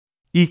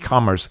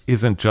E-commerce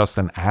isn't just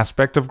an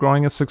aspect of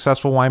growing a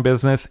successful wine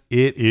business,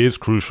 it is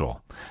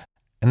crucial.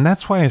 And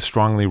that's why I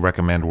strongly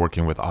recommend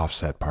working with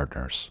Offset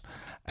Partners.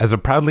 As a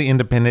proudly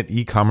independent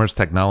e-commerce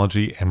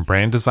technology and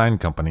brand design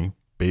company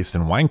based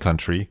in wine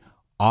country,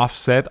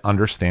 Offset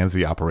understands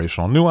the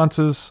operational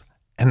nuances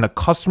and the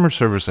customer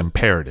service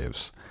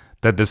imperatives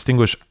that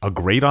distinguish a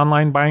great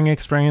online buying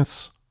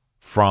experience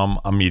from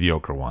a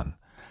mediocre one.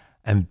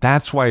 And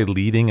that's why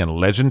leading and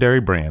legendary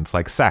brands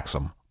like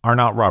Saxum,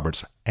 Arnott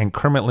Roberts, and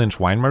Kermit Lynch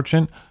Wine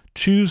Merchant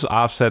choose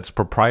Offset's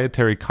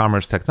proprietary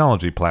commerce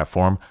technology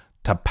platform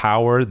to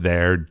power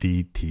their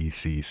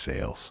DTC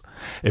sales.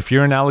 If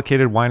you're an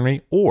allocated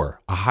winery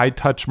or a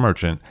high-touch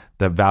merchant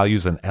that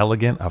values an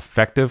elegant,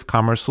 effective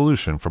commerce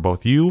solution for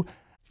both you,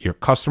 your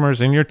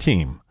customers, and your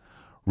team,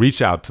 reach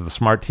out to the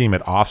smart team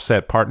at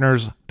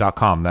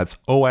offsetpartners.com. That's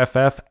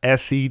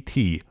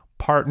OFFSET,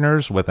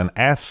 partners with an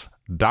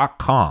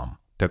S.com,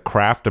 to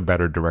craft a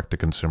better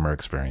direct-to-consumer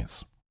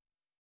experience.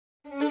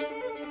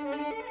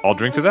 I'll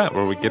drink to that,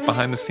 where we get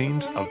behind the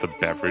scenes of the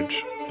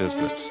beverage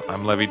business.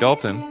 I'm Levi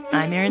Dalton.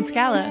 I'm Erin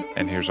Scala.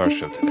 And here's our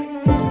show today.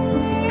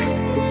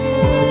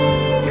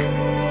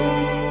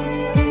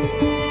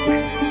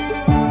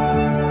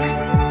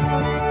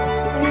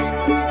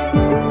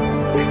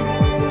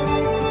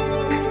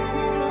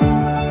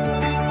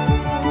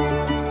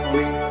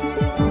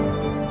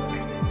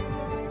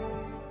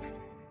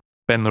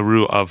 Ben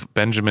Leroux of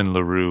Benjamin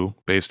Leroux,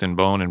 based in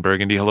Beaune in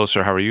Burgundy. Hello,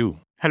 sir. How are you?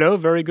 Hello.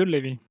 Very good,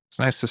 Levi. It's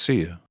nice to see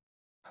you.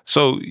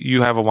 So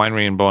you have a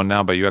winery in Beaune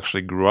now, but you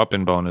actually grew up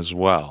in Beaune as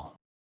well.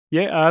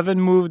 Yeah, I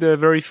haven't moved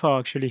very far,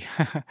 actually.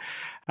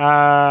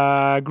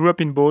 I grew up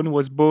in Beaune,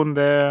 was born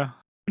there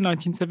in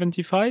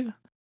 1975.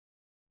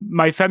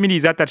 My family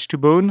is attached to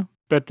Beaune,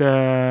 but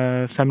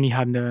family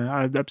had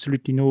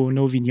absolutely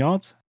no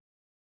vineyards.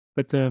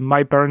 But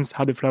my parents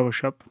had a flower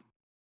shop.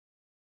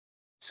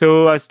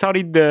 So I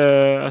studied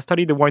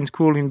the wine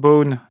school in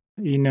Beaune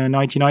in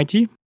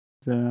 1990.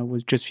 I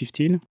was just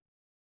 15.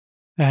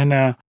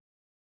 And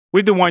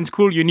with the wine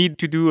school, you need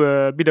to do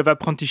a bit of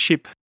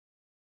apprenticeship.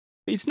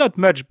 It's not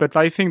much, but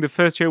I think the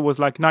first year was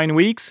like 9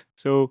 weeks.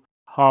 So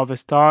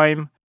harvest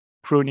time,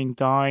 pruning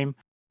time,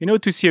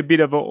 to see a bit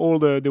of all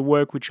the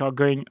work which are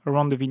going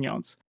around the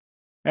vineyards.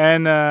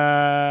 And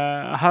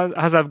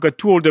as I've got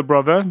two older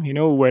brothers,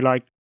 who were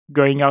like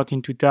going out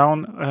into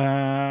town,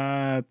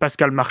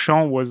 Pascal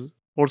Marchand was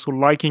also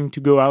liking to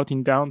go out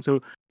in town.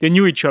 So they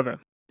knew each other.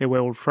 They were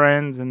all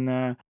friends.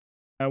 And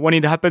when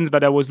it happened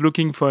that I was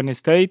looking for an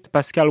estate,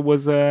 Pascal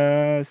was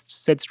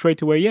said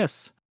straight away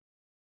yes.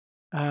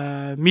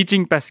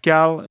 Meeting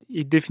Pascal,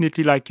 it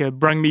definitely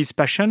brought me his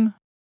passion.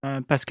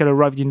 Pascal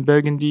arrived in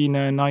Burgundy in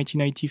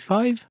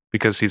 1985.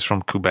 Because he's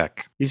from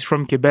Quebec. He's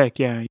from Quebec,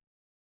 yeah.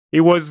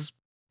 He was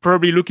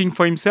probably looking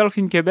for himself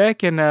in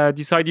Quebec and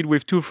decided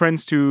with two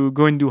friends to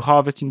go and do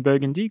harvest in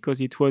Burgundy because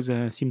it was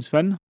seems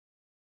fun.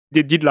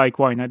 They did like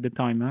wine at the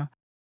time, huh?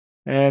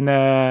 And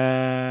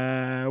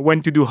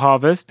went to do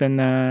harvest, and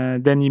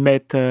then he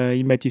met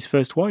his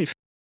first wife,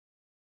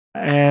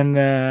 and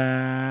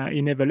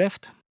he never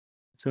left.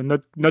 So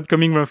not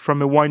coming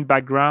from a wine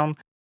background,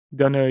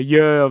 done a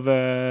year of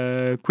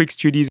quick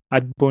studies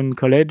at Beaune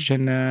College,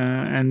 and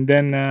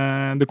then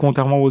the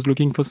Contermont was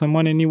looking for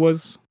someone, and he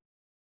was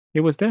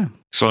there.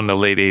 So in the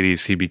late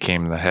 80s, he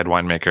became the head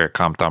winemaker at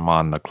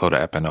Contermont, the Clos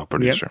d'Epinot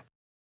producer. Yep.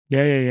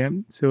 Yeah.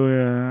 So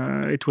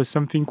it was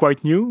something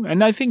quite new.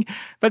 And I think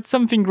that's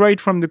something great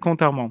from the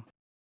Contermont.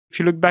 If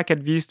you look back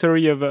at the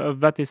history of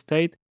that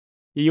estate,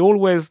 he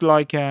always took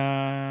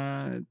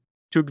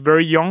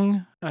very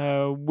young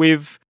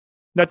with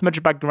not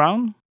much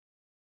background.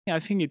 I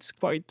think it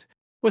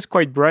was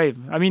quite brave.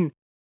 I mean,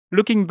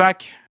 looking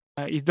back,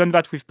 he's done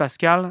that with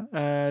Pascal.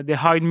 They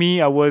hired me.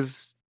 I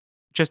was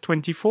just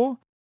 24.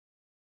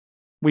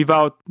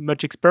 Without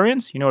much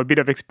experience, a bit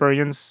of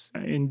experience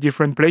in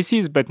different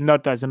places, but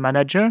not as a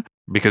manager.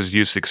 Because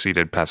you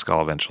succeeded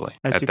Pascal eventually.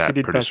 I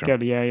succeeded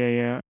Pascal,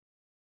 yeah.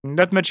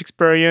 Not much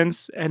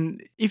experience.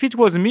 And if it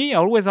was me, I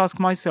always ask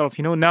myself,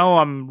 now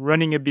I'm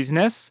running a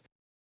business.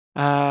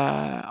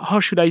 How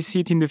should I see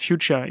it in the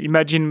future?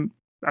 Imagine,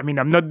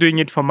 I'm not doing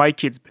it for my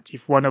kids, but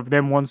if one of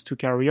them wants to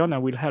carry on, I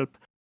will help.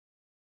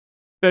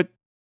 But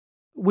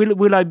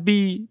will I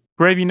be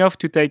brave enough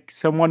to take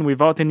someone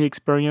without any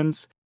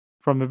experience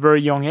from a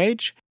very young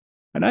age?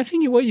 And I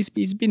think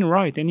he's been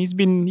right, and he's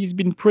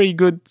been pretty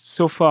good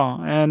so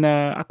far, and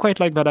I quite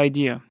like that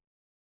idea.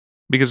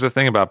 Because the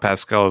thing about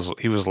Pascal is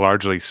he was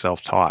largely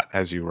self-taught,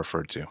 as you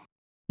referred to.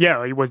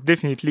 Yeah, he was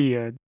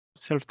definitely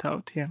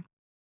self-taught, yeah,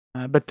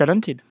 but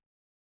talented.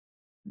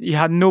 He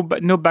had no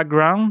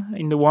background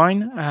in the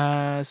wine,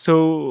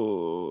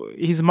 so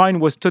his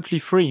mind was totally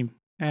free,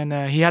 and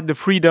he had the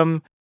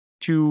freedom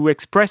to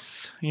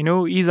express,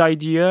 his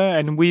idea,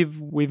 and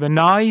with an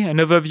eye, an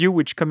overview,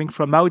 which coming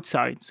from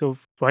outside. So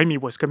for him, he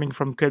was coming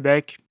from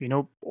Quebec,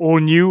 all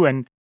new,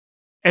 and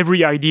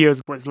every idea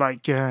was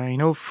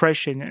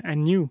fresh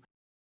and new.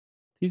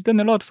 He's done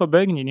a lot for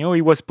Burgundy.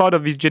 He was part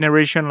of this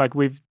generation, like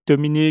with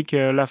Dominique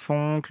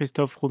Lafont,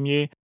 Christophe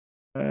Roumier.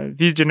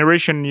 This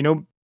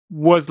generation,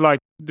 was like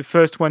the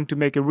first one to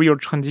make a real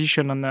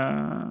transition on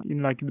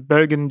in like the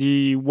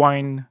Burgundy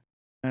wine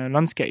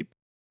landscape.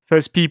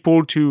 First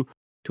people to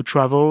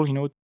travel,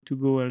 to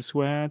go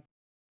elsewhere.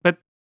 But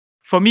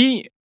for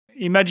me,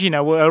 imagine I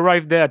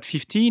arrived there at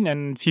 15,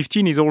 and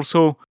 15 is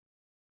also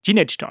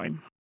teenage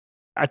time.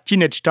 At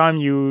teenage time,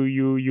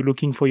 you're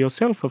looking for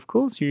yourself. Of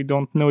course, you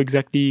don't know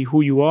exactly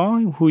who you are,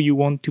 who you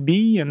want to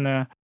be, and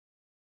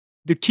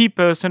the key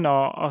person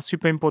are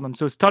super important.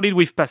 So started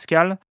with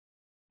Pascal.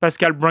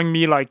 Pascal brought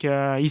me like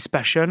his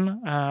passion.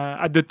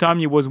 At the time,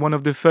 he was one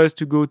of the first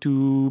to go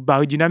to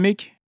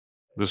biodynamic.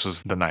 This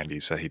was the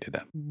 90s that he did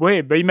that.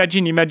 Wait, but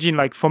imagine,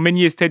 like for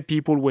many estate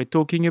people were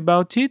talking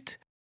about it,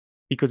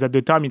 because at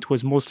the time it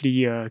was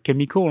mostly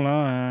chemical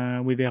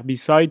with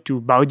herbicide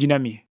to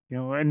biodynamic,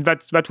 and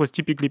that was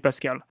typically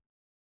Pascal.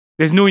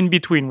 There's no in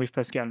between with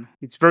Pascal.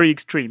 It's very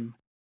extreme,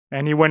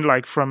 and he went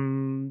like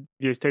from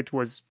the estate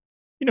was,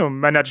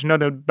 managed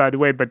not a bad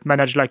way, but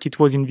managed like it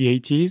was in the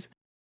 80s,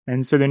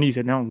 and suddenly he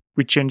said, "No,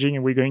 we're changing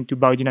and we're going to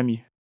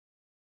biodynamic."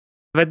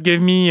 That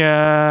gave me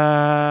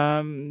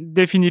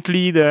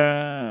definitely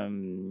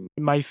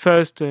my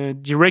first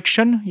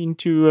direction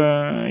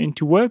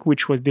into work,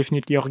 which was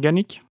definitely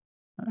organic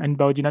and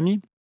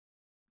biodynamic.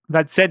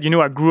 That said,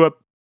 I grew up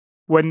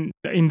when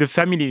in the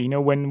family,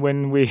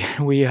 when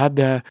we had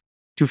to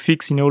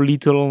fix,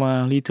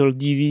 little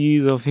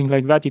disease or things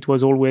like that. It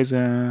was always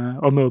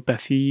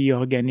homeopathy,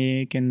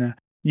 organic, and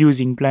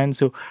using plants.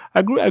 So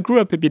I grew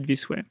up a bit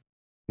this way.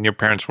 And your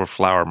parents were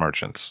flower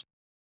merchants.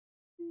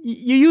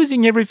 You're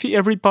using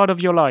every part of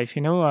your life,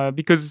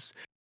 because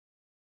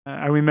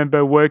I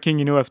remember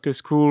working, after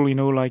school,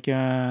 like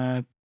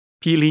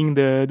peeling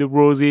the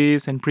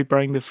roses and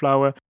preparing the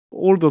flower.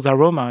 All those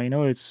aroma, it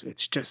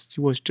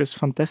was just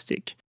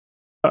fantastic.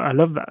 I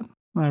love that.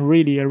 I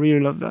really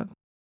love that.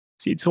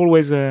 It's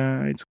always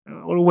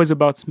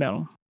about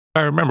smell.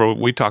 I remember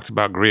we talked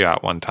about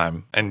Griot one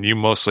time, and you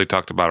mostly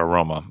talked about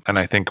aroma. And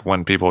I think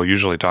when people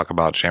usually talk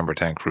about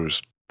Chambertin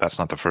Crus, that's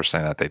not the first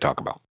thing that they talk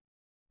about.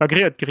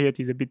 Griot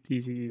is a bit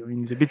easy. I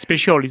mean, it's a bit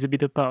special. It's a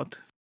bit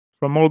apart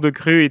from all the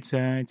cru. It's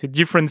a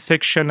different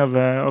section of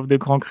the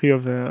Grand Cru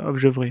of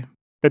Gevrey,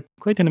 but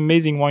quite an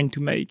amazing wine to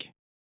make.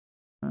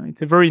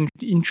 It's a very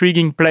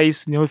intriguing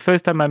place. The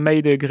first time I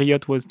made a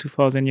Griot was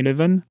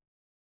 2011,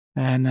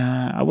 and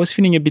I was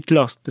feeling a bit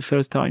lost the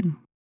first time,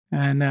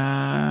 and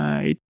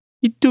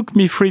it took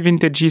me 3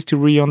 vintages to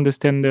really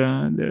understand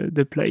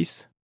the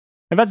place.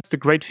 And that's the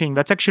great thing.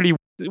 That's actually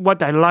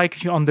what I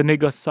like on the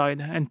négoce side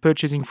and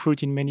purchasing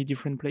fruit in many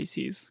different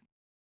places.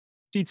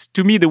 It's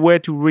to me the way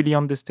to really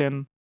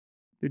understand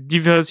the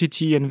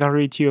diversity and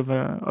variety of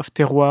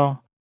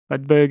terroir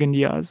that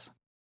Burgundy has.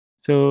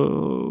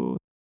 So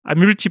I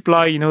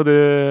multiply,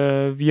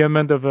 the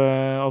amount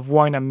of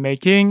wine I'm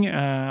making.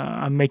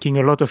 I'm making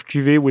a lot of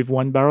cuvée with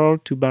 1 barrel,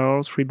 2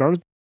 barrels, 3 barrels.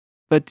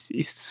 But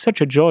it's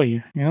such a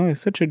joy,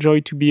 it's such a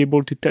joy to be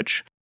able to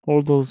touch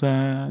all those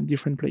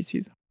different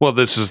places. Well,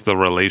 this is the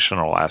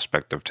relational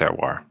aspect of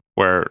terroir,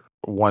 where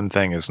one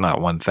thing is not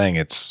one thing.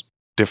 It's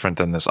different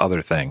than this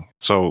other thing.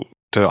 So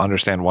to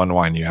understand one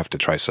wine, you have to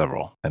try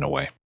several in a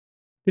way.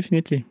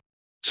 Definitely.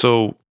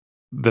 So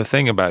the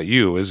thing about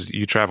you is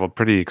you traveled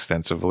pretty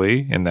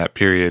extensively in that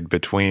period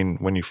between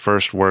when you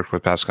first worked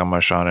with Pascal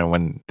Marchand and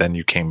when then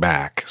you came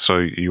back. So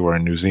you were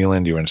in New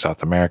Zealand, you were in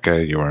South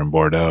America, you were in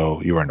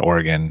Bordeaux, you were in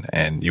Oregon,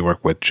 and you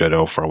worked with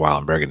Jadot for a while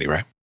in Burgundy,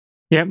 right?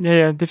 Yeah,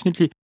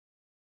 definitely.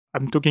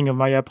 I'm talking of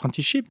my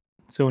apprenticeship.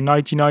 So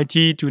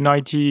 1990 to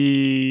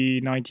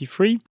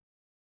 1993.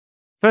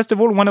 First of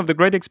all, one of the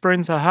great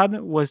experiences I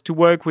had was to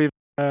work with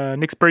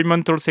an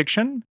experimental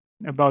section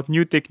about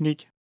new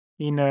technique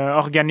in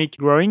organic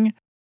growing.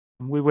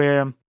 We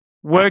were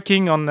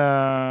working on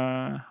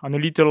a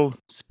little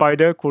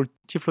spider called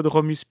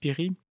Typhlodromus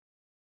piri.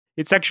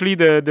 It's actually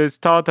the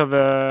start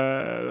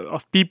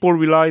of people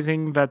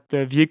realizing that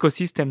the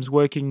ecosystem's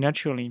working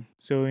naturally.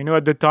 So,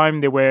 at the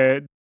time there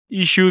were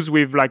issues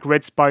with like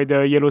red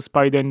spider, yellow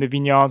spider in the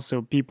vineyards.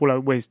 So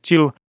people were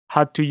still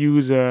had to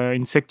use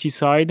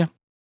insecticide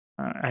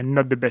and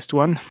not the best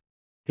one.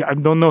 I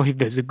don't know if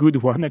there's a good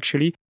one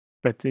actually,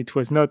 but it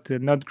was not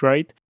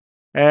great.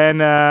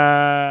 And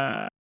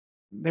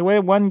there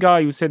were one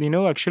guy who said,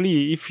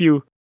 actually, if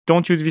you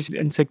don't use this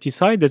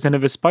insecticide, there's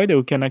another spider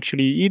who can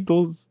actually eat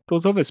those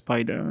other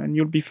spider, and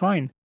you'll be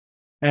fine.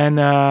 And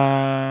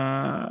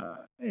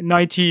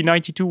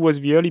 1992 was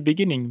the early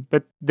beginning.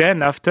 But then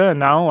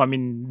now,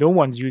 no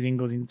one's using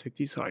those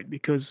insecticide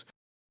because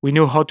we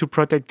know how to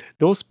protect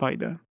those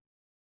spider.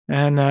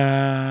 And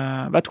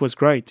that was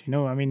great.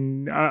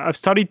 I've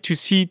started to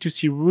see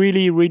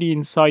really, really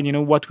inside,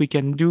 what we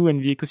can do in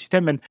the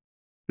ecosystem and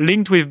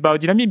linked with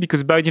biodynamic,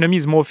 because biodynamic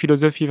is more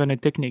philosophy than a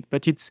technique,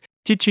 but it's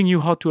teaching you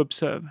how to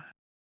observe.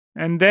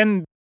 And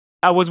then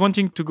I was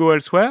wanting to go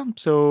elsewhere.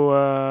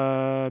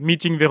 So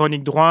meeting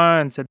Véronique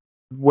Drouin and said,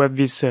 we have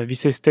this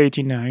estate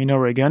in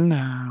Oregon.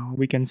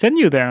 We can send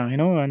you there,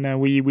 and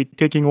we're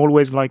taking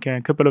always like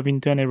a couple of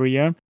interns every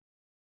year.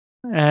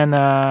 And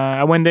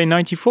I went there in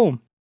 94.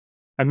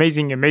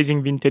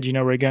 Amazing vintage in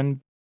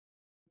Oregon.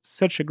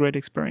 Such a great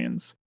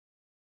experience.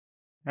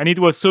 And it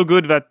was so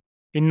good that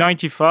in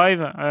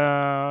 95,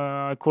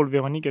 I called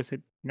Veronique. I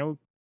said, can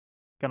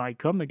I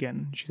come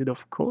again? She said,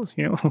 of course,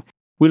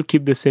 we'll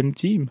keep the same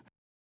team.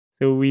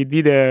 So I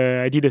did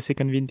a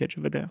second vintage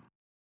over there.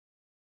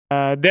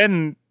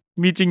 Then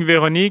meeting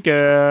Veronique,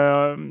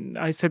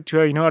 I said to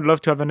her, I'd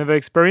love to have another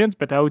experience,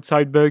 but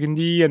outside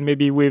Burgundy and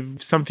maybe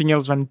with something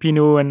else than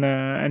Pinot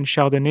and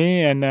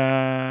Chardonnay.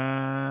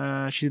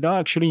 And she said,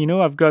 actually,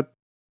 I've got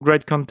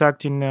great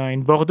contact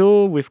in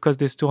Bordeaux with Cos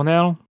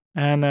d'Estournel.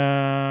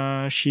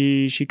 And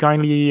she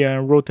kindly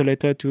wrote a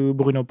letter to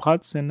Bruno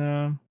Prats,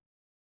 and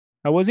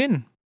I was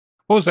in.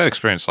 What was that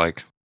experience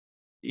like?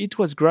 It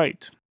was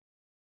great.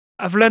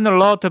 I've learned a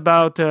lot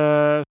about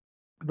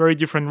very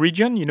different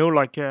region,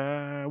 like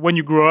when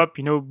you grow up,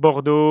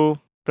 Bordeaux,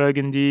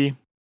 Burgundy,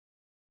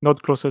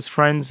 not closest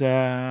friends.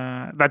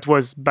 That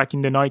was back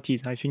in the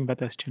 90s. I think that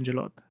has changed a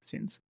lot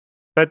since.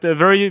 But a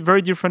very,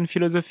 very different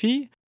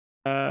philosophy,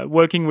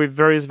 working with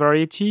various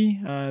variety,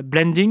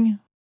 blending.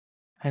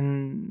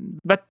 And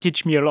that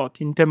teach me a lot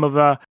in terms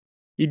of,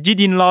 it did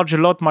enlarge a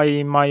lot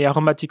my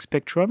aromatic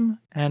spectrum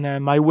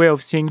and my way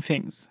of seeing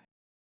things.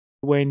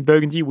 Where in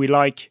Burgundy, we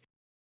like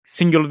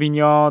single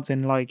vineyards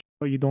and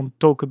you don't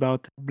talk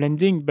about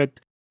blending, but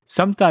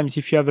sometimes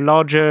if you have a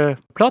larger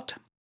plot,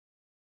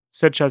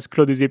 such as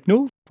Clos des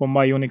Epnoux, from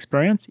my own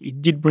experience,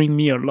 it did bring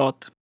me a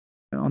lot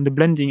on the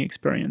blending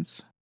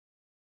experience.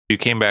 You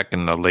came back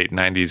in the late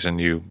 90s and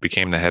you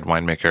became the head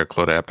winemaker at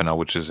Clos d'Epnoux,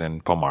 which is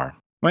in Pommard.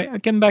 Right, I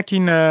came back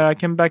in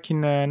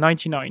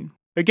 99.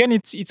 Again,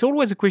 it's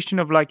always a question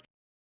of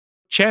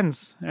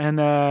chance and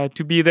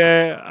to be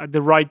there at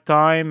the right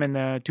time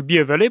and to be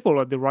available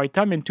at the right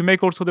time and to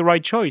make also the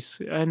right choice.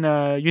 And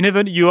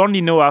you only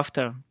know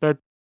after. But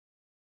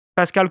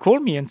Pascal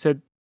called me and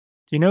said,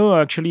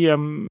 actually,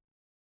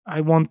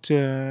 I want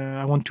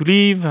to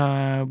leave.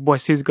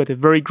 Boissier's got a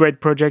very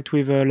great project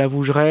with La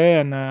Vougeraie,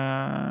 and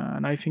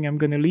I think I'm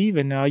gonna leave.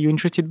 And are you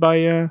interested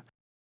by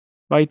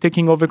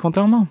taking over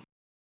Contermont?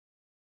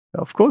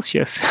 Of course,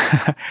 yes.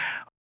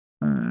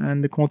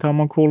 And the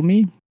Contermont called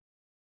me.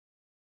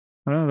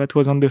 That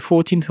was on the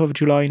 14th of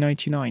July,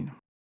 99.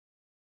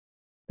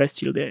 That's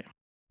still there.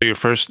 So your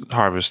first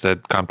harvest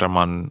at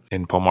Contermont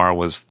in Pommard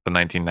was the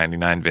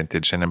 1999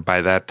 vintage. And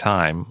by that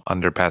time,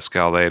 under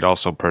Pascal, they had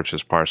also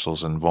purchased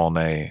parcels in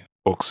Volnay,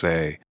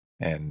 Auxey,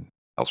 and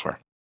elsewhere.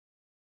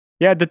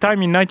 Yeah, at the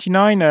time in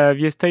 99,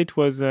 the estate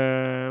was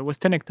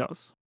 10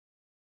 hectares.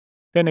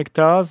 10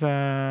 hectares,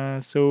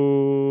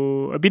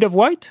 so a bit of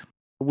white,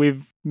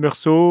 with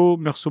Meursault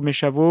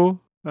Méchavot,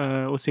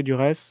 Auxey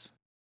d'Urès,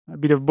 a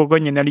bit of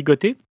Bourgogne and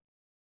Aligoté.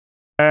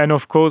 And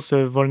of course,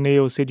 Volnay,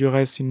 Auxey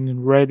d'Urès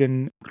in red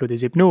and Clos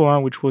des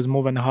Epnoux, which was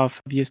more than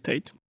half the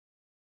estate.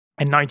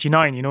 And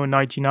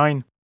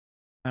 99,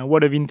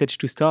 what a vintage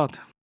to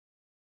start.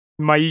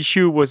 My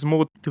issue was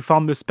more to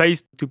find the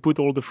space to put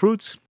all the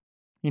fruits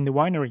in the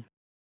winery.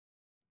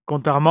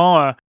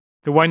 Contermont,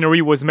 the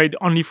winery was made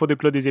only for the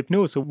Clos des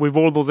Epnoux, so with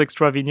all those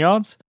extra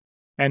vineyards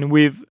and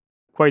with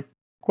quite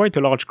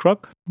a large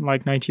crop,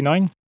 like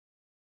 99, it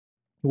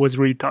was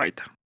really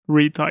tight.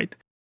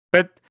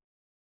 But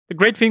the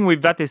great thing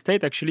with that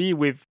estate, actually,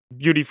 with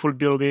beautiful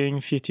building,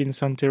 15th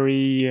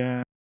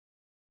century,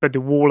 but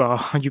the wall,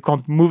 you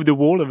can't move the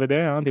wall over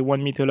there, they're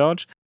 1 meter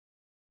large.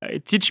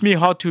 It teach me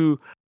how to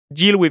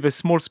deal with a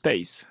small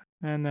space,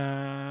 and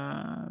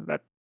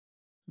that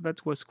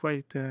was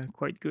quite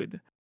good.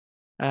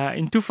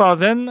 In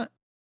 2000,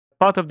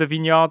 part of the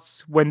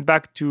vineyards went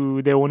back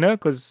to their owner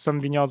because some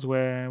vineyards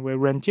were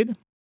rented.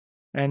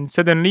 And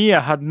suddenly I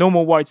had no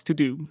more whites to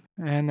do.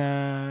 And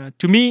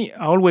to me,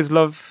 I always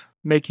love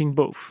making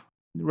both,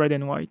 red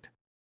and white.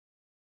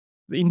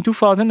 In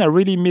 2000, I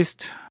really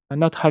missed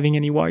not having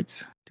any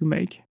whites to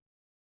make.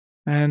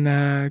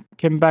 And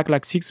came back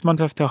 6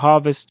 months after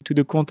harvest to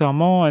the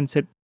Contermont and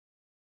said,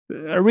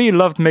 I really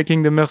loved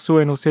making the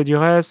Meursault and Auxey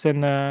d'Urès.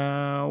 And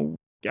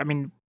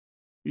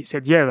he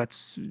said, yeah,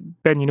 that's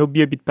Ben,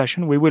 be a bit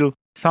patient. We will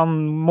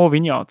find more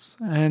vineyards.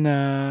 And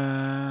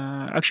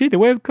actually, there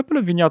were a couple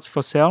of vineyards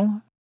for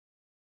sale.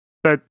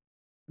 But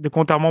the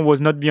Contermont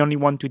was not the only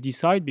one to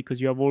decide because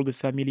you have all the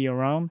family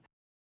around.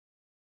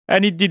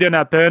 And it didn't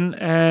happen.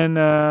 And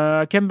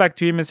I came back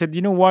to him and said,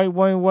 why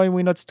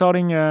we're not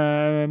starting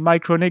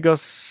micro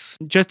négoce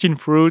just in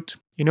fruit?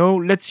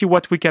 Let's see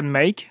what we can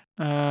make.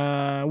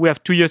 We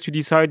have 2 years to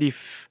decide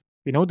if,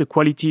 the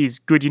quality is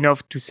good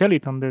enough to sell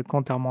it on the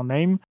Contermont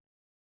name.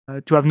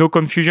 To have no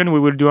confusion, we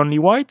will do only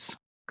whites.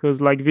 Because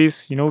like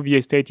this, the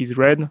estate is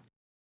red,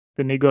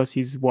 the négoce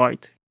is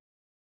white.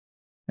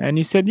 And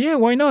he said, yeah,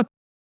 why not?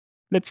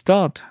 Let's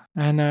start.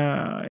 And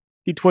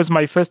it was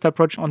my first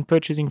approach on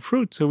purchasing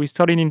fruit. So we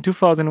started in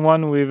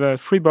 2001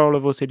 with 3 barrels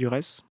of Auxey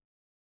d'Urès.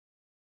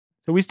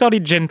 So we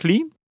started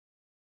gently.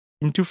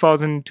 In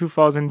 2000,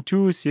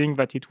 2002, seeing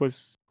that it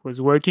was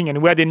working.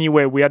 And we had the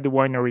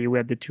winery, we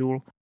had the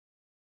tool.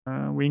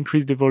 We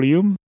increased the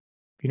volume,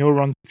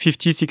 around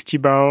 50, 60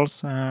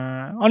 barrels,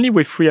 only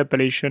with 3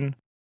 appellation,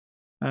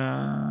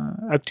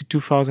 up to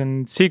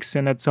 2006.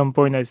 And at some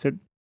point I said,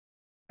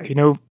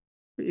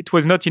 it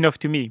was not enough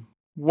to me.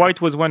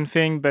 White was one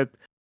thing, but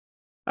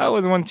I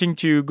was wanting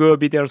to go a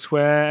bit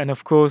elsewhere and,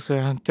 of course,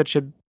 touch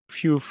a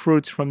few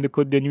fruits from the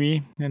Côte de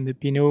Nuit and the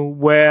Pinot,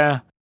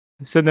 where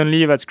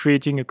suddenly that's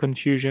creating a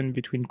confusion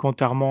between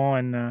Contarmant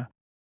and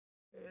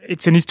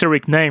it's an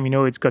historic name.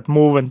 It's got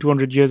more than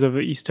 200 years of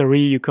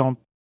history. You can't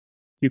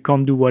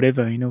do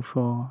whatever,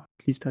 for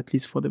at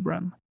least for the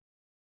brand.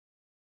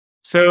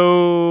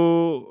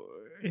 So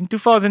in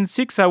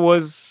 2006, I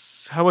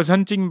was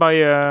hunting by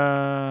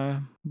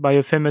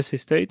a famous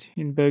estate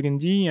in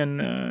Burgundy,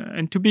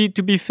 and to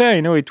be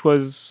fair, it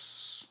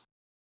was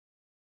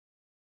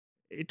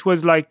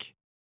like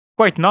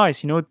quite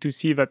nice, to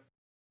see that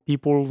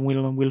people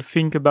will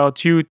think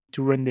about you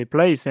to run their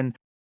place. And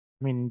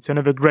I mean, it's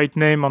another great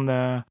name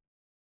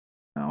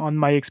on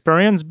my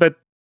experience. But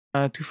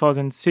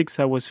 2006,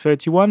 I was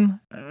 31,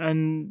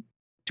 and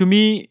to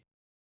me,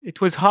 it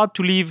was hard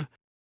to leave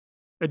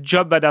a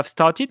job that I've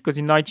started, because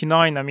in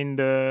 '99, I mean,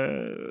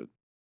 the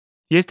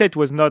estate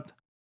was not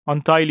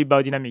entirely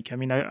biodynamic. I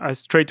mean, I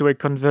straight away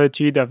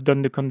converted. I've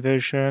done the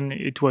conversion.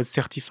 It was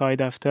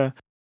certified after,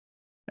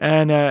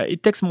 and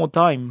it takes more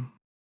time.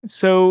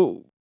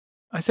 So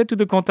I said to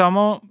the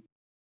Contarmant,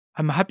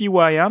 I'm happy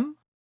where I am.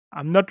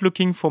 I'm not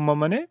looking for more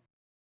money,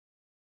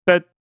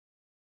 but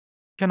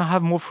can I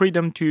have more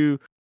freedom to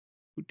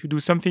do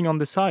something on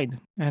the side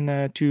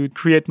and to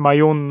create my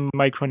own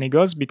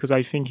micro-négoce, because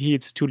I think here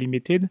it's too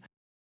limited.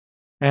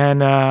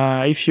 And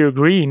if you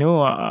agree,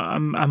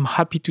 I'm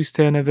happy to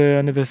stay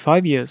another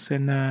 5 years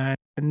and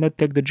not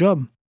take the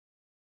job.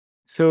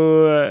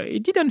 So he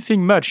didn't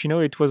think much,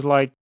 it was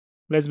like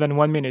less than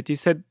 1 minute. He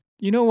said,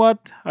 you know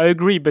what, I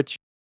agree, but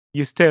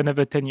you stay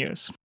another 10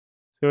 years.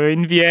 So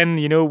in the end,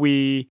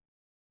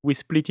 we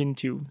split in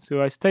two.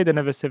 So I stayed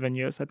another 7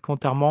 years at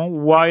Contarmant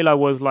while I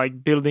was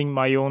like building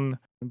my own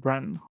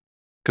brand.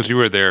 Because you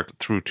were there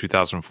through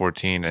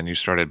 2014 and you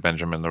started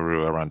Benjamin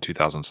Leroux around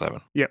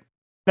 2007. Yeah.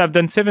 I've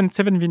done seven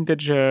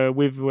vintage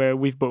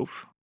with both.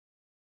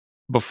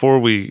 Before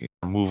we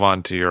move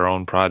on to your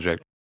own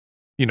project,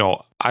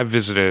 I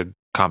visited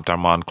Comte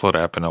Armand Clos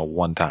d'Epinot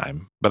one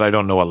time, but I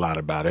don't know a lot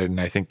about it, and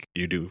I think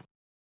you do.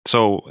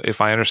 So if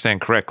I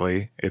understand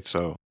correctly, it's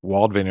a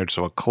walled vineyard,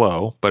 so a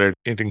Clos, but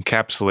it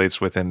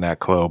encapsulates within that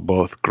Clos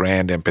both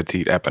Grand and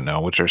Petit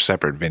Epinot, which are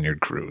separate vineyard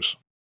crus.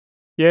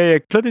 Yeah.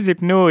 Clos des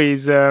Epinots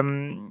is...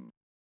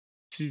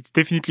 it's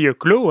definitely a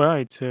Clos.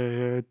 It's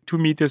a 2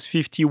 meters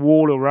 50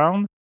 wall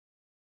around.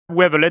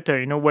 We have a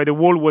letter, where the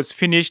wall was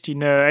finished in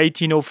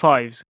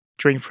 1805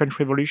 during French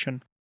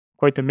Revolution.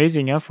 Quite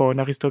amazing for an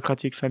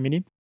aristocratic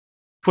family.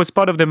 It was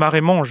part of the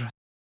Marais-Monge.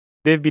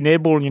 They've been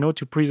able,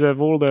 to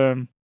preserve all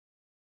the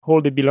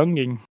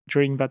belonging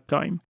during that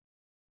time.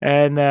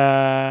 And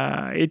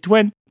it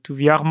went to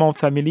the Armand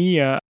family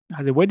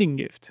as a wedding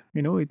gift.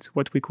 It's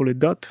what we call a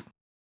dot.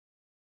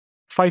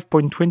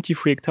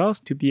 5.23 hectares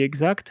to be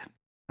exact.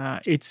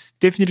 It's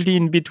definitely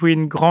in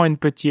between Grand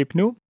and Petit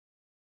Epinot.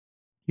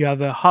 You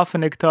have a half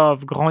an hectare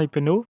of Grand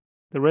Epinot.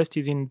 The rest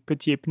is in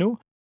Petit Epinot.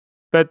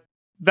 But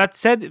that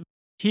said,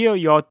 here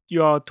you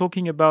are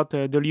talking about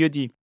the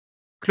lieu-dit.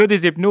 Clos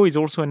des Epinots is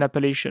also an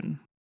appellation.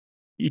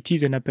 It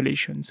is an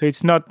appellation. So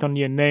it's not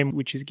only a name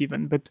which is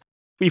given. But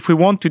if we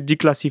want to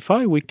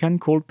declassify, we can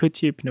call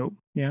Petit Epinot,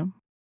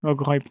 or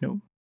Grand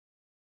Epinot.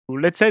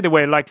 Let's say there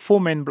were like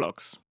 4 main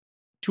blocks.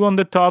 2 on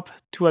the top,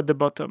 2 at the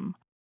bottom.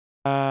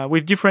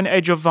 With different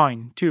age of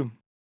vine, too.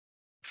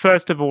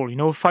 First of all,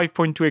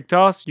 5.2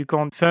 hectares, you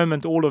can't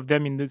ferment all of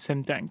them in the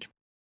same tank.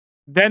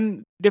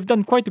 Then they've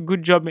done quite a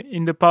good job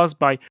in the past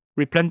by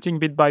replanting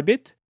bit by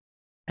bit.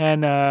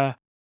 And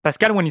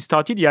Pascal, when he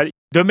started,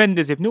 Domaine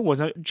des Epinots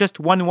was just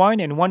one wine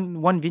and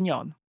one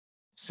vineyard.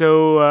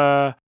 So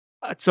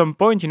at some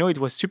point, it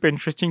was super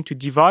interesting to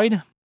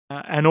divide.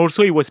 And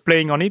also he was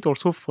playing on it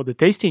also for the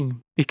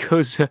tasting,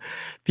 because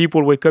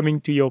people were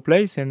coming to your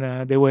place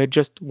and they were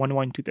just one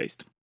wine to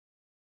taste.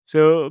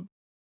 So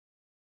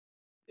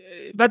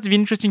that's the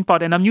interesting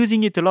part. And I'm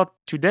using it a lot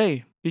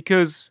today,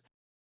 because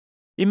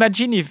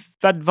imagine if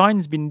that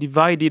vine's been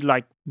divided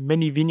like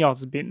many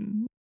vineyards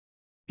been.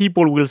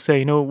 People will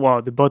say, wow,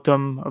 the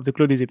bottom of the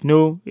Clos des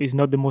Epinots is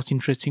not the most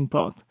interesting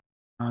part.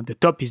 The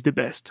top is the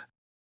best.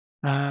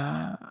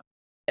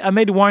 I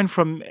made wine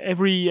from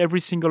every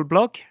single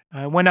block.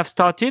 When I've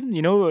started,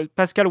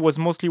 Pascal was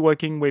mostly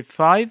working with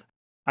 5.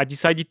 I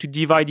decided to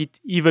divide it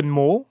even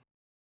more.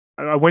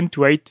 I went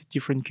to 8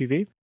 different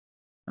cuvées.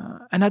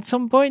 And at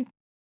some point,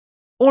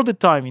 all the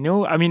time,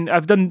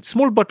 I've done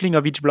small bottling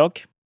of each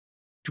block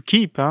to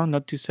keep,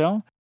 not to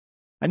sell.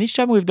 And each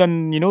time we've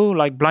done,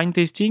 like blind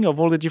tasting of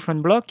all the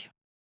different blocks.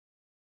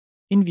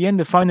 In the end,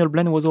 the final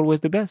blend was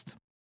always the best.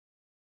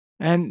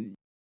 And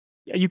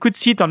you could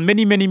see it on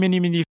many, many, many,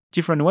 many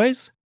different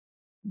ways.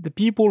 The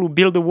people who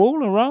build the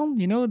wall around,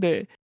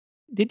 they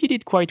did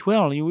it quite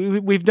well.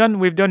 We've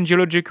done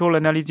geological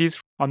analysis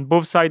on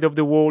both sides of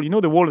the wall.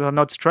 The walls are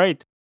not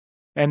straight,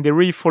 and they're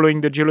really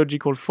following the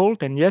geological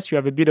fault. And yes, you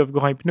have a bit of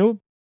Grand Epinot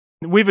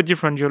with a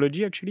different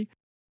geology actually,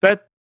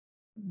 but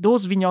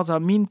those vineyards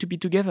are meant to be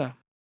together,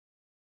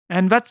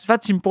 and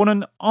that's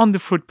important on the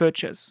fruit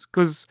purchase,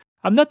 because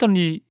I'm not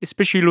only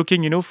especially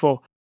looking,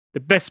 for the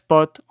best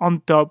spot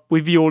on top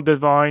with the older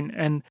vine.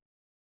 And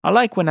I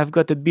like when I've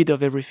got a bit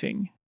of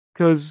everything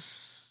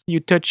because you're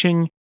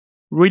touching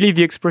really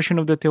the expression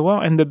of the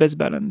terroir and the best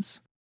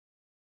balance.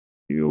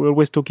 You're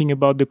always talking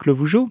about the Clos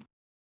Vougeot.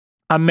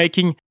 I'm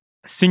making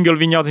single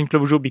vineyards in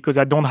Clos Vougeot because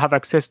I don't have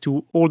access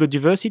to all the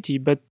diversity,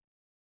 but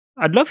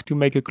I'd love to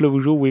make a Clos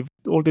Vougeot with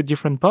all the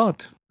different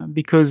parts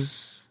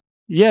because,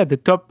 yeah, the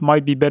top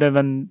might be better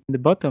than the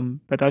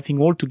bottom, but I think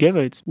all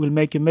together it will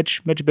make a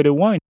much, much better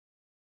wine.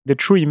 The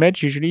true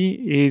image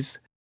usually is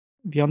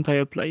the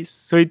entire place.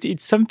 So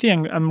it's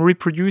something I'm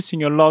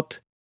reproducing a lot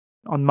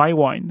on my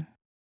wine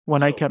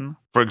when I can.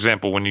 For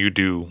example, when you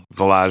do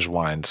village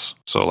wines,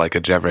 so like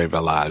a Gevrey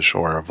village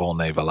or a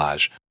Volnay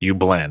village, you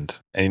blend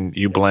and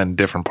you blend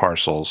different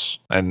parcels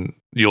and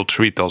you'll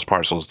treat those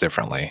parcels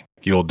differently.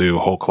 You'll do a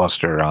whole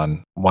cluster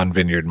on one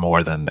vineyard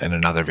more than in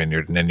another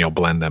vineyard, and then you'll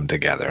blend them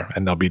together.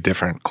 And there'll be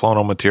different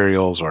clonal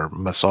materials or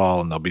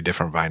Massol, and there'll be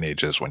different vine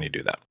ages when you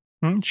do that.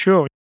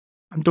 Sure.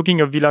 I'm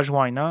talking of village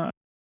wine. Huh?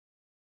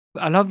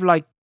 I love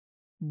like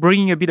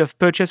bringing a bit of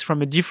purchase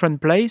from a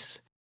different place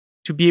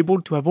to be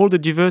able to have all the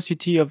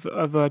diversity of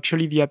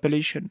actually the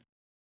appellation.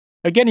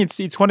 Again,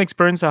 it's one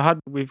experience I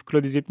had with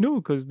Clos des Epnoux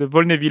because the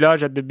Volnay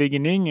village at the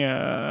beginning,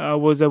 I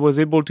was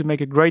able to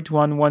make a great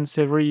one once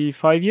every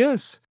 5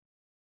 years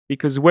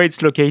because where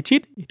it's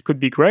located, it could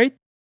be great,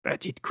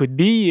 but it could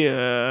be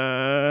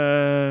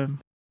average.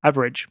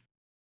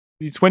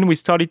 It's when we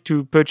started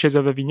to purchase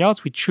other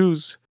vineyards, we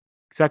choose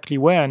exactly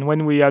where, and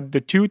when we had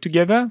the two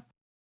together,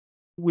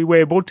 we were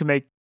able to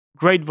make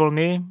great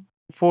Volnay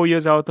 4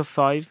 years out of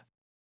 5.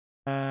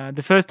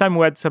 The first time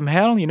we had some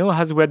hail,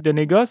 as we had the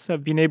négoce,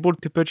 I've been able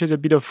to purchase a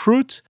bit of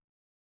fruit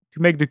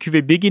to make the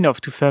cuvée big enough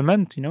to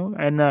ferment,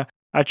 and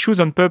I choose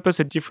on purpose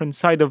a different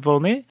side of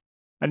Volnay,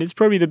 and it's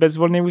probably the best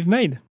Volnay we've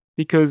made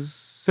because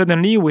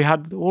suddenly we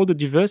had all the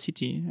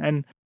diversity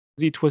and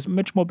it was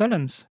much more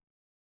balanced.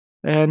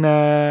 And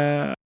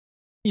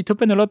it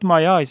opened a lot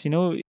my eyes,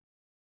 You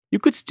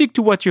could stick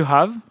to what you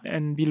have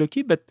and be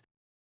lucky, but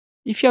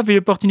if you have the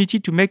opportunity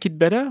to make it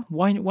better,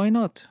 why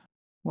not?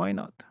 Why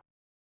not?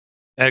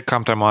 At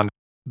Comte Armand,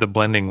 the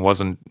blending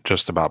wasn't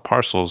just about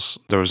parcels.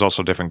 There was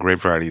also different grape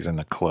varieties in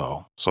the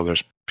Clos. So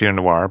there's Pinot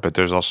Noir, but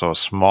there's also a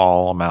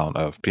small amount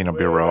of Pinot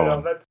Biro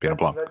and Pinot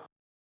Blanc.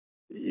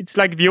 It's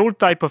like the old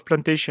type of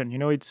plantation.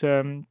 It's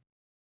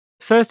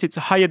first it's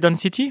a higher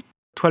density,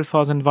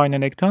 12,000 vine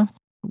an hectare,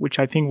 which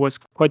I think was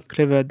quite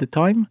clever at the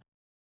time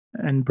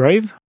and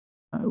brave.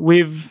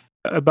 With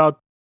about,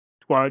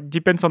 it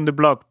depends on the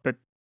block, but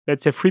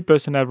let's say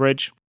 3%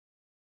 average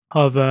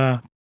of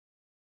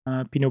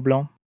Pinot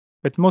Blanc,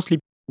 but mostly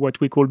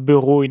what we call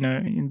Bureau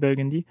in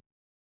Burgundy.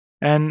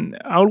 And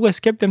I always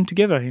kept them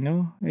together,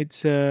 It's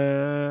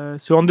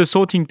so on the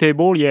sorting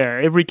table,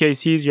 every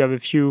cases you have a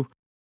few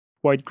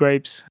white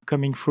grapes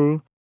coming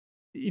through.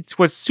 It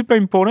was super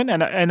important,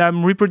 and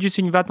I'm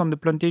reproducing that on the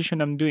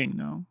plantation I'm doing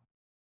now.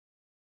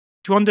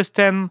 To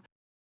understand,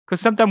 because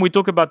sometimes we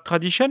talk about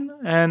tradition,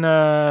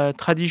 and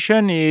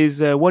tradition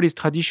is what is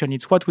tradition?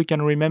 It's what we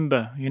can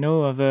remember,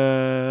 of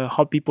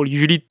how people,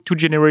 usually 2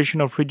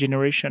 generation or 3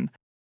 generation.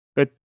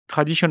 But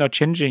tradition are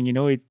changing,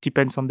 it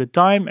depends on the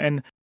time.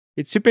 And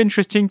it's super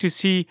interesting to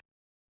see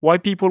why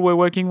people were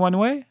working one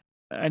way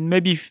and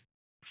maybe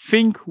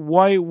think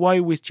why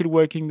we're still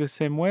working the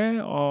same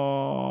way,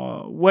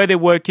 or were they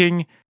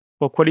working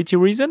for quality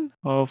reason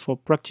or for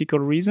practical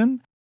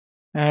reason.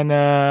 And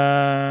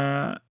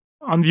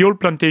on the old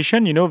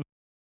plantation,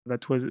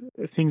 that was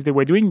things they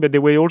were doing, but they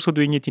were also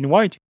doing it in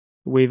white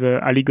with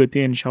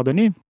Aligoté and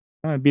Chardonnay.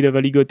 A bit of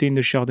Aligoté in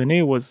the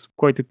Chardonnay was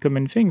quite a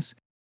common thing.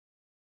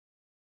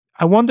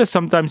 I wonder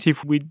sometimes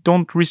if we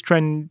don't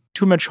restrain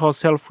too much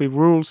ourselves with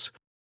rules.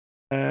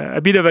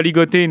 A bit of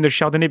Aligoté in the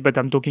Chardonnay, but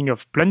I'm talking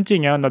of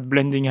planting, not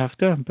blending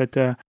after, but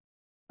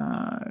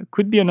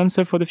could be an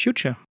answer for the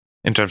future.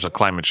 In terms of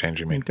climate change,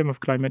 you mean? In terms of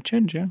climate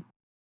change, yeah.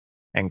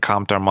 And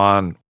Comte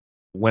Armand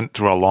went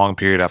through a long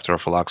period after a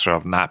phylloxera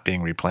of not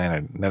being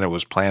replanted. And then it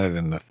was planted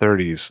in the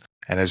 30s.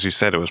 And as you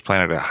said, it was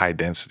planted at high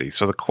density.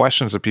 So the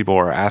questions that people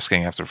were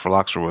asking after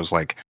phylloxera was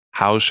like,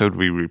 how should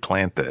we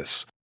replant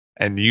this?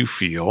 And you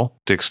feel,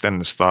 to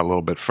extend this thought a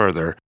little bit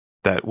further,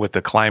 that with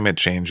the climate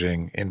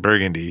changing in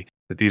Burgundy,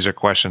 that these are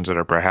questions that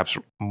are perhaps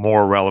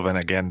more relevant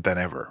again than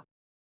ever.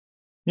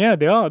 Yeah,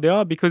 they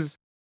are, because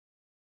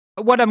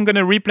what I'm going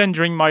to replant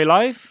during my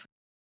life,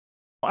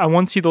 I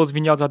won't see those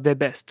vineyards at their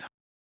best,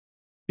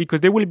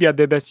 because they will be at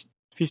their best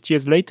 50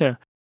 years later.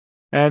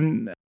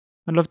 And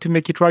I'd love to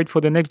make it right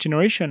for the next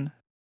generation.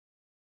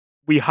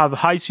 We have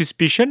high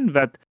suspicion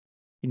that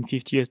in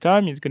 50 years'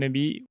 time, it's going to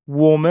be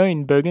warmer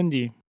in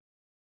Burgundy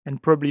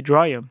and probably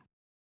drier.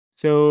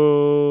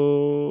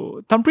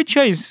 So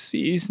temperature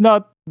is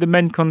not the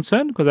main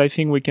concern, because I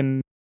think we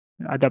can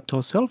adapt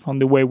ourselves on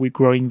the way we're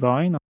growing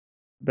vine.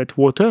 But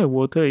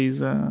water is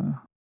the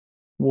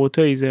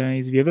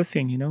other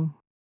thing,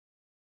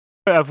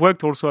 I've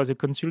worked also as a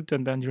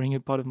consultant and during a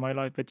part of my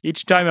life, but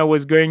each time I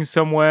was going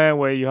somewhere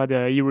where you had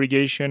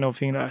irrigation or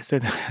thing, I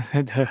said,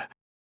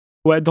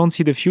 well, I don't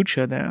see the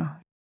future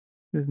there.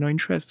 There's no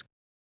interest.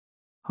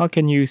 how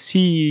can you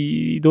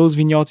see those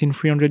vineyards in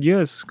 300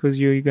 years? Because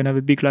you're going to have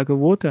a big lack of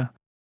water.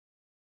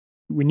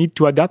 We need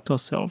to adapt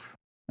ourselves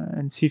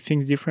and see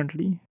things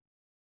differently.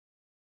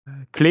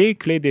 Clay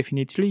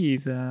definitely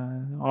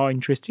are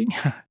interesting.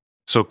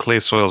 So clay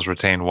soils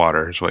retain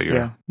water is what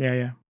you're...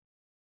 Yeah.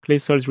 Clay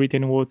soils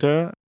retain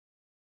water.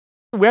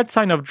 We had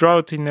sign of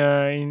drought in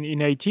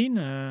 18.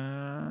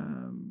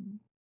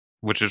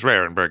 Which is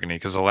rare in Burgundy,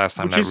 because the last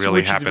time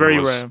which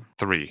happened was rare.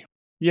 3.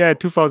 Yeah,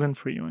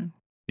 2003. Right?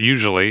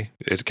 Usually,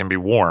 it can be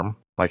warm,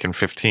 like in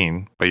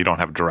 15, but you don't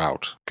have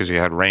drought, because you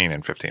had rain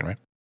in 15, right?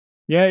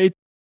 Yeah,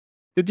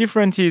 the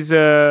difference is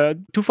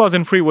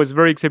 2003 was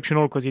very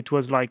exceptional, because it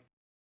was like,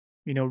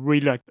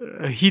 really like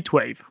a heat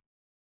wave.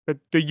 But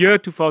the year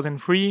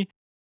 2003,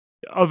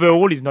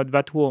 overall, is not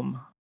that warm.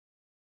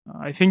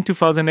 I think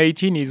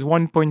 2018 is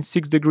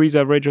 1.6 degrees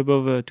average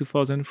above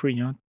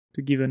 2003,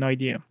 to give an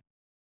idea.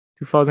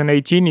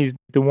 2018 is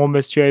the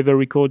warmest year ever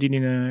recorded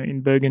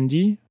in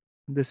Burgundy.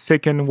 The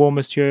second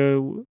warmest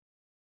year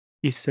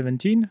is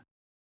 17.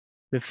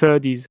 The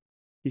third is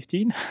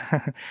 15.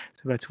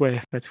 So that's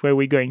where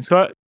we're going.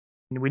 So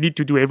we need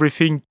to do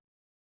everything.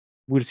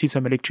 We'll see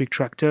some electric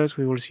tractors.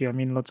 We will see,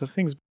 lots of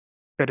things.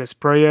 Better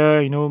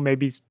sprayer,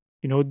 maybe,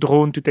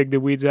 drone to take the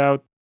weeds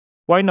out.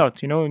 Why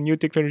not? New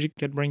technology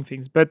can bring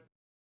things. But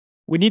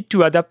we need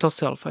to adapt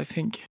ourselves, I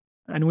think.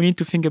 And we need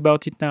to think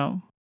about it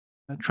now.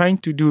 Trying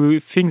to do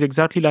things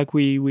exactly like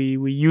we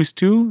used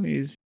to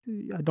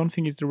I don't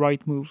think is the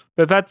right move.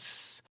 But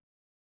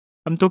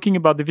I'm talking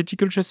about the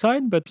viticulture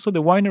side, but also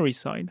the winery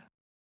side.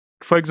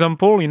 For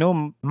example,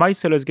 my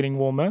cellar is getting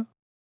warmer.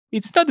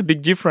 It's not a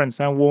big difference.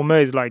 Warmer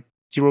is like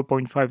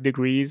 0.5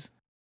 degrees.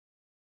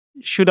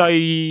 Should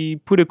I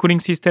put a cooling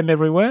system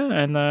everywhere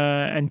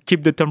and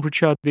keep the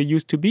temperature they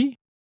used to be?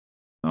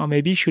 Or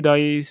maybe should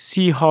I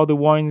see how the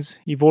wine's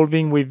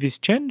evolving with this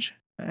change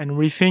and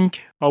rethink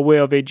our way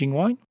of aging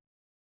wine?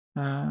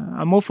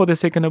 I'm more for the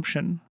second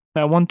option.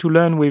 I want to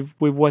learn with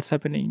what's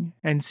happening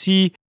and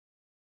see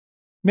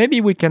maybe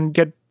we can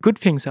get good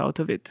things out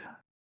of it.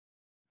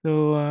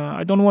 So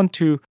I don't want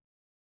to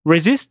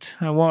resist.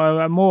 I'm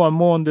more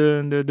on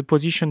the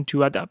position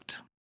to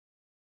adapt.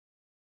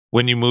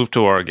 When you move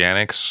to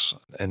organics,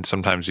 and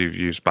sometimes you've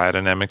used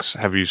biodynamics,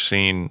 have you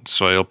seen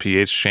soil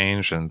pH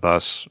change and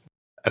thus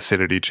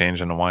acidity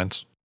change in the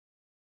wines?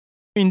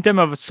 In terms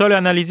of soil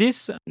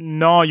analysis,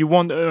 no, you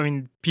won't.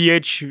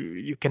 pH,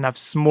 you can have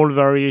small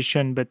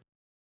variation, but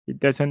it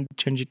doesn't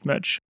change it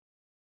much.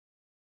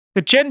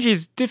 The change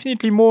is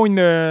definitely more in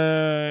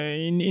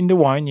the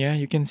wine. Yeah,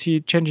 you can see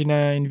change in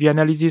the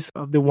analysis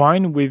of the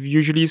wine with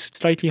usually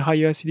slightly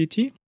higher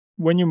acidity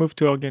when you move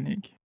to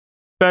organic.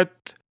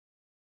 But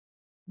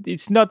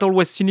it's not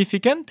always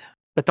significant.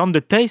 But on the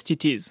taste,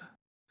 it is.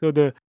 So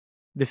the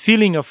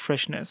feeling of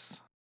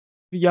freshness,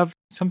 you have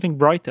something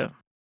brighter,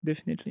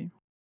 definitely.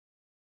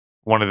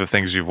 One of the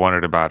things you've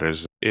wondered about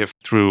is if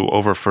through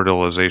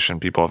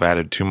over-fertilization people have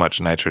added too much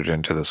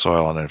nitrogen to the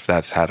soil and if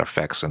that's had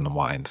effects in the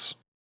wines.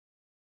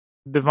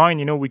 The vine,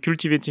 we're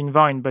cultivating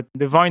vine, but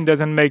the vine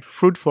doesn't make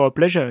fruit for our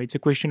pleasure. It's a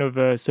question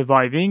of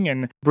surviving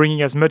and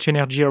bringing as much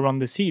energy around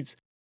the seeds.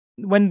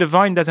 When the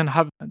vine doesn't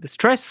have the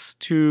stress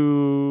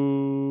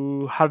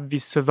to have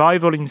this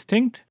survival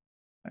instinct,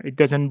 it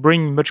doesn't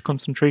bring much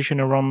concentration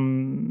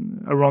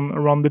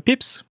around the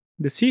pips,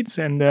 the seeds,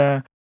 and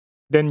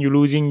then you're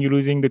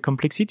losing the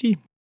complexity.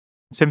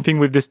 Same thing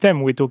with the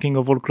stem. We're talking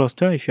of whole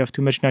cluster. If you have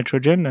too much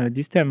nitrogen,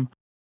 the stem,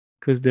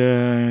 because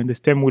the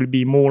stem will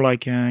be more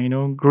like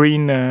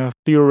green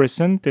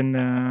fluorescent,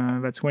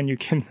 and that's when you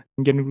can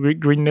get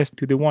greenness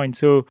to the wine.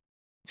 So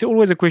it's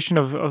always a question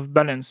of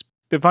balance.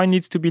 The vine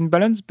needs to be in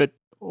balance, but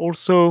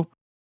also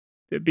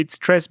a bit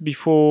stressed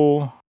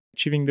before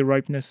achieving the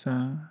ripeness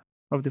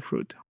of the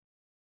fruit.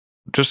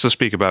 Just to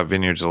speak about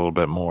vineyards a little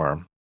bit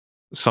more,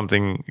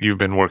 something you've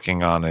been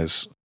working on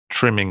is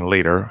trimming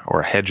later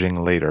or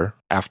hedging later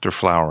after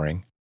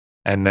flowering,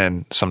 and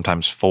then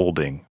sometimes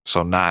folding,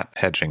 so not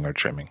hedging or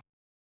trimming.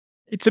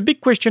 It's a big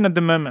question at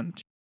the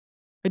moment.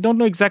 I don't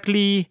know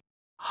exactly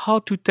how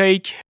to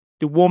take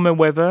the warmer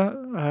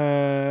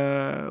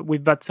weather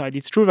with that side.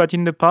 It's true that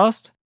in the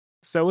past,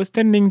 so I was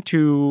tending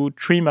to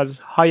trim as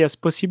high as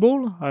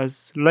possible,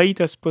 as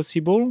late as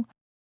possible.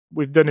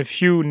 We've done a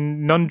few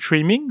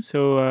non-trimming,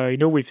 so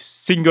with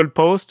single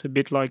post, a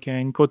bit like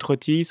in Côte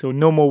Rôtie, so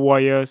no more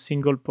wire,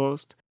 single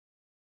post,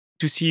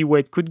 to see where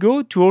it could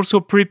go. To also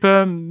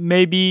prepare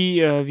maybe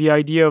the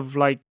idea of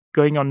like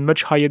going on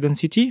much higher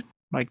density,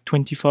 like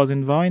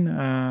 20,000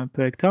 vine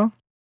per hectare,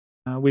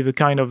 with a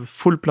kind of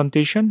full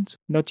plantation,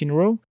 not in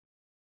row.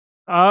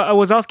 I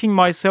was asking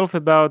myself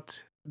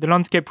about the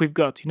landscape we've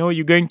got.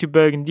 You're going to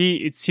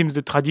Burgundy, it seems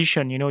the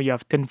tradition, you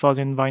have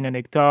 10,000 vine an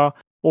hectare,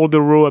 all the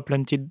rows are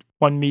planted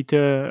 1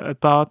 meter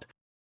apart.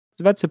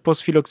 So that's a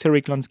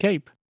post-phylloxeric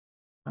landscape.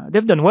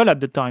 They've done well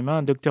at the time.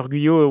 Dr.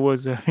 Guyot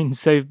was in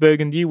Save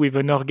Burgundy with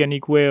an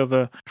organic way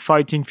of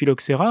fighting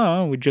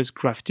phylloxera with just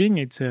grafting.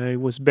 It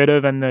was better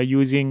than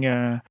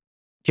using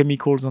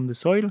chemicals on the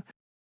soil.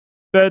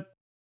 But,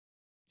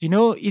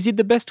 is it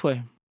the best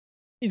way?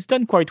 it's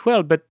done quite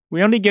well, but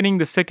we're only getting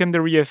the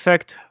secondary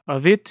effect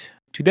of it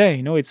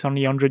today. It's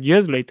only 100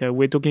 years later.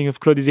 We're talking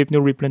of Claude des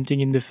Epneaux replanting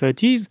in the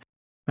 30s.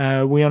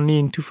 We're only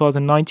in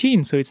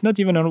 2019, so it's not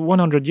even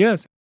 100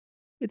 years.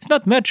 It's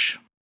not much.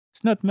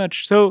 It's not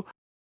much. So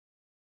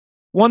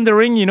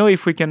wondering,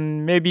 if we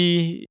can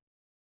maybe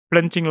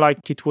planting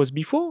like it was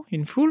before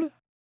in full.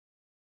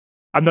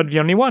 I'm not the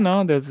only one.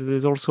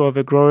 There's also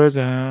other growers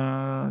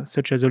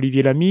such as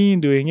Olivier Lamy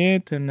doing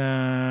it, and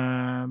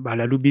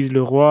La Louise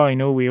Leroy.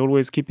 We're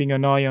always keeping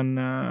an eye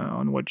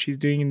on what she's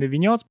doing in the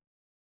vineyards.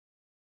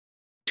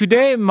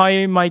 Today,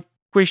 my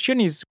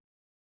question is,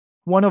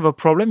 one of the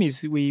problem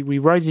is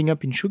we're rising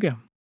up in sugar.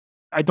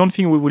 I don't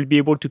think we will be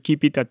able to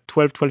keep it at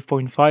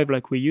 12.5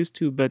 like we used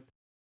to, but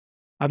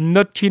I'm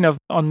not keen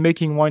on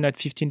making wine at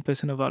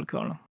 15% of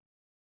alcohol.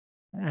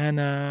 And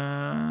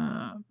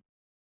I'm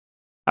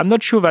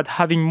not sure that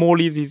having more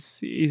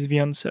leaves is the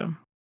answer.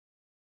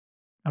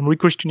 I'm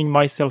re-questioning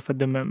myself at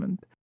the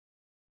moment.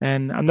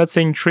 And I'm not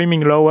saying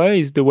trimming lower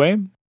is the way.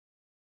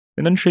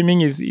 The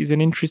non-trimming is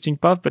an interesting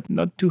path, but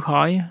not too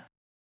high.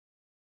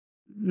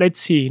 Let's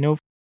see,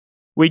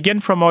 we gain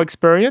from our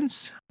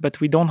experience,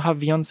 but we don't have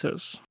the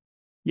answers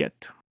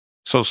yet.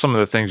 So some of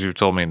the things you've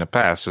told me in the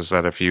past is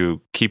that if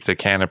you keep the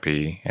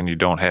canopy and you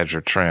don't hedge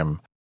or trim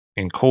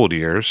in cold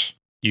years,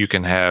 you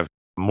can have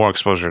more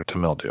exposure to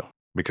mildew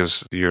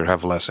because you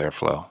have less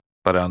airflow.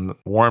 But on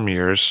warm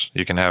years,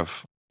 you can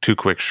have too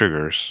quick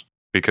sugars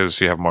because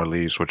you have more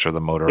leaves, which are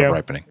the motor of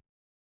ripening.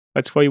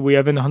 That's why we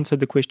haven't answered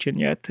the question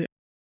yet.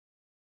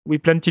 We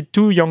planted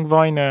 2 young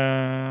vine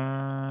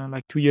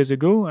like 2 years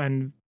ago,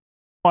 and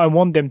I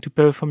want them to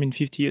perform in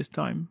 50 years'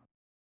 time.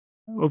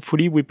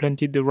 Hopefully, we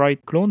planted the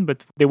right clone,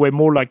 but they were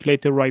more like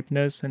later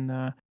ripeness,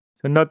 and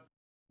so not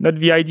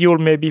the ideal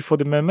maybe for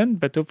the moment,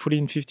 but hopefully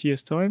in 50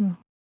 years' time,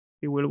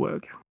 it will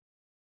work.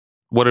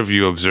 What have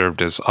you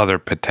observed as other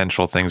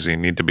potential things you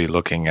need to be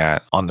looking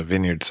at on the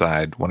vineyard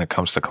side when it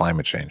comes to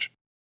climate change?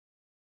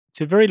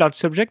 It's a very large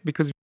subject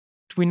because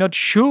we're not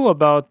sure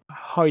about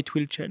how it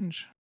will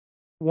change.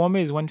 Warmer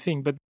is one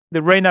thing, but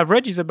the rain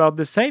average is about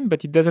the same,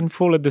 but it doesn't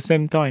fall at the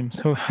same time.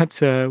 So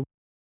that's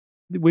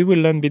we will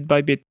learn bit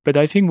by bit. But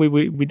I think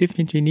we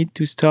definitely need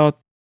to start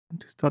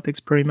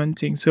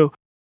experimenting. So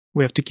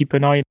we have to keep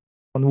an eye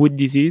on wood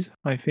disease.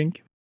 I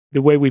think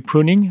the way we're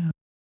pruning,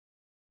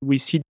 we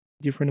see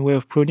different way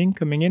of pruning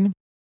coming in.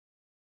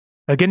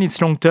 Again,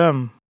 it's long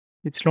term.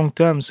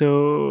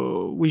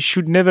 So we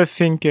should never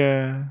think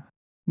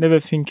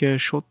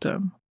short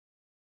term.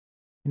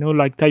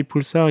 Like Thai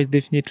pulsar is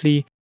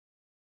definitely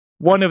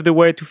one of the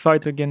way to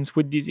fight against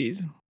wood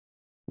disease.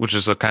 Which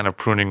is a kind of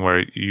pruning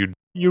where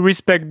you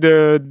respect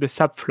the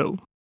sap flow.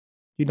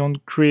 You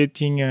don't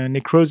creating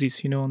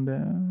necrosis, on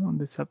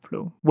the sap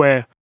flow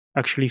where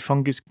actually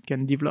fungus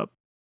can develop.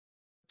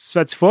 So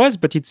that's for us,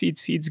 but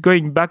it's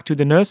going back to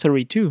the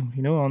nursery too,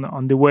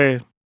 on the way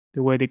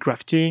they're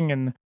grafting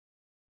and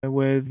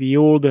where the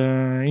old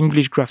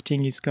English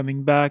grafting is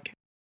coming back.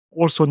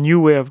 Also, new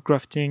way of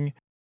grafting.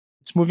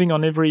 It's moving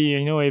on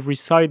every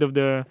side of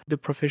the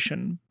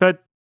profession.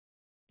 But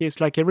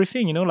it's like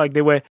everything, like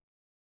they were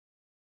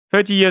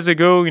 30 years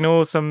ago,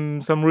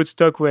 some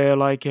rootstock were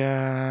like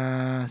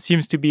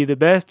seems to be the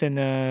best,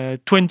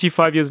 and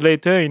 25 years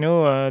later,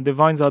 the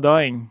vines are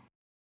dying.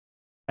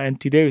 And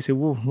today we say,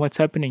 whoa, what's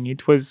happening?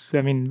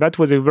 That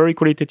was a very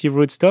qualitative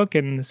rootstock,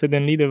 and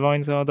suddenly the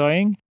vines are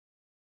dying,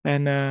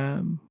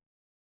 and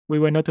we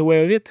were not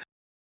aware of it.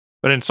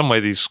 But in some way,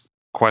 these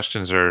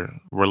questions are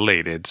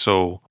related.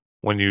 So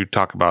when you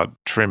talk about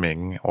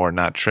trimming or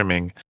not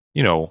trimming,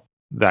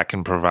 that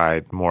can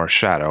provide more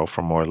shadow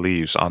for more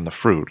leaves on the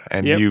fruit.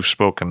 And You've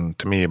spoken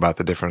to me about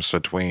the difference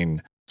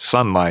between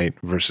sunlight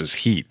versus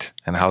heat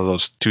and how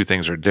those two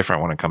things are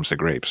different when it comes to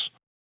grapes.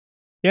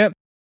 Yeah.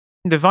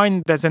 The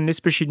vine doesn't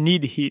especially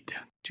need heat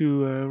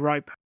to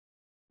ripe.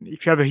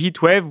 If you have a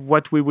heat wave,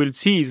 what we will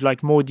see is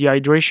like more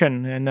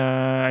dehydration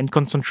and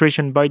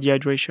concentration by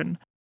dehydration.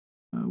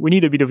 We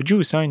need a bit of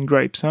juice in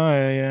grapes,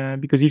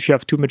 because if you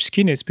have too much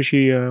skin,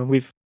 especially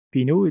with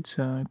Pinot,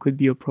 it could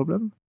be a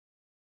problem.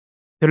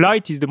 The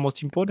light is the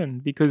most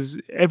important because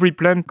every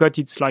plant got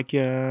its like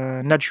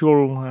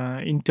natural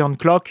intern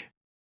clock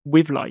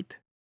with light.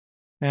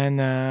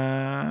 And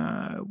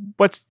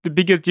what's the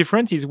biggest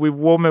difference is with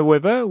warmer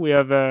weather, we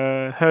have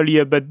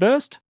earlier bud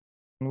burst.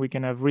 We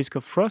can have risk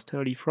of frost,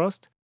 early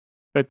frost.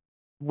 But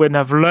when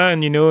I've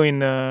learned,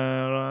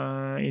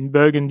 in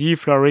Burgundy,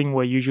 flowering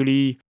were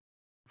usually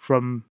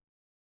from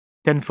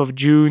 10th of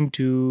June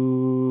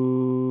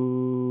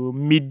to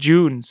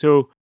mid-June,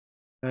 so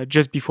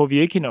just before the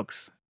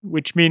equinox,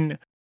 which means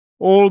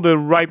all the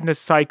ripeness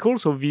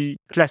cycles of the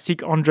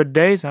classic 100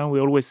 days.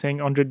 We're always saying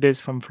 100 days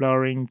from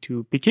flowering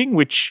to picking,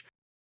 which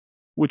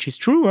is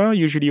true,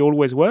 usually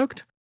always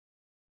worked.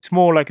 It's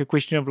more like a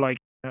question of like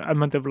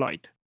amount of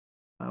light.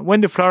 When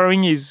the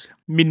flowering is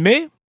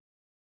mid-May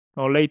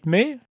or late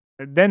May,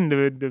 then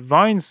the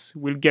vines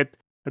will get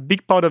a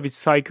big part of its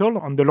cycle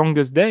on the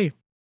longest day.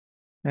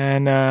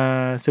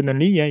 And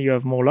suddenly, you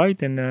have more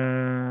light, and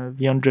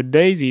the 100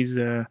 days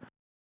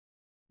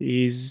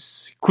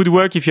could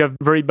work if you have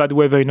very bad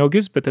weather in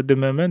August, but at the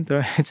moment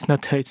it's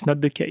not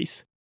the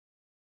case.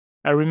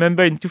 I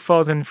remember in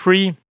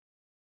 2003,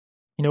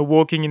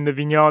 walking in the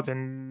vineyards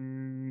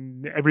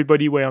and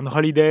everybody were on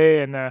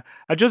holiday, and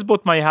I just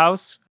bought my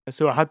house,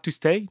 so I had to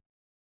stay,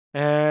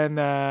 and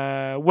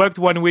worked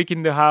 1 week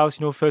in the house.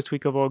 First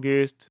week of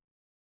August,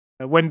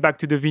 I went back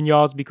to the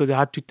vineyards because I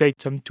had to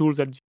take some tools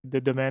at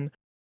the domain.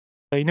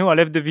 I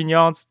left the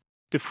vineyards.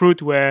 The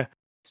fruit were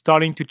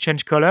starting to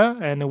change color,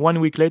 and 1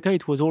 week later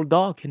it was all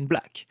dark and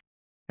black.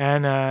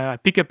 And I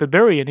picked up a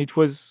berry, and it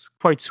was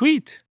quite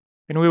sweet.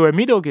 And we were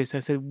mid-August. I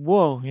said,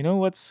 "Whoa,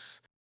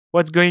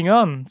 what's going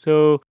on?"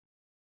 So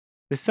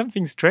there's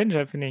something strange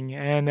happening.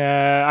 And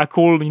I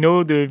called,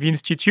 the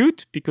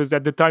Institute, because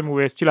at the time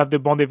we still have the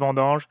Banc des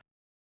Vendanges.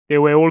 They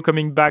were all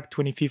coming back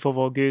 25th of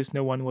August.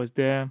 No one was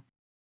there.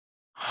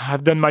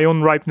 I've done my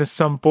own ripeness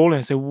sample, and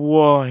I said,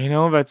 "Whoa,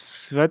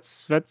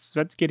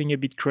 that's getting a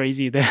bit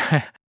crazy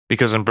there."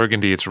 Because in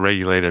Burgundy, it's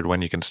regulated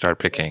when you can start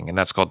picking, and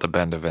that's called the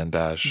Ban de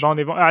Vendage.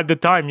 At the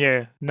time,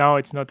 yeah. Now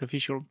it's not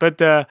official.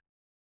 But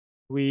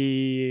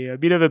we a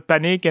bit of a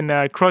panic, and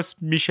I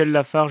crossed Michel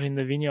Lafarge in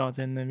the vineyards,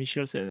 and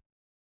Michel said,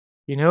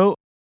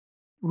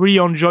 really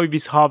enjoy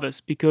this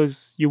harvest,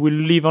 because you will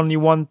live only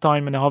one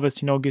time and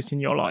harvest in August in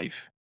your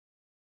life.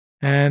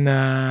 And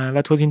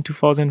that was in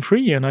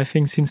 2003, and I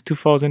think since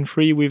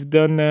 2003 we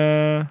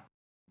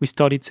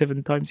started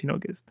 7 times in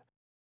August.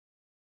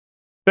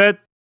 But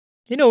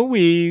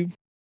we're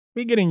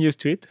getting used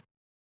to it.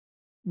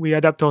 We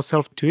adapt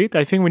ourselves to it.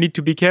 I think we need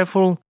to be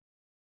careful.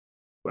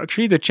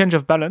 Actually, the change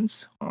of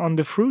balance on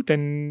the fruit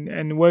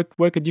and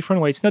work a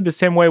different way. It's not the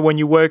same way when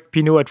you work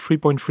Pinot at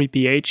 3.3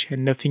 pH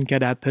and nothing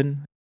can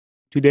happen.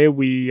 Today,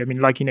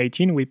 like in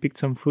 18, we picked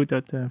some fruit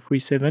at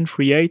 3.7,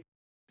 3.8.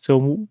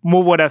 So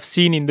more what I've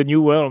seen in the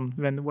new world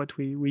than what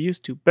we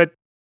used to. But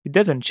it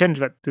doesn't change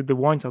that the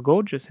wines are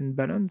gorgeous and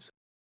balanced.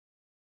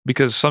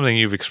 Because something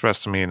you've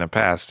expressed to me in the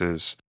past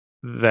is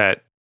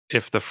that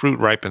if the fruit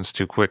ripens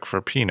too quick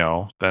for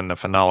Pinot, then the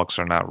phenolics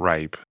are not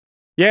ripe.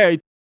 Yeah,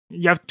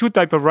 you have 2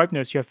 types of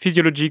ripeness. You have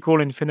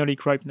physiological and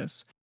phenolic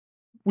ripeness,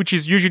 which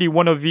is usually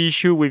one of the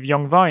issues with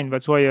young vine.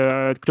 That's why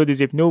at Clos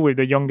des Epnots, with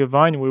the younger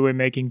vine, we were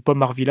making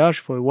Pommard Village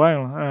for a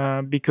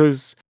while,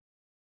 because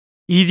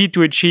easy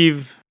to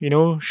achieve,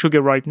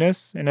 sugar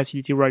ripeness and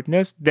acidity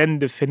ripeness, then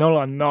the phenol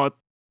are not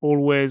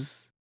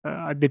always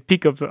at the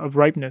peak of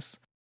ripeness.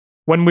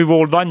 When with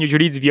old vine,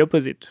 usually it's the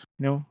opposite,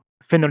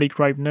 phenolic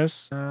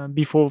ripeness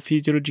before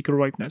physiological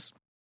ripeness.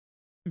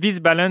 This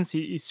balance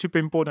is super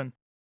important.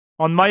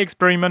 On my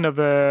experiment of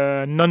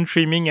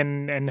non-trimming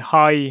and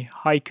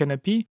high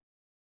canopy,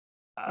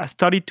 I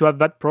started to have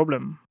that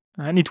problem.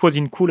 And it was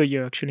in cooler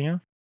year, actually,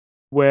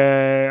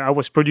 where I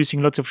was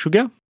producing lots of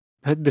sugar,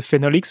 but the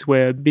phenolics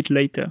were a bit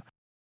later.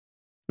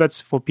 That's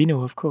for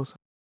Pinot, of course.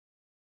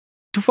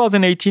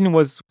 2018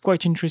 was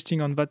quite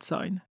interesting on that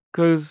side,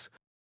 because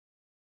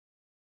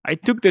I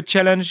took the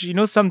challenge.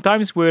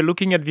 Sometimes we're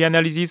looking at the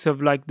analysis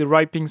of like the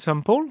ripening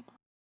sample.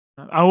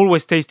 I'm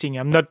always tasting.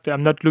 I'm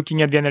not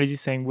looking at the analysis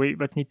saying, wait,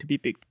 that need to be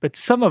picked. But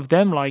some of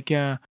them, like,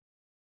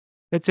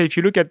 let's say if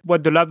you look at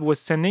what the lab was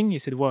sending, you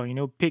said, well,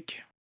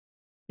 pick.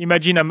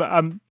 Imagine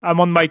I'm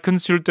on my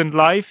consultant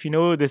life,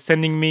 they're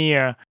sending me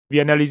the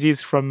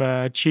analysis from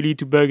Chile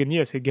to Burgundy.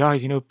 I said,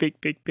 guys,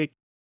 pick.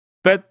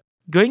 But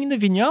going in the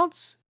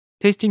vineyards,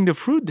 tasting the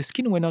fruit, the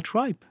skin were not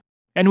ripe.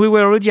 And we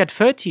were already at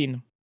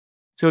 13.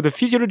 So the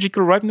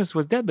physiological ripeness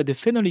was there, but the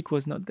phenolic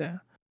was not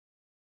there.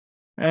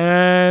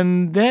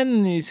 And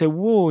then he said,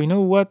 whoa,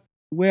 what?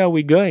 Where are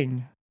we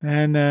going?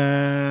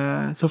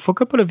 And so for a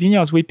couple of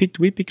vineyards, we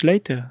picked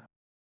later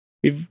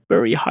with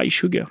very high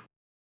sugar.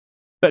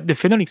 But the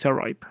phenolics are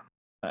ripe.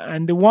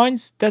 And the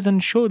wines doesn't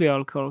show the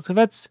alcohol. So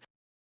that's,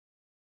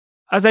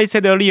 as I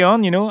said early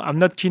on, I'm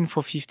not keen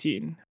for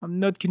 15. I'm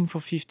not keen for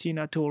 15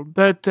 at all.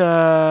 But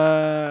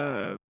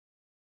I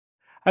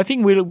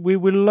think we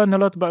will learn a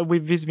lot about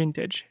with this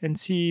vintage and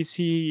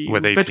see.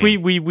 With 18. But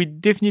we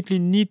definitely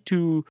need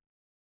to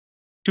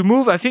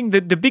move. I think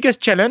that the biggest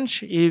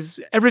challenge is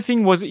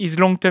everything is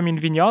long term in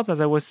vineyards, as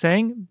I was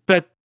saying.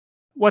 But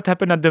what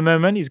happened at the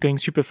moment is going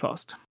super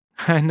fast,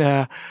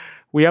 and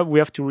we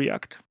have to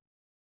react.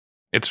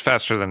 It's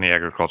faster than the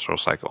agricultural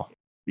cycle.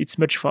 It's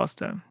much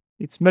faster.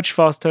 It's much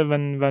faster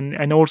than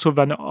and also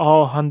than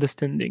our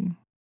understanding.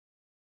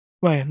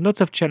 Well, lots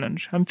of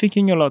challenge. I'm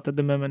thinking a lot at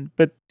the moment,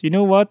 but you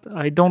know what?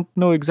 I don't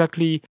know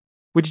exactly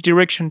which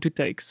direction to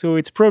take. So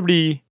it's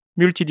probably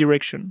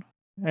multi-direction,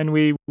 and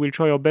we will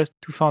try our best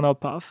to find our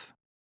path.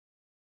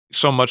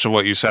 So much of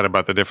what you said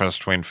about the difference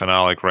between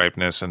phenolic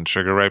ripeness and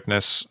sugar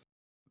ripeness,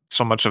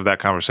 so much of that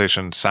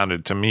conversation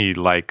sounded to me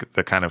like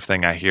the kind of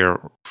thing I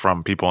hear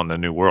from people in the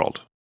New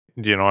World.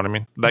 Do you know what I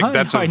mean? Like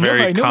that's a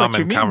very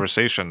common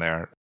conversation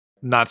there.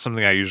 Not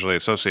something I usually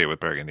associate with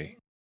Burgundy.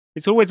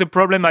 It's always a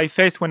problem I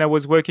faced when I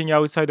was working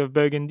outside of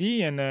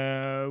Burgundy. And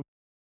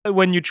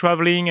when you're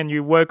traveling and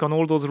you work on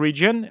all those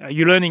regions,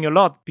 you're learning a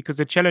lot because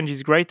the challenge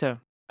is greater.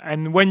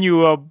 And when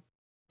you are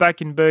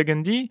back in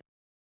Burgundy,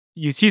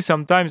 you see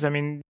sometimes,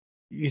 some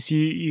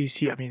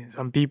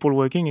people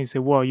working and say,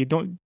 wow,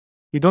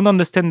 you don't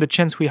understand the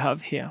chance we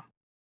have here.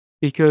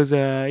 Because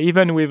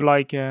even with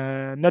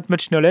not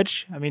much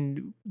knowledge, I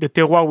mean, the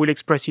terroir will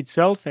express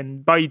itself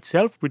and by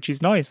itself, which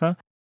is nice, huh?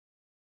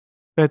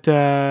 But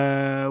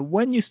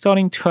when you're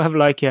starting to have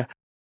like a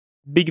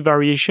big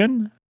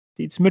variation,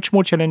 it's much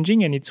more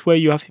challenging, and it's where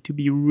you have to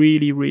be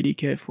really, really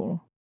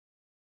careful.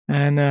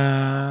 And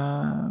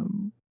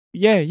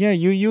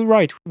you're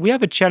right. We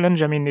have a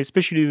challenge. I mean,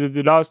 especially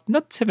the last,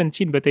 not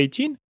 17 but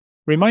 18,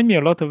 remind me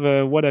a lot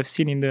of what I've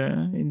seen in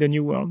the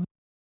New World.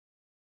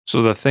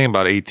 So the thing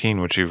about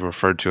 18, which you've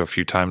referred to a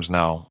few times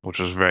now, which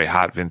was very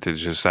hot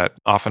vintage, is that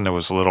often there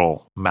was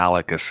little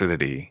malic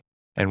acidity.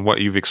 And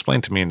what you've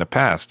explained to me in the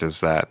past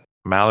is that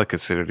malic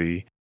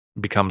acidity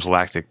becomes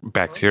lactic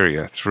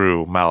bacteria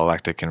through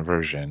malolactic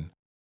conversion.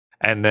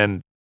 And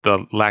then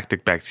the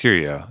lactic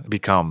bacteria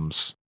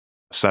becomes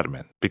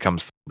sediment,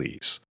 becomes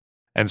lees.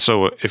 And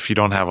so if you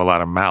don't have a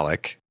lot of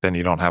malic, then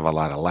you don't have a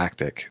lot of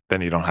lactic,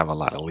 then you don't have a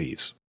lot of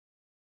lees.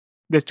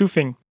 There's two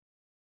things.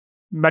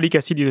 Malic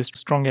acid is a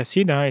strong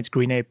acid, it's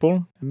green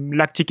apple.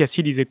 Lactic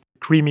acid is a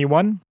creamy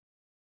one.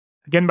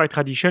 Again, by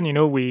tradition,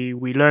 we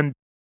learn,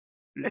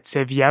 let's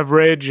say, the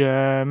average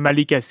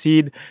malic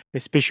acid,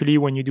 especially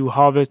when you do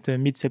harvest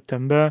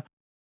mid-September,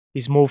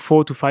 is more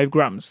 4 to 5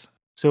 grams.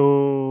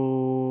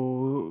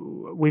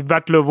 So with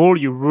that level,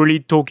 you're really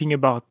talking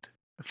about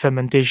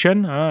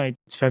fermentation.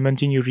 It's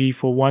fermenting usually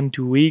for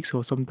 1-2 weeks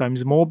or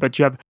sometimes more, but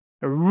you have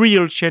a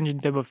real change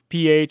in terms of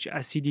pH,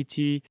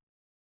 acidity.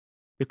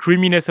 The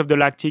creaminess of the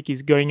lactic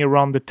is going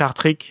around the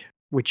tartric,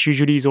 which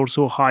usually is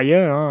also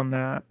higher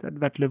at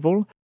that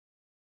level.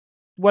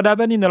 What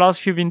happened in the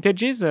last few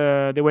vintages,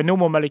 there were no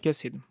more malic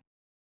acid.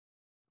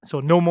 So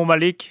no more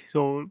malic.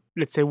 So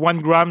let's say 1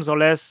 grams or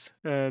less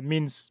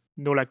means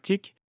no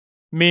lactic.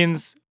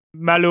 Means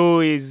malo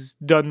is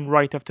done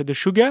right after the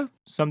sugar,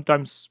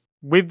 sometimes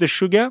with the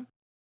sugar,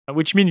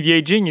 which means the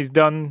aging is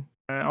done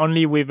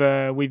only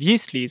with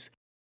yeast lees,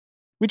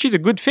 which is a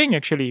good thing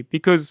actually,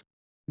 because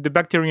the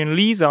bacterian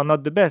lees are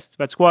not the best.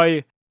 That's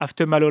why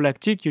after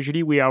malolactic,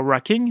 usually we are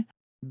racking.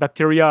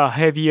 Bacteria are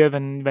heavier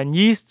than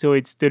yeast, so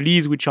it's the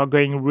lees which are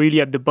going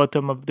really at the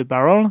bottom of the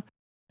barrel,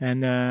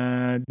 and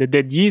the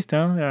dead yeast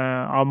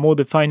are more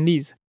the fine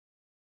lees.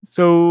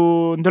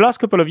 So in the last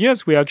couple of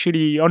years, we're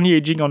actually only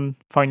aging on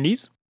fine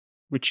lees,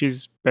 which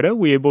is better.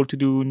 We're able to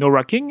do no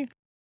racking.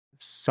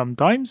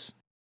 Sometimes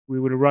we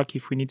will rack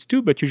if we need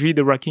to, but usually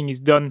the racking is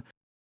done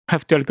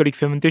after alcoholic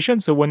fermentation,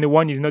 so when the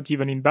wine is not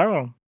even in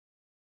barrel.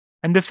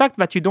 And the fact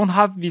that you don't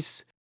have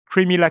this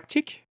creamy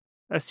lactic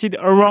acid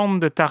around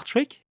the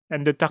tartric,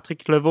 and the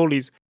tartric level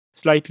is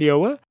slightly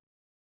lower,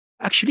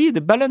 actually the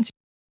balance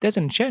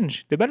doesn't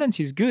change. The balance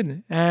is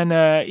good, and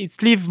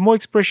it leaves more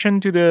expression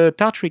to the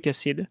tartric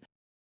acid,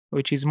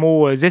 which is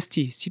more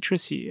zesty,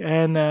 citrusy.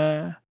 And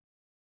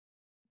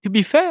to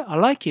be fair, I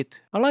like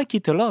it. I like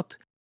it a lot.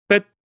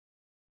 But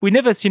we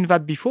never seen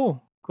that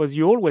before, because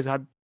you always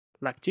had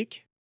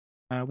lactic.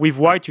 With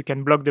white, you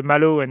can block the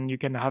malo and you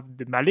can have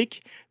the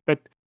malic, but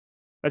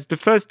that's the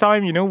first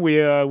time,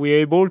 we're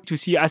able to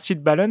see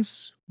acid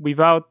balance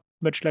without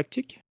much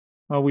lactic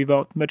or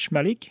without much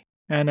malic.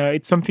 And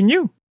it's something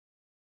new.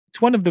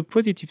 It's one of the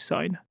positive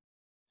side.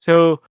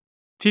 So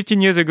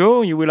 15 years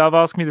ago, you will have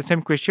asked me the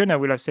same question. I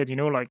will have said,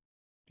 like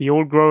the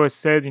old growers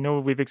said,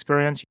 with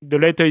experience, the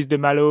later is the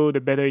malo,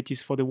 the better it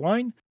is for the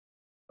wine.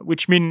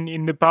 Which means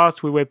in the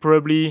past, we were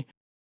probably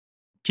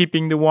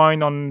keeping the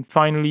wine on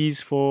fine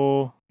lees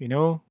for,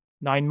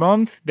 9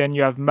 months. Then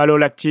you have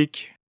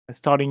malolactic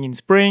starting in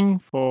spring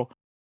for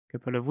a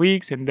couple of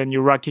weeks, and then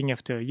you're racking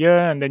after a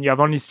year, and then you have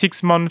only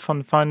 6 months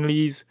on fine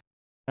lees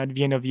at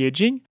the end of the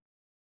aging.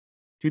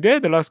 Today,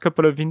 the last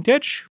couple of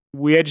vintage,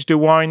 we aged the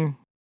wine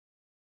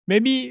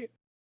maybe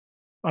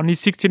only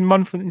 16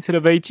 months instead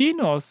of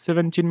 18, or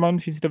 17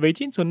 months instead of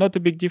 18, so not a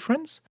big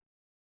difference,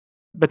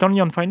 but only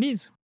on fine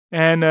lees.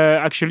 And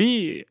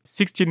actually,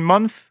 16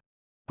 months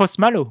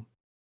post-malo,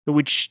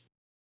 which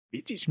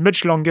is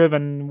much longer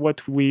than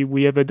what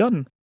we ever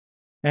done.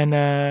 And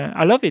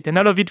I love it. And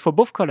I love it for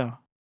both color,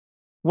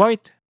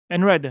 white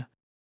and red.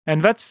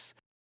 And that's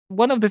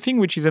one of the things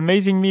which is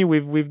amazing me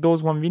with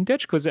those one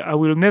vintage, because I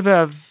will never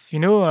have,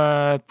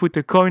 put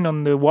a coin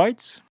on the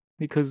whites,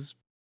 because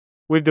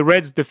with the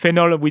reds, the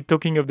phenol, we're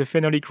talking of the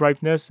phenolic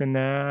ripeness. And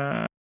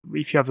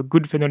if you have a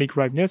good phenolic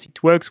ripeness,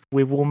 it works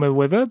with warmer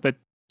weather. But,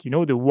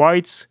 the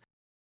whites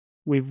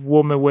with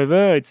warmer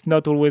weather, it's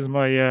not always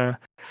my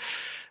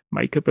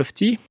cup of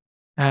tea.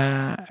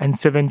 And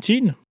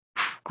 17,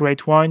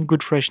 great wine,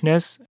 good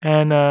freshness.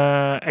 And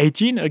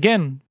 18,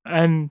 again,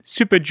 and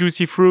super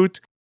juicy fruit.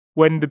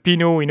 When the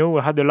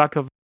Pinot, had a lack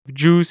of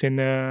juice and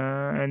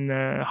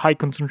high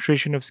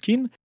concentration of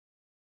skin.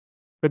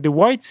 But the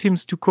white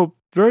seems to cope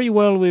very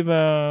well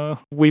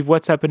with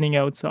what's happening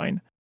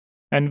outside.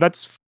 And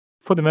that's,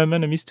 for the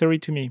moment, a mystery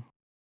to me.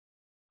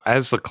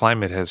 As the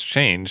climate has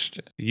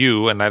changed,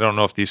 and I don't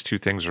know if these two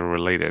things are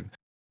related,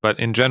 but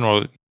in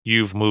general,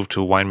 you've moved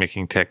to a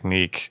winemaking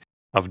technique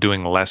of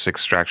doing less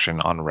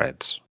extraction on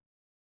reds.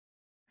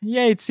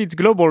 Yeah, it's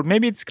global.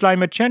 Maybe it's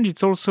climate change.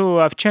 It's also,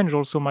 I've changed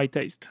also my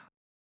taste.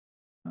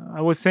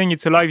 I was saying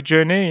it's a life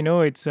journey.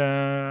 It's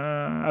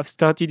I've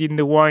started in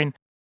the wine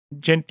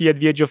gently at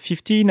the age of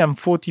 15. I'm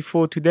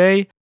 44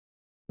 today.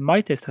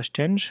 My taste has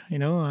changed.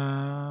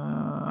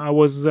 I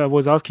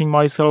was asking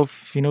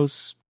myself,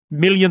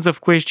 millions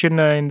of questions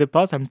in the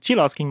past. I'm still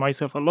asking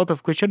myself a lot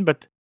of questions,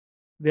 but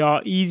they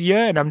are easier,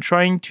 and I'm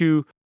trying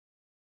to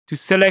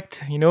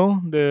select,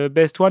 the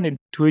best one and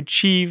to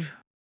achieve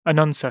an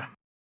answer.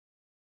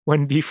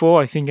 When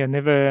before, I think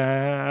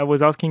I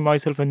was asking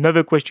myself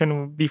another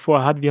question before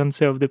I had the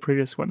answer of the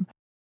previous one.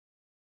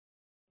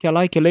 I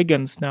like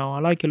elegance now. I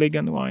like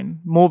elegant wine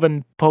more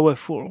than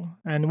powerful.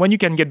 And when you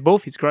can get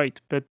both, it's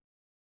great. But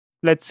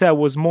let's say I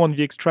was more on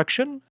the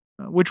extraction,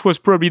 which was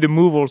probably the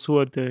move also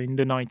in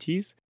the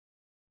 90s.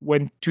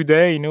 When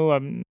today,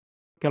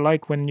 I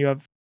like when you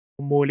have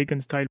more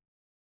elegant style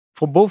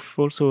for both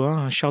also,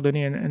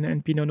 Chardonnay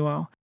and Pinot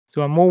Noir.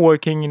 So I'm more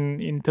working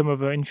in terms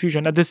of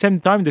infusion. At the same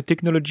time, the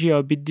technology are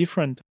a bit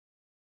different.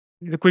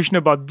 The question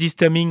about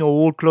destemming a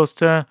whole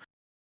cluster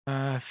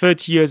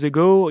 30 years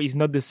ago is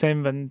not the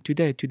same than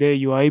today. Today,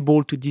 you are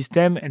able to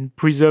destem and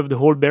preserve the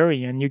whole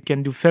berry, and you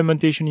can do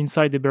fermentation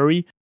inside the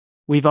berry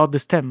without the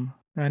stem.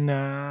 And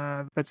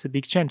that's a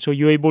big change. So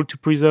you're able to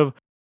preserve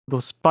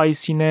those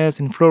spiciness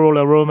and floral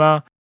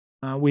aroma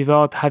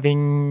without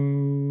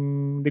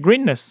having the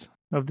greenness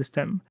of the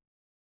stem.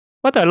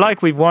 What I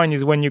like with wine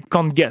is when you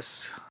can't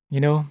guess,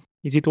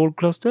 is it all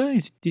cluster?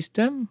 Is it this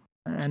stem?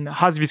 And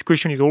as this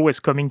question is always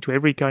coming to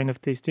every kind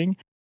of tasting,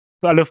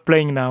 I love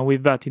playing now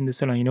with that in the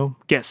cellar,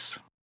 guess.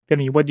 Tell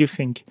me, what do you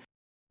think?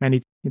 And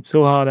it's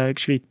so hard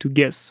actually to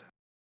guess.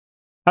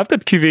 I've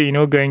got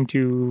cuvée, going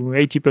to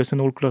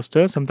 80% all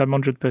cluster, sometimes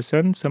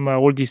 100%, some are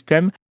all this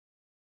stem.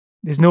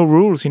 There's no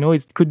rules,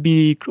 it could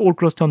be all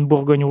cluster on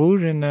Bourgogne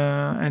Rouge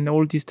and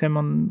all this stem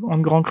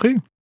on Grand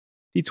Cru.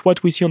 It's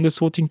what we see on the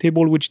sorting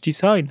table which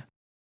decide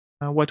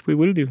what we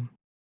will do.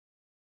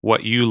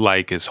 What you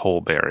like is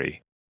whole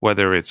berry,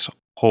 whether it's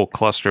whole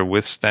cluster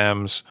with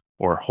stems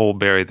or whole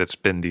berry that's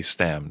been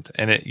destemmed.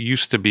 And it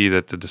used to be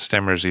that the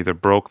destemmers either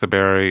broke the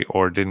berry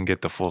or didn't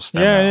get the full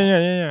stem out.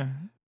 Yeah.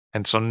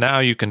 And so now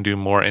you can do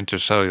more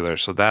intercellular.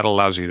 So that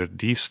allows you to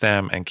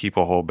destem and keep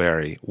a whole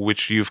berry,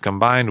 which you've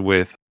combined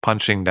with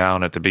punching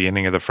down at the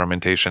beginning of the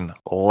fermentation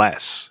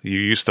less. You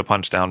used to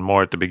punch down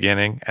more at the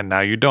beginning, and now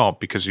you don't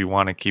because you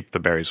want to keep the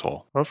berries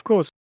whole. Of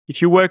course.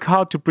 If you work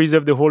hard to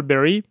preserve the whole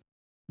berry,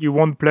 you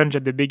won't plunge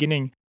at the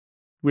beginning.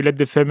 We let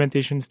the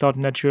fermentation start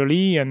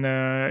naturally, and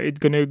it's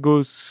going to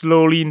go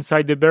slowly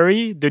inside the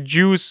berry. The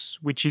juice,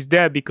 which is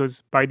there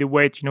because by the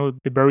weight,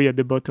 the berry at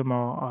the bottom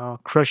are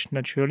crushed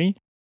naturally.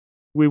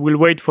 We will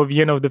wait for the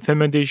end of the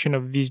fermentation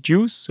of this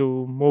juice,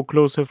 so more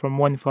closer from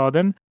one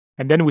farthing,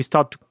 and then we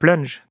start to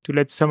plunge to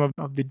let some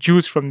of the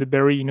juice from the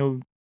berry,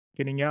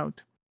 getting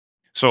out.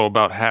 So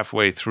about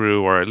halfway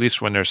through, or at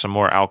least when there's some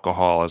more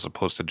alcohol as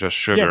opposed to just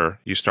sugar,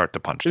 you start to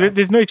punch down.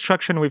 There's no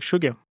extraction with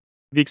sugar.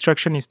 The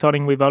extraction is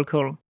starting with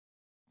alcohol.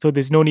 So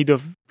there's no need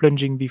of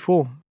plunging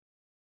before.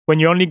 When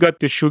you only got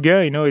the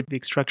sugar, the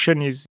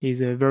extraction is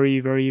very,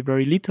 very,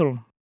 very little.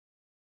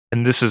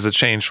 And this is a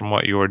change from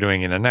what you were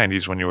doing in the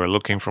 90s when you were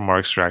looking for more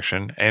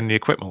extraction and the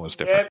equipment was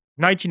different.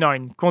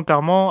 99, Comte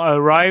Armand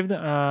arrived.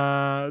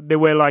 They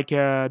were like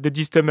the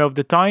destemmer of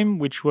the time,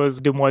 which was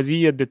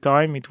Demoisy at the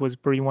time. It was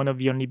probably one of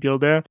the only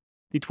builder.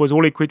 It was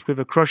all equipped with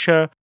a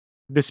crusher.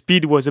 The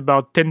speed was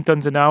about 10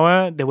 tons an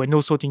hour. There were no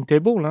sorting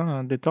table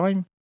at the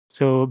time.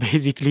 So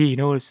basically,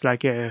 it's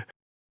like a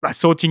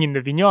sorting in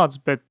the vineyards.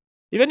 But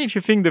even if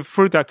you think the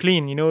fruit are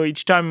clean,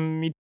 each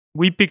time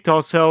we picked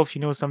ourselves,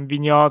 some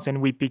vineyards,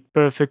 and we picked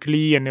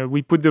perfectly, and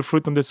we put the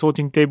fruit on the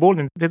sorting table,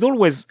 and there's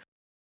always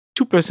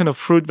 2% of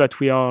fruit that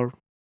we are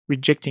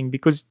rejecting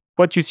because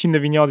what you see in the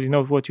vineyards is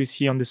not what you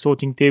see on the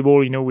sorting table,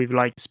 with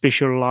like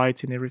special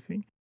lights and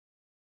everything.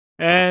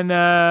 And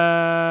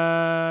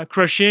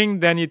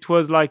crushing, then it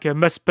was like a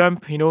must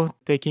pump,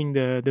 taking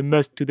the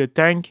must to the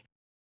tank.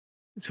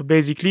 So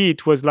basically,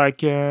 it was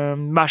like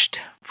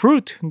mashed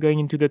fruit going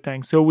into the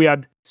tank. So we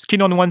had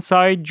skin on one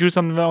side, juice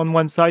on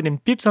one side,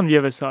 and pips on the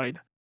other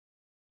side.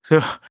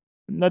 So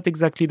not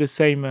exactly the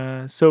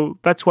same. So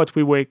that's what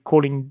we were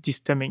calling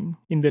destemming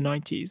in the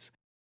 90s.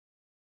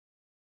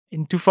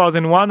 In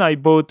 2001, I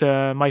bought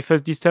my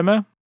first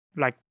destemmer,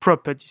 like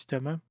proper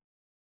destemmer.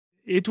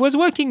 It was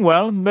working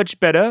well, much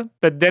better,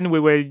 but then we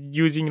were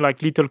using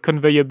like little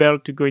conveyor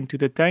belt to go into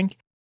the tank.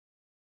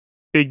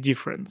 Big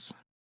difference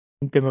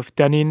in terms of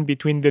tannin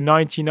between the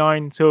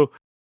 99. So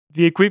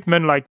the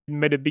equipment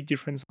made a big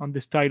difference on the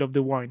style of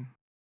the wine.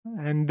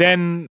 And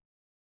then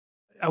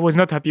I was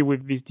not happy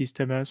with this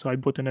destemmer, so I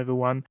bought another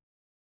one.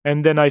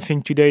 And then I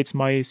think today it's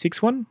my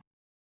sixth one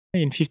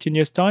in 15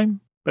 years'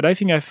 time. But I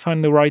think I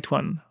found the right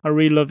one. I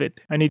really love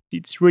it. And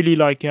it's really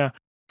like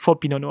for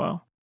Pinot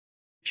Noir.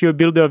 If you're a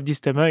builder of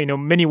destemmer,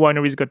 many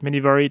wineries got many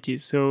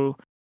varieties. So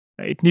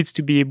it needs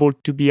to be able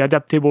to be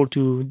adaptable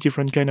to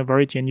different kind of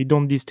variety. And you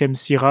don't destem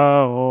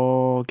Syrah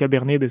or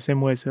Cabernet the same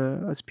way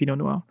as Pinot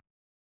Noir.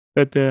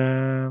 But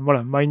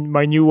voilà,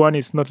 my new one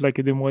is not like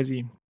a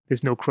Demoisy.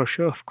 There's no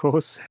crusher, of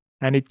course.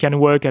 and it can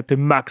work at a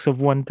max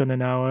of 1 ton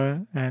an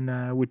hour,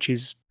 and which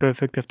is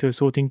perfect after a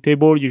sorting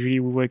table. Usually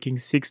we're working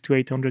 600 to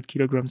 800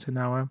 kilograms an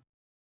hour.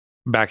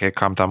 Back at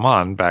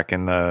Comtamon, back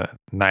in the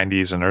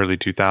 90s and early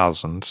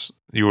 2000s,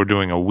 you were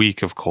doing a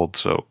week of cold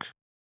soak.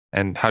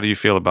 And how do you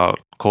feel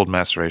about cold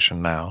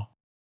maceration now?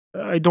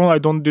 I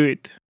don't do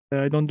it.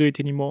 I don't do it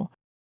anymore.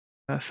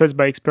 First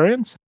by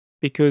experience,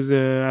 because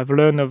I've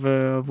learned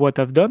of what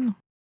I've done,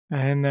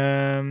 and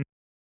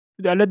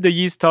I let the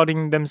yeast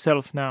starting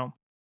themselves now.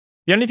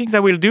 The only things I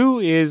will do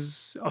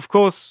is, of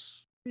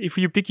course, if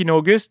you pick in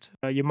August,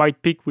 you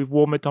might pick with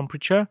warmer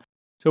temperature.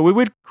 So we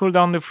will cool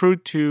down the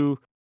fruit to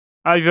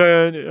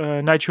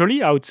either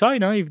naturally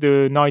outside, if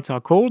the nights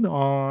are cold,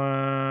 or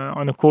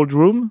on a cold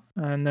room,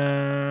 and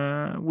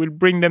we'll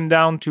bring them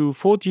down to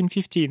 14,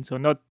 15, so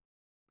not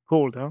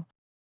cold,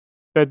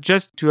 but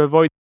just to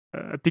avoid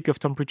a peak of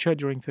temperature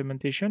during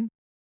fermentation.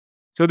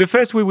 So the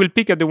first we will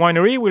pick at the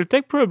winery will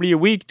take probably a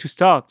week to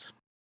start.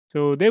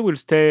 So they will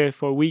stay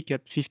for a week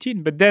at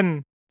 15. But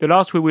then the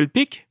last we will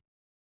pick,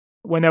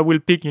 when I will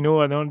pick, the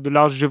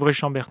large Gevrey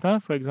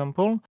Chambertin, for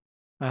example,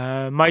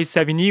 my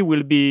Savigny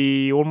will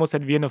be almost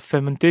at the end of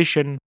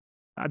fermentation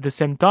at the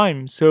same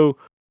time. So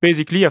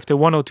basically, after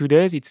 1 or 2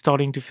 days, it's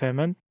starting to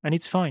ferment, and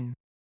it's fine.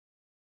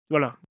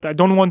 Voila. I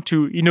don't want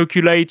to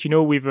inoculate,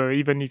 with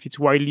even if it's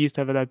wild yeast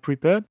I have that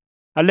prepared.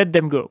 I let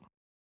them go.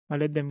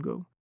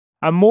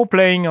 I'm more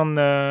playing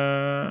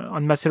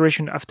on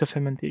maceration after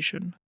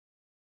fermentation.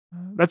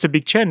 That's a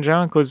big change,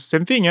 because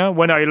same thing,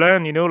 when I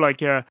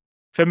learned,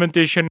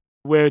 fermentation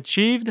were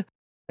achieved,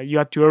 you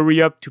had to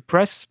hurry up to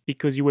press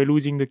because you were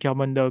losing the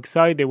carbon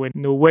dioxide. There were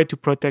no way to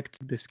protect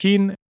the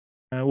skin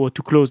or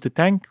to close the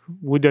tank,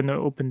 wooden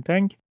open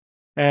tank.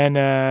 And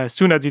as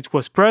soon as it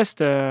was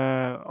pressed,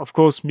 of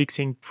course,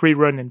 mixing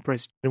pre-run and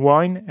pressed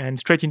wine and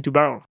straight into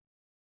barrel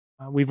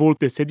with all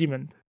the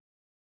sediment.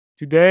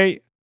 Today,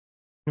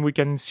 we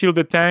can seal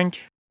the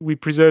tank. We're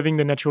preserving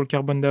the natural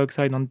carbon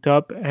dioxide on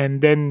top,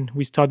 and then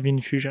we start the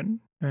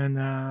infusion,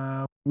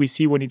 and we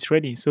see when it's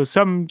ready. So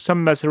some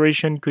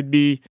maceration could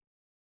be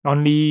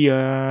only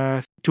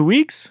 2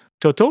 weeks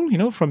total,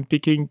 from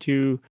picking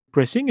to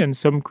pressing, and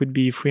some could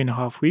be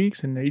 3.5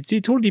 weeks, and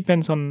it all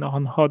depends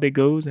on how they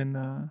goes, and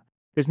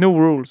there's no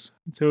rules.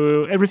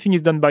 So everything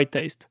is done by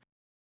taste.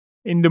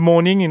 In the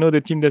morning,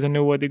 the team doesn't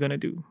know what they're gonna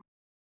do.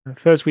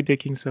 First, we're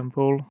taking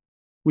sample,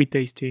 we're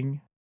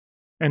tasting,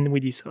 and we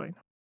decide.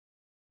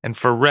 And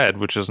for red,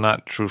 which is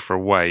not true for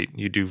white,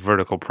 you do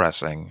vertical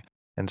pressing.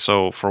 And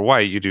so for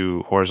white, you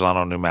do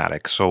horizontal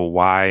pneumatic. So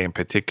why in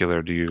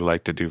particular do you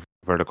like to do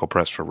vertical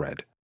press for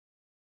red?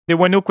 There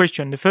were no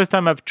question. The first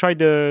time I've tried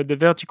the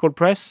vertical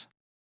press,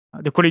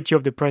 the quality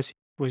of the press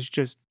was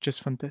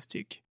just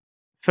fantastic.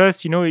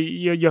 First,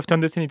 you have to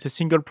understand it's a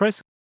single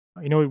press.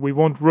 We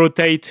won't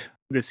rotate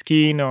the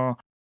skin,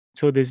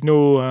 so there's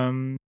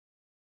no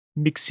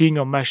mixing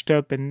or mashed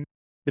up, and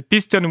the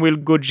piston will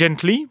go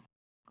gently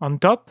on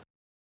top,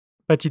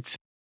 but it's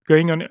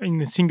going on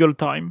in a single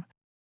time,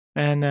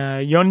 and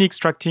you're only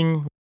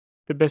extracting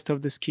the best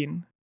of the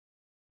skin.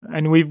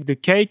 And with the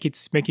cake,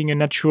 it's making a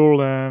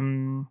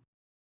natural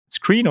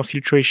screen or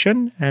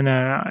filtration, and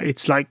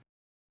it's like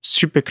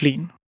super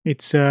clean.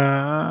 It's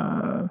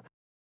when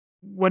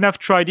I've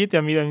tried it,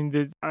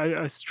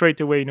 I straight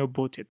away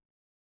bought it.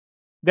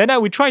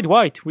 Then we tried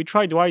white. We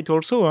tried white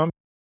also.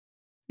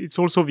 It's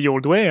also the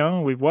old way.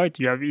 With white,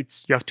 you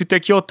have to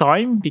take your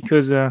time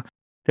because time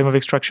of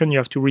extraction, you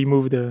have to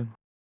remove the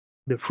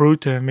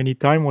fruit many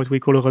times, what we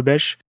call a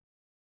rebêche.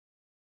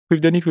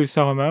 We've done it with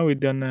Saroma. We've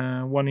done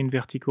one in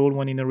vertical,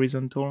 one in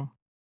horizontal.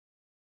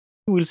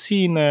 We'll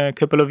see in a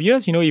couple of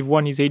years, if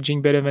one is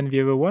aging better than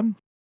the other one,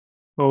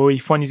 or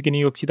if one is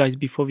getting oxidized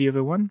before the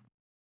other one.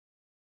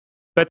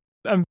 But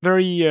I'm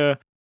very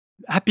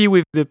happy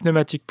with the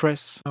pneumatic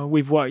press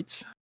with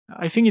whites.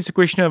 I think it's a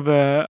question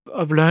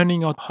of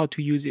learning how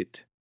to use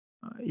it.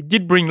 It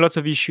did bring lots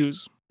of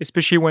issues,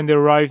 especially when they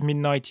arrived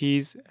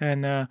mid-90s.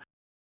 And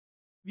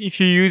if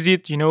you use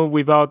it,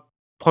 without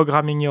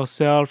programming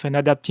yourself and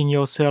adapting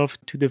yourself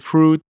to the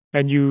fruit,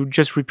 and you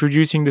just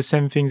reproducing the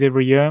same things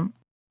every year,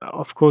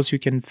 of course you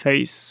can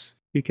face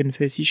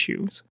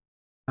issues.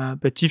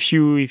 But if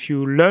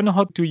you learn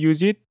how to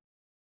use it,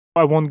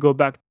 I won't go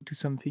back to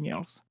something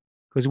else,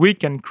 because we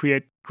can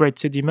create great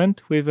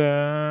sediment with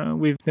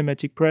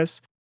pneumatic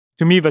press.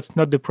 To me, that's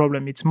not the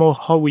problem. It's more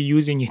how we're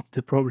using it,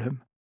 the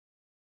problem.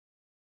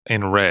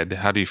 In red,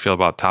 how do you feel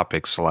about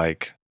topics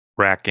like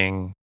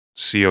racking,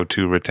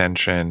 CO2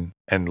 retention,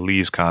 and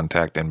lees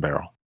contact in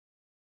barrel?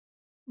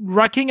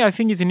 Racking, I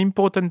think, is an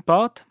important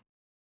part,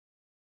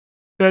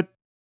 but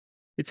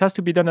it has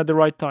to be done at the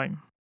right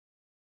time.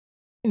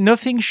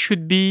 Nothing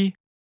should be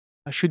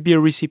a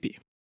recipe.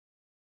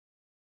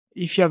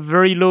 If you have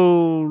very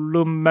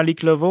low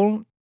malic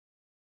level,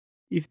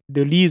 if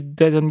the lees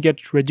doesn't get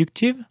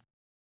reductive,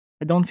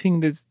 I don't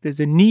think there's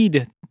a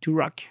need to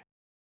rack.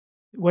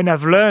 When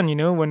I've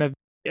learned,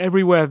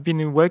 everywhere I've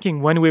been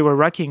working, when we were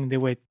racking, there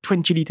were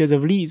 20 liters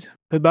of lees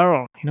per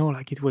barrel,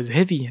 like it was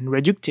heavy and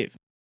reductive.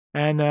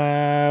 And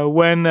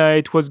when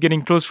it was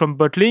getting close from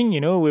bottling,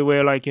 we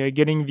were like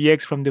getting the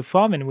eggs from the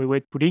farm, and we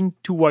were putting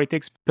 2 white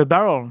eggs per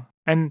barrel,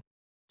 and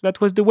that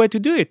was the way to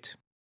do it.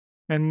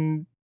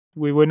 And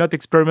we were not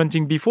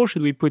experimenting before.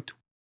 Should we put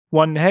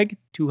 1 egg,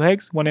 2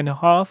 eggs,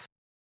 1.5,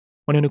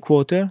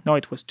 1.25? No,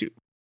 it was 2.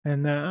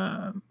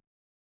 And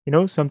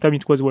sometimes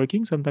it was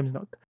working, sometimes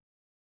not.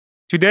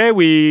 Today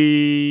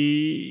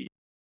we're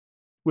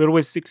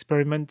always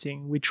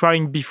experimenting. We're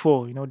trying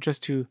before,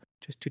 just to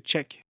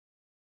check.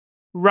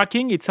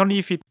 Racking, it's only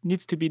if it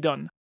needs to be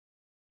done.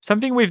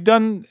 Something we've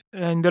done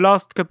in the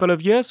last couple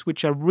of years,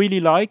 which I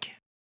really like,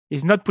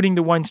 is not putting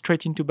the wine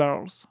straight into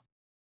barrels.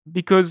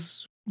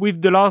 Because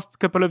with the last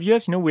couple of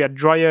years, we had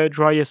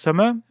drier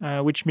summer,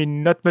 which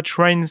means not much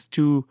rains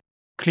to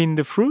clean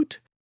the fruit.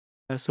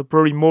 So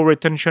probably more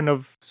retention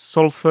of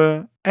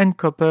sulfur and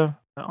copper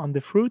on the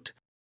fruit,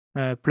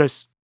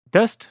 plus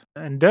dust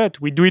and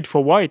dirt. We do it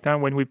for white.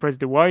 When we press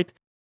the white,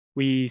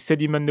 we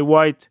sediment the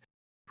white.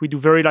 We do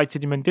very light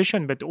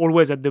sedimentation, but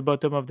always at the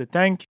bottom of the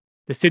tank.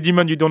 The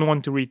sediment you don't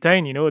want to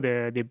retain,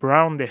 they're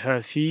brown, they're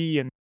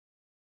earthy.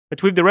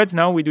 But with the reds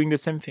now, we're doing the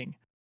same thing.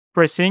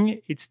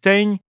 Pressing, it's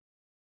staying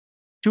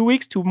 2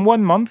 weeks to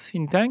 1 month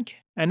in tank.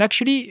 And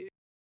actually,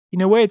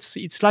 in a way,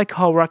 it's like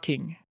how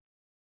racking.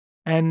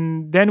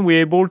 And then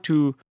we're able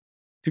to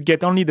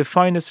get only the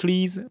finest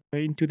lees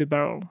into the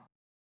barrel.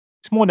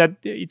 It's more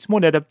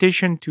the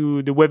adaptation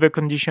to the weather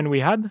condition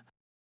we had.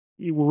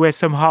 We were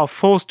somehow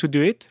forced to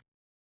do it.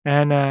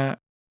 And I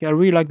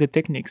really like the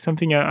technique.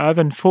 Something I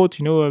haven't thought,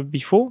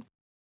 before.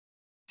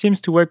 It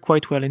seems to work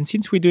quite well. And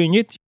since we're doing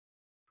it,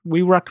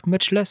 we rack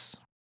much less.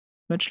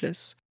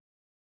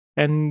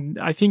 And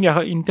I think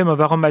in terms of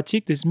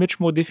aromatic, there's much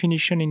more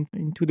definition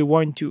into the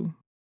wine too.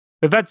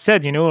 But that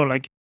said,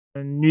 like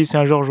Nuits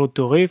Saint-Georges au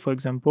Torré, for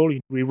example,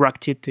 we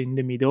racked it in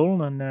the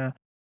middle, and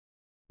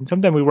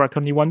sometimes we rack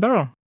only 1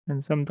 barrel,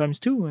 and sometimes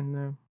 2.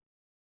 And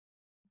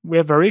we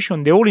have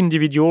variation. They're all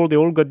individual. They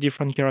all got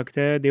different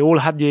character. They all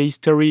had their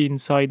history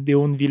inside their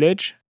own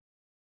village.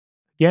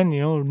 Again,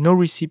 no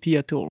recipe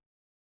at all.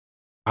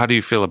 How do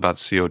you feel about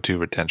CO2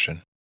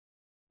 retention?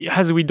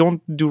 As we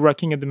don't do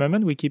racking at the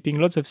moment, we're keeping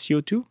lots of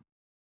CO2.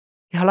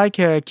 I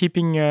like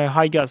keeping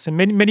high gas. And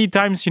many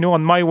times,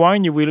 on my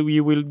wine,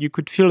 you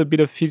could feel a bit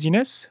of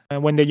fizziness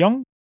when they're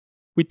young.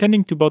 We're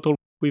tending to bottle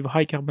with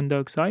high carbon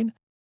dioxide.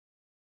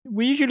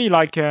 We usually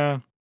like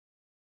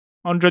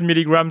 100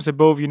 milligrams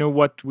above,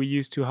 what we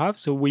used to have.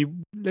 So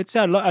let's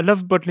say I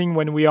love bottling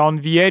when we are on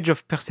the edge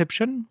of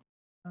perception.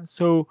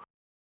 So,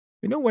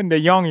 when they're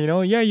young,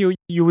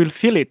 you will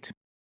feel it.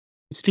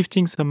 It's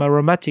lifting some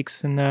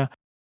aromatics, and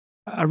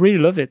I really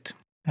love it.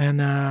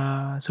 And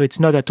so it's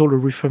not at all a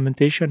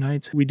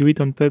re-fermentation. We do it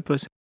on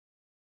purpose.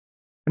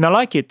 And I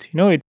like it.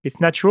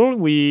 It's natural.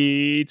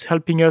 It's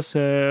helping us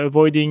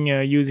avoiding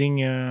using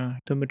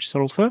too much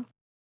sulfur.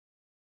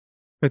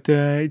 But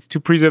it's to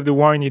preserve the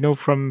wine,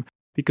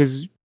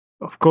 because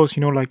of course,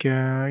 in terms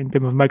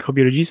of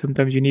microbiology,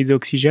 sometimes you need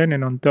oxygen,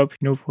 and on top,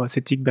 for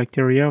acidic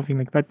bacteria, things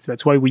like that.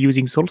 That's why we're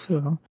using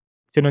sulfur.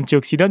 It's an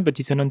antioxidant, but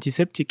it's an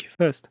antiseptic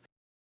first.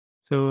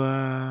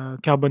 So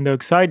carbon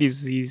dioxide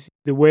is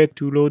the way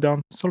to lower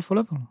down sulfur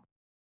level.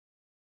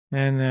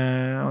 And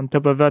on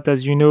top of that,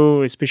 as you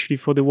know, especially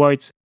for the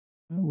whites,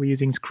 we're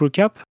using screw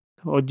cap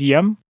or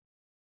DM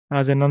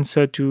as an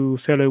answer to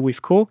failure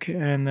with cork.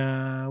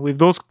 And with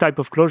those type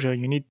of closure,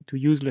 you need to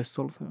use less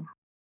sulfur,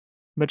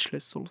 much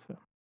less sulfur.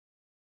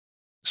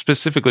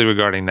 Specifically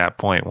regarding that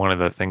point, one of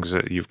the things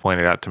that you've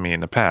pointed out to me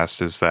in the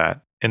past is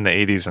that in the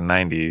 80s and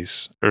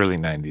 90s, early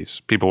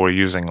 90s, people were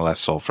using less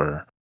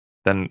sulfur.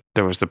 Then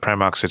there was the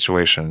Premack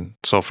situation.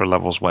 Sulfur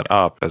levels went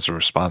up as a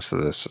response to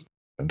this.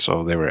 And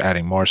so they were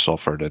adding more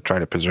sulfur to try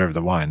to preserve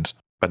the wines.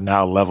 But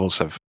now levels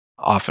have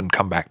often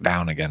come back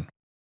down again.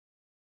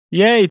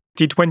 Yeah,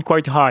 it went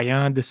quite high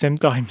at the same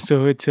time.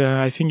 So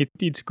I think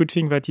it's a good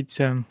thing that if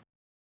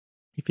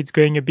it's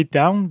going a bit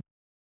down.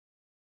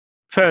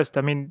 First,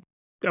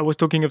 I was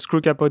talking of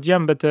screw cap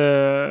ODM, but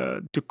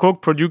the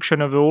cork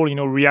production overall,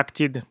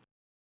 reacted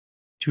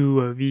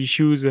to the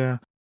issues that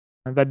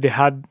they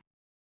had.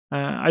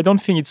 I don't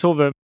think it's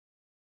over.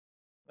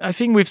 I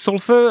think with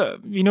sulfur,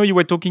 you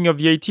were talking of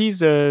the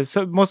 80s.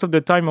 So most of the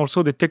time,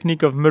 also the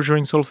technique of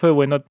measuring sulfur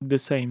were not the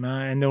same,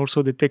 and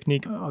also the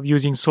technique of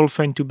using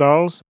sulfur into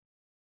barrels.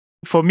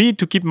 For me,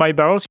 to keep my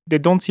barrels, they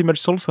don't see much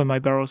sulfur in my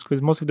barrels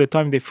because most of the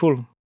time they're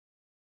full.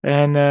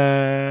 And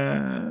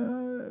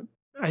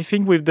I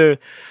think with the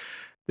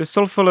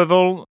sulfur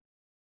level,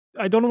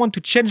 I don't want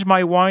to change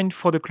my wine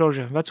for the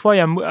closure. That's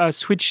why I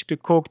switched the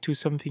cork to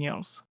something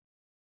else.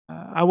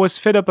 I was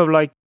fed up of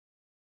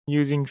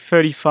using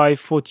 35,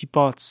 40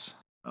 parts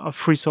of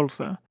free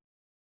sulfur,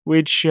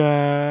 which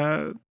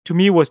to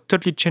me was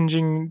totally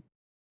changing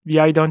the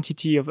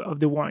identity of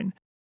the wine.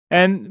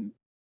 And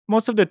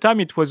most of the time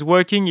it was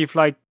working if,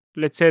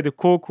 let's say the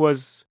cork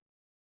was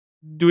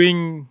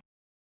doing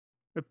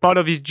a part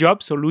of his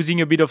job, so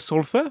losing a bit of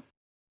sulfur,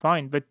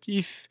 fine. But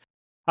if,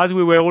 as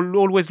we were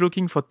always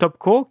looking for top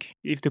cork,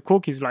 if the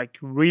cork is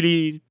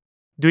really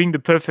doing the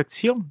perfect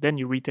seal, then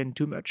you retain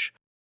too much.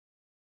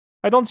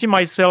 I don't see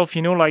myself,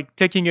 like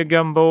taking a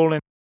gamble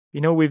and,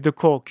 with the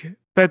cork.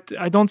 But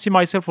I don't see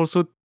myself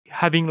also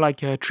having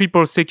like a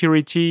triple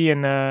security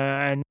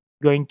and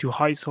going to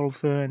high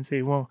sulfur and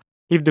say, well,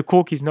 if the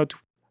cork is not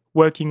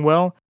working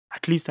well,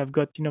 at least I've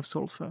got enough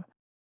sulfur.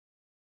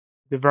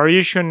 The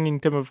variation in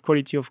terms of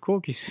quality of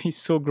cork is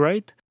so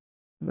great,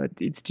 but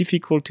it's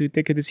difficult to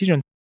take a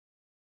decision.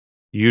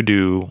 You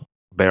do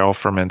barrel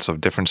ferments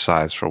of different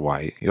size for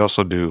white. You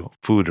also do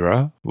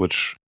foudre,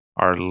 which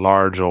are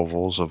large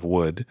ovals of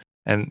wood.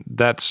 And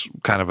that's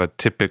kind of a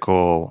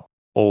typical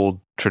old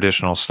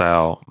traditional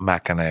style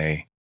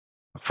Maconnais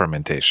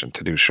fermentation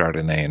to do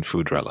Chardonnay and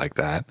foudre like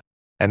that.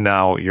 And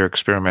now you're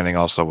experimenting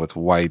also with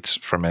whites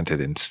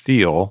fermented in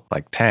steel,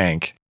 like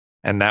tank.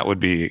 And that would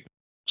be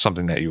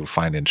something that you would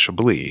find in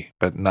Chablis,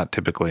 but not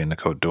typically in the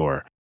Côte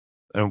d'Or.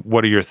 And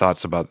what are your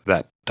thoughts about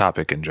that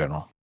topic in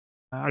general?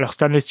 Alors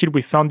stainless steel,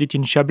 we found it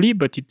in Chablis,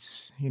 but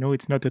it's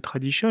not a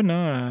tradition.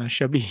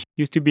 Chablis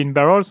used to be in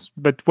barrels,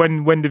 but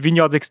when the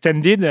vineyards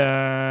extended,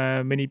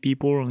 many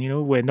people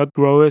were not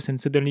growers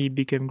and suddenly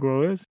became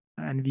growers.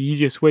 And the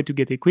easiest way to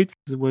get equipped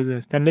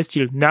was stainless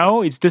steel.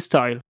 Now it's the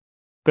style,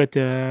 but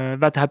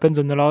that happens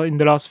in the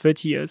last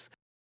 30 years.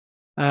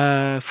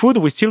 Food,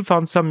 we still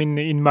found some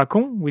in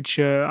Mâcon, which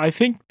I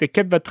think they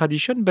kept that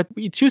tradition, but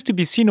it used to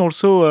be seen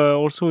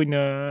also in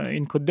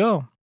Côte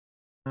d'Or.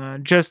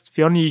 Just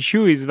the only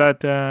issue is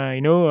that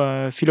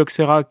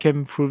phylloxera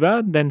came through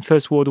that, then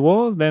First World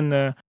War,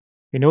 then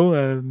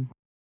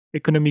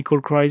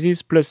economical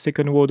crisis plus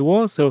Second World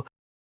War. So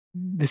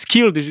the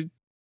skill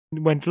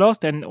went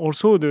lost, and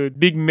also the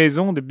big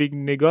maison, the big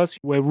négoce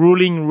were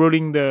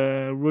ruling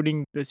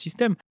the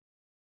system.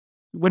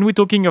 When we're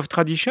talking of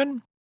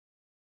tradition,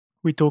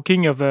 we're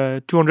talking of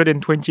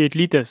 228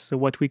 liters, so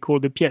what we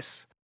call the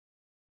pièce.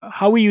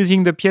 How are we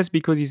using the pièce?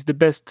 Because it's the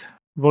best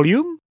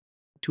volume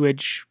to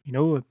age,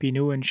 a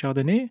Pinot and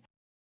Chardonnay.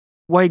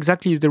 Why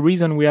exactly is the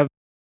reason we have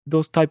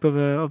those type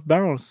of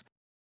barrels?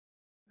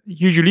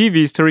 Usually,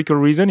 the historical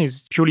reason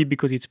is purely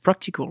because it's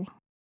practical.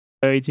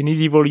 It's an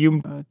easy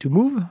volume to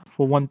move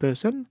for one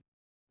person,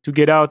 to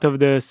get out of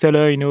the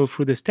cellar,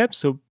 through the steps.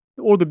 So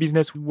all the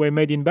business were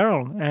made in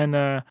barrel.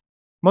 And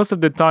most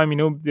of the time,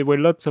 there were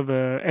lots of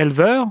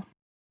éleveurs,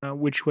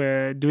 which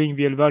were doing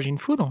the élevage in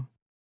foudre.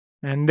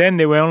 And then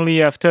they were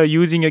only after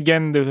using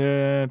again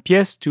the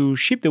pièce to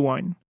ship the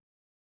wine.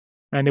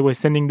 And they were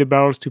sending the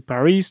barrels to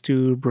Paris,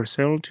 to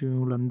Brussels,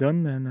 to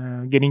London,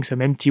 and getting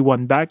some empty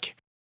one back.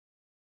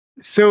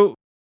 So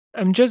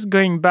I'm just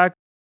going back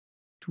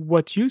to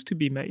what used to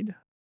be made.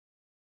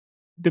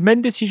 The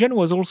main decision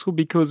was also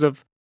because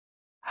of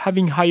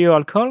having higher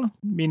alcohol,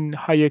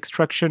 higher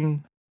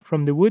extraction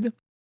from the wood.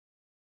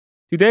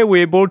 Today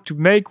we're able to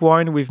make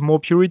wine with more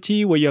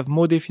purity, where you have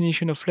more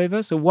definition of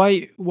flavor. So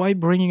why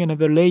bringing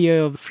another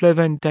layer of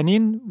flavor and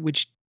tannin,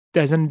 which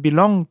doesn't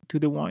belong to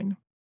the wine?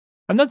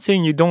 I'm not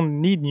saying you don't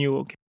need new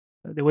oak.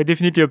 There were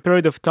definitely a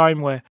period of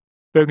time where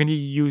Burgundy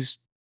used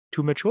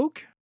too much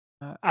oak.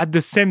 At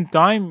the same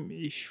time,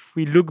 if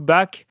we look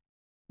back,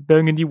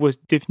 Burgundy was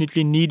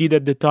definitely needed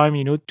at the time,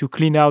 to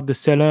clean out the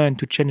cellar and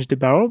to change the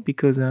barrel,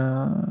 because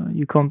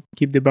you can't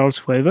keep the barrels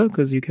forever,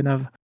 because you can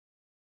have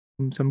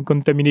some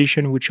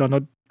contamination which are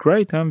not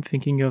great. I'm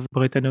thinking of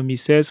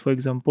Brettanomyces, for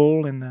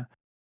example. And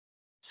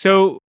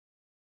so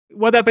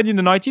what happened in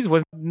the 90s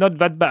was not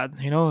that bad.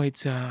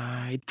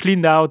 It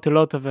cleaned out a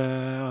lot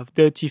of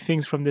dirty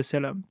things from the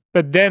cellar.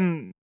 But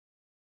then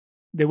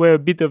there were a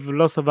bit of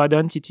loss of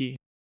identity,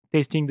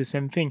 tasting the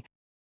same thing.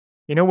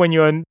 When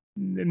you're a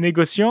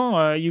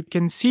négociant, you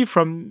can see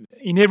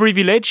in every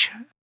village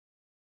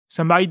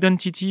some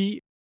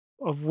identity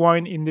of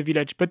wine in the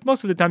village. But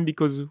most of the time,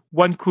 because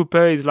one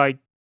cooper is like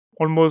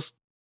almost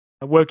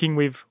working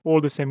with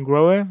all the same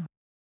grower.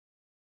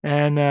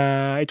 And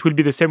it will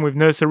be the same with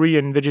nursery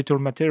and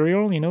vegetable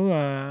material,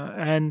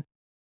 and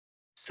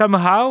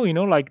somehow,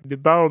 like the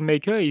barrel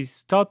maker is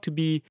start to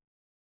be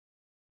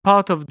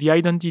part of the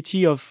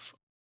identity of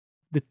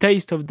the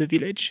taste of the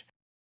village.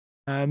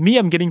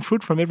 I'm getting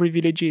fruit from every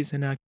villages,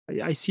 and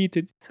I see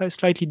it a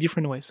slightly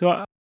different way. So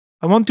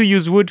I want to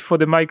use wood for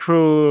the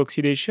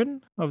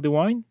micro-oxidation of the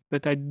wine,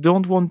 but I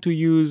don't want to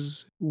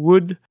use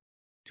wood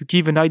to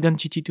give an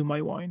identity to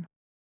my wine.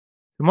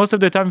 So most of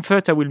the time,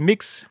 first I will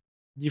mix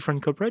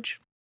different cooperage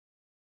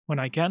when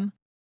I can.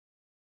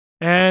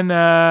 And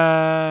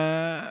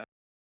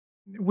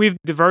with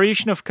the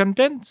variation of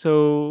content,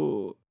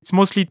 so it's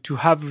mostly to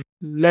have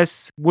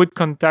less wood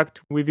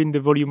contact within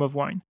the volume of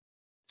wine.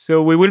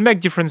 So we will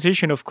make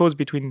differentiation, of course,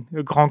 between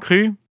a Grand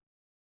Cru,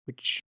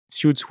 which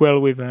suits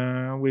well with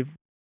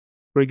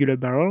regular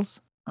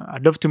barrels.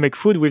 I'd love to make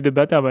food with the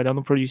Bata, but I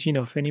don't produce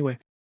enough anyway.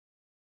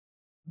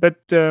 But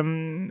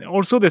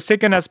also the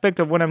second aspect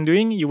of what I'm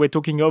doing, you were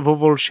talking of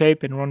oval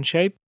shape and round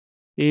shape,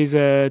 is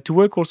to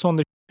work also on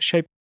the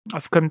shape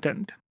of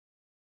content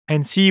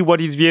and see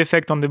what is the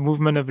effect on the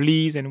movement of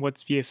lees and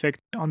what's the effect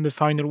on the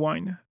final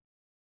wine.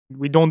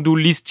 We don't do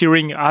lees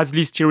stirring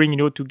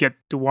to get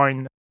the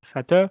wine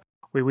fatter.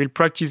 We will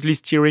practice lees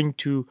stirring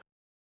to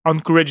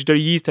encourage the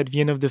yeast at the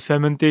end of the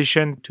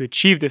fermentation to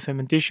achieve the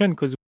fermentation,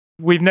 because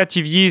With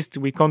native yeast,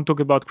 we can't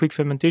talk about quick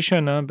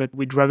fermentation, but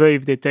we'd rather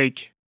if they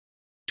take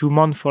 2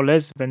 months for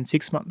less than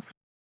 6 months.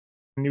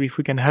 And if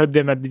we can help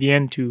them at the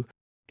end to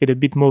get a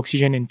bit more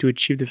oxygen and to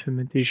achieve the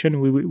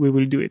fermentation, we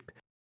will do it.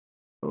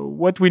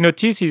 What we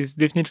notice is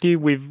definitely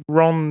with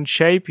round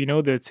shape,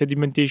 the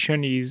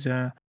sedimentation is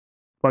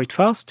quite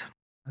fast.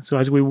 So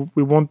as we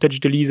won't touch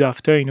the lees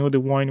after, the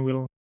wine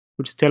will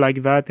stay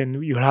like that,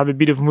 and you'll have a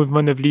bit of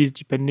movement of lees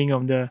depending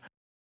on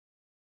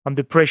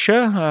the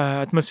pressure,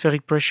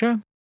 atmospheric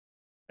pressure.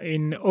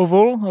 In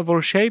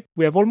oval shape,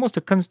 we have almost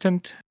a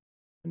constant,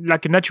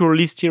 like a natural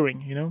lee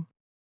steering,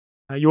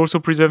 You're also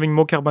preserving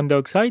more carbon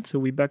dioxide, so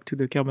we're back to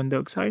the carbon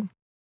dioxide.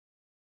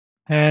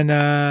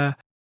 And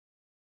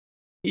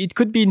it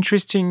could be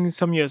interesting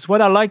some years.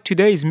 What I like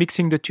today is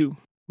mixing the two,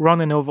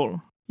 round and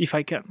oval, if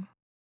I can.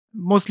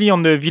 Mostly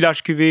on the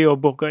Village Cuvée or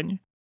Bourgogne.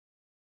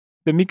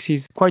 The mix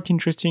is quite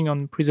interesting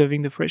on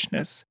preserving the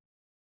freshness.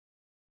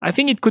 I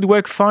think it could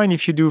work fine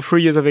if you do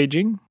 3 years of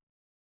aging.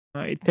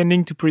 It's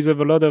tending to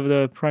preserve a lot of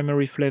the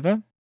primary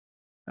flavor.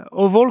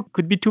 Oval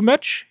could be too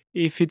much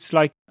if it's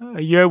like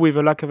a year with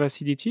a lack of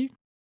acidity.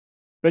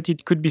 But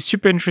it could be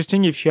super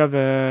interesting if you have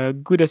a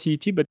good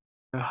acidity but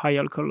a high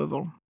alcohol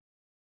level.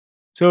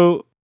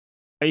 So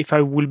if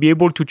I will be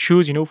able to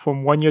choose,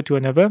 from 1 year to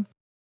another,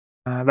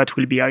 that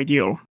will be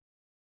ideal.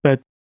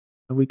 But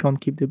we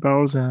can't keep the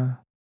barrels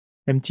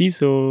empty,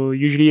 so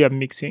usually I'm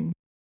mixing.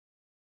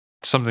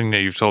 Something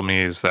that you've told me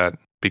is that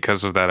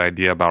because of that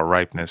idea about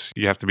ripeness,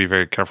 you have to be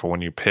very careful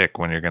when you pick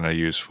when you're going to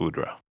use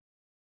Foudre.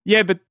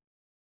 Yeah, but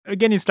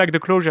again, it's like the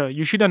closure.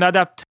 You shouldn't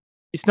adapt.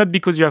 It's not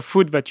because you have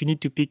food that you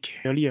need to pick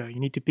earlier. You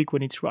need to pick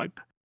when it's ripe.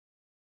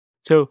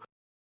 So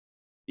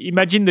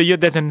imagine the year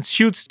doesn't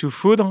suit to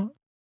Foudre.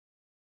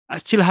 I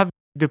still have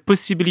the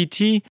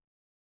possibility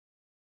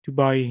to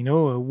buy,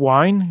 a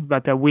wine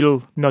that I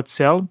will not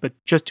sell, but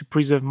just to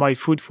preserve my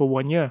food for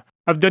 1 year.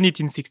 I've done it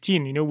in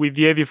 16, with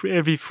the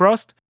heavy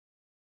frost.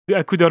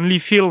 I could only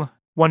fill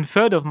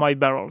 1/3 of my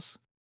barrels.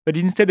 But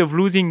instead of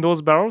losing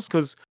those barrels,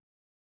 because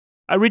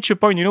I reached a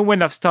point,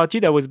 when I've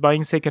started, I was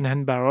buying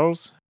second-hand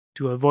barrels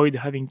to avoid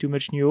having too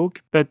much new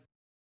oak. But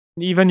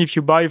even if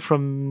you buy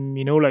from,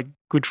 like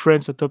good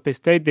friends or top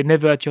estate, they're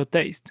never at your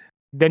taste.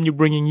 Then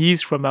you're bringing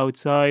yeast from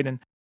outside. And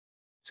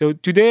so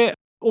today,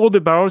 all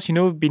the barrels,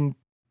 have been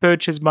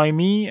purchased by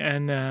me.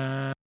 And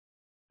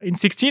in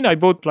 16, I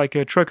bought like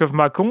a truck of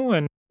Macon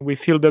and we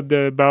filled up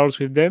the barrels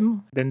with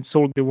them, then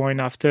sold the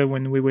wine after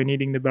when we were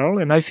needing the barrel.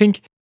 And I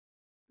think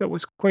I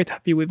was quite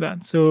happy with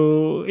that.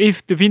 So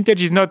if the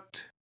vintage is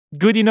not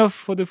good enough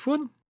for the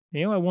food,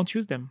 I won't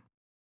use them.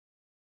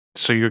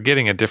 So you're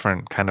getting a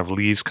different kind of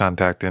lees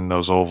contact in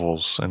those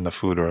ovals in the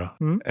Foudre.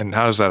 Mm-hmm. And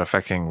how is that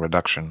affecting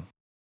reduction?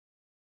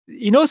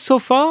 So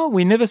far,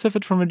 we never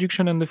suffered from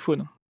reduction on the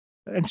food.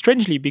 And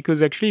strangely,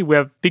 because actually we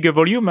have bigger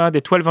volume,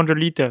 they're 1,200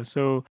 liters.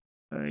 So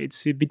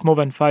it's a bit more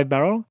than 5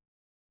 barrels.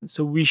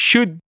 So we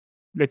should,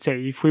 let's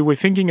say, if we were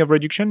thinking of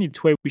reduction,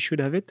 it's where we should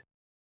have it.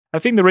 I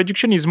think the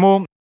reduction is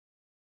more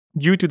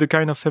due to the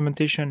kind of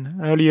fermentation.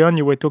 Early on,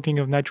 you were talking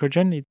of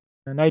nitrogen.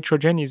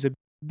 Nitrogen is a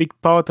big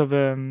part of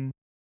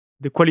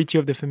the quality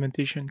of the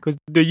fermentation, because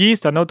the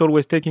yeast are not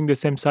always taking the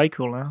same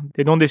cycle.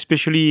 They don't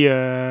especially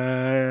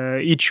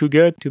eat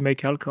sugar to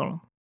make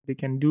alcohol. They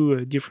can do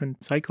a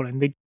different cycle,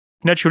 and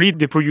naturally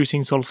they're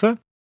producing sulfur,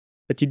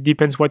 but it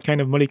depends what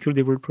kind of molecule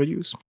they will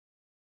produce.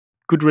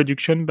 Good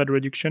reduction, bad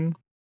reduction,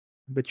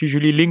 but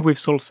usually linked with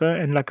sulfur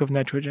and lack of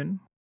nitrogen.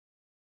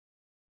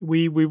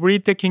 We're really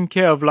taking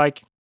care of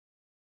like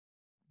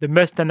the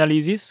must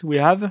analysis we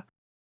have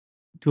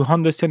to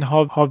understand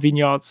how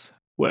vineyards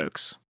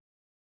works.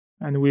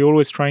 And we're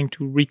always trying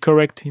to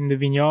recorrect in the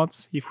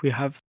vineyards if we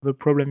have a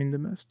problem in the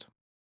must.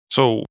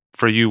 So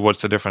for you,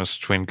 what's the difference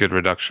between good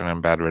reduction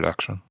and bad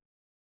reduction?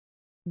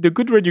 The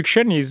good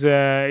reduction is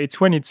it's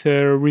when it's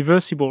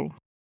reversible.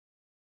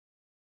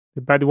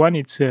 The bad one,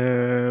 it's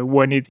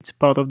when it's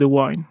part of the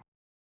wine.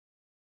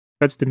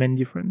 That's the main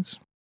difference.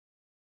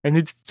 And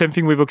it's the same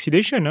thing with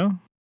oxidation, no?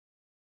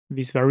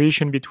 This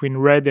variation between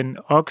red and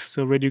ox,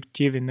 so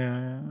reductive,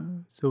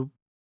 and so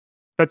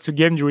that's a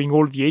game during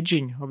all the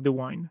aging of the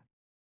wine.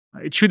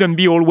 It shouldn't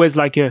be always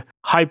like a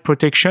high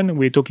protection.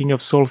 We're talking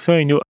of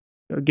sulfur,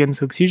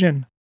 against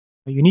oxygen.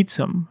 You need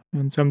some,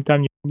 and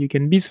sometimes you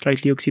can be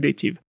slightly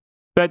oxidative.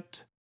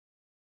 But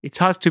it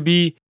has to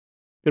be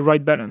the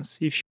right balance.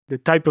 If the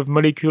type of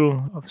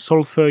molecule of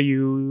sulfur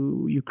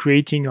you're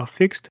creating are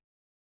fixed,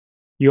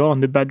 you're on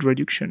the bad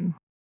reduction.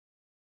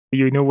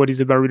 You know what is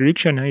a bad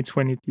reduction? It's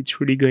when it's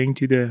really going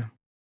to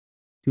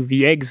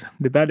the eggs,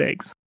 the bad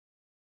eggs.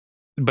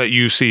 But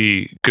you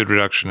see good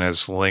reduction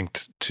as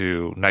linked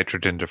to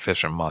nitrogen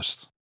deficient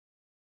must.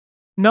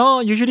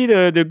 No, usually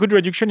the good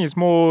reduction is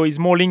more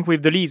linked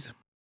with the lees.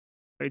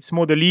 It's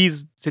more the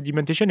lees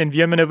sedimentation and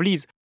the amount of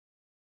lees.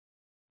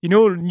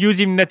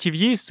 Using native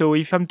yeast, so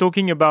if I'm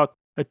talking about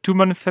a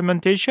 2-month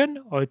fermentation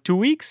or 2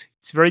 weeks,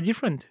 it's very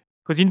different.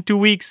 Because in 2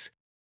 weeks,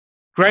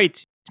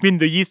 great, it means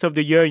the yeast of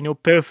the year,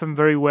 perform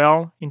very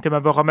well. In terms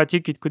of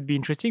aromatic, it could be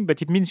interesting,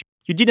 but it means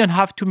you didn't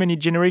have too many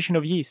generations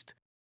of yeast.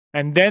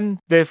 And then,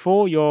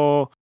 therefore,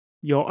 your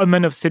your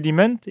amount of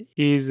sediment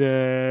is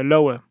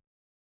lower.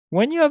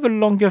 When you have a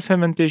longer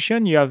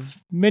fermentation, you have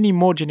many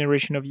more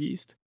generation of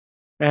yeast,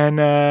 and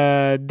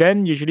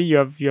then usually you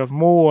have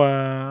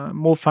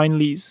more fine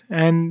lees,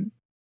 and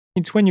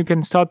it's when you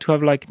can start to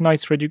have like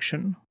nice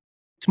reduction.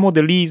 It's more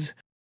the lees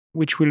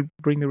which will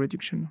bring the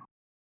reduction.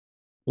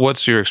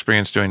 What's your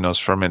experience doing those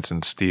ferments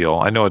in steel?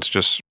 I know it's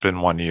just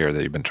been 1 year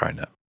that you've been trying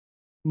it.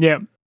 Yeah,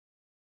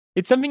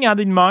 it's something I had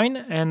in mind,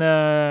 and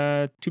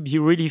to be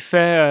really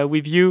fair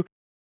with you,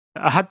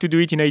 I had to do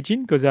it in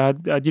 18 because I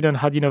didn't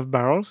have enough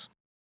barrels.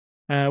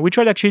 We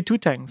tried actually 2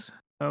 tanks.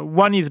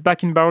 One is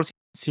back in barrels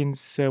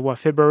since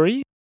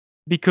February,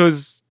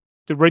 because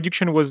the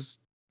reduction was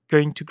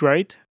going to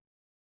great.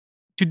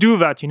 To do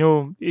that,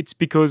 it's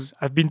because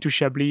I've been to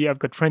Chablis. I've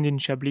got friends in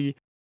Chablis.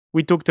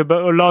 We talked a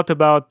lot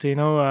about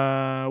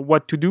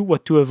what to do,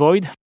 what to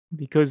avoid,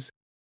 because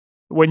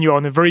when you're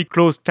on a very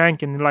close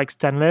tank and like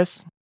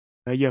stainless,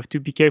 you have to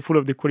be careful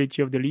of the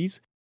quality of the lees.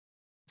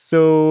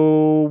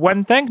 So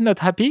one tank not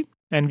happy,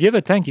 and the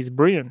other tank is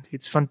brilliant.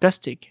 It's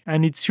fantastic,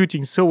 and it's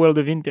suiting so well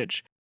the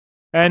vintage.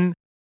 And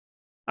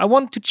I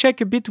want to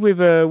check a bit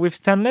with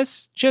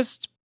stainless,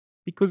 just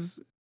because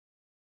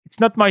it's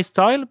not my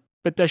style,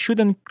 but I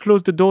shouldn't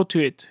close the door to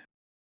it,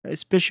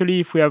 especially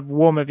if we have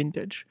warmer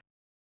vintage.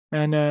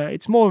 And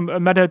it's more a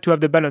matter to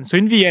have the balance. So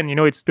in the end,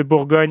 it's the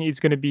Bourgogne. It's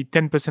going to be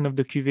 10% of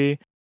the cuvée.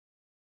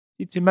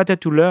 It's a matter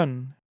to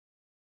learn.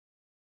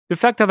 The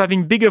fact of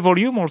having bigger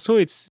volume also,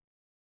 it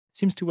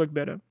seems to work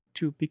better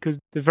too, because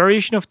the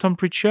variation of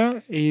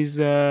temperature is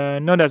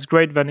not as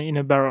great than in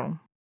a barrel.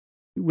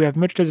 We have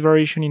much less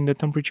variation in the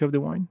temperature of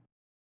the wine.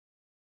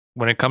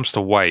 When it comes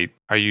to white,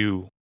 are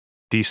you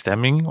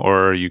de-stemming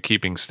or are you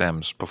keeping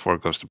stems before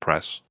it goes to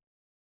press?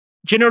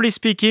 Generally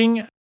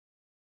speaking,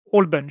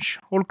 all bunch,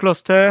 all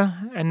cluster,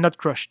 and not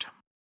crushed.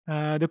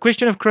 The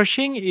question of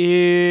crushing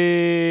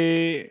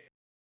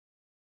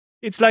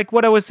it's like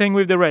what I was saying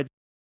with the red.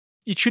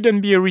 It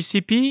shouldn't be a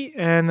recipe,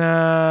 and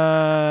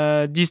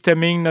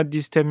de-stemming, not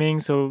de-stemming,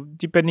 so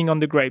depending on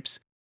the grapes.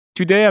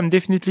 Today, I'm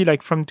definitely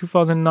like from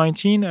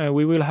 2019,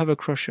 we will have a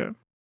crusher.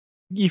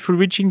 If we're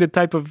reaching the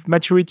type of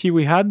maturity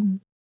we had,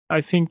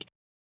 I think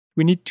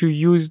we need to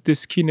use the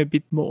skin a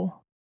bit more.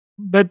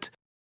 But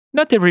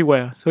not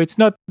everywhere, so it's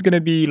not going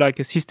to be like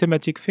a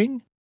systematic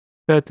thing,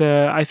 but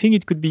I think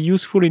it could be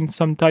useful in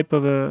some type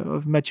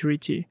of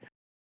maturity.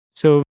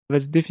 So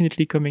that's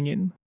definitely coming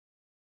in.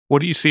 What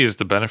do you see as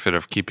the benefit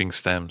of keeping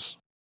stems?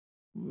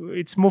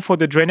 It's more for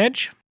the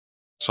drainage.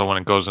 So when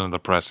it goes into the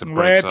press, it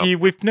breaks up.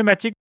 With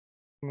pneumatic,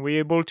 we're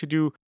able to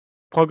do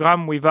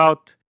program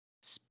without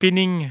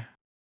spinning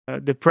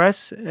the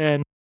press,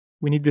 and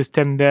we need the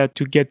stem there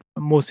to get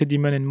more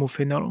sediment and more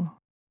phenol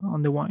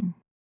on the wine.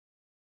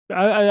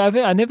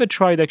 I never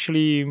tried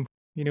actually,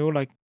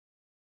 like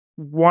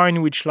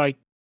wine which like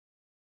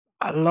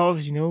I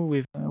love,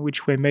 with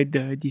which were made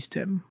the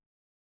stem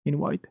in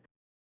white.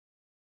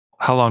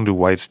 How long do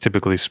whites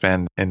typically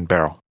spend in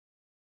barrel?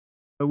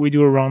 We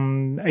do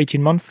around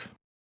 18 months.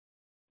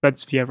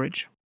 That's the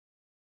average.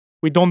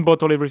 We don't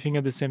bottle everything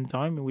at the same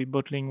time. We're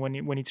bottling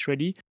when it's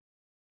ready.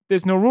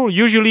 There's no rule.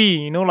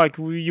 Usually, like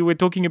you were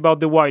talking about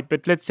the white,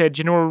 but let's say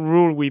general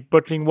rule, we're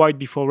bottling white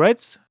before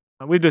reds.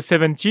 With the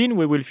 17,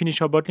 we will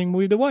finish our bottling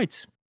with the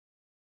whites.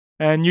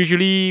 And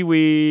usually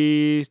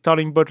we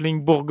starting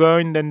bottling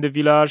Bourgogne, then the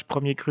Village,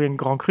 Premier Cru and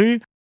Grand Cru.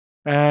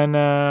 And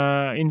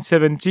in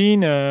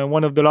 17,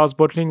 one of the last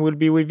bottling will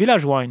be with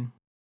Village wine.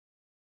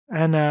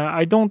 And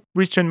I don't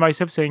restrain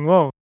myself saying,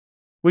 whoa,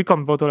 we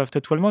can't bottle after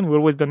 12 months. We've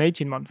always done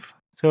 18 months.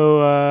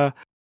 So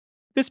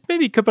there's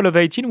maybe a couple of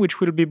 18 which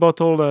will be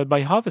bottled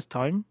by harvest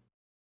time,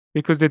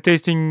 because they're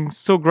tasting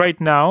so great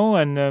now,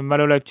 and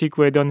malolactic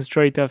were done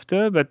straight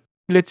after. But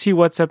let's see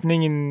what's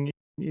happening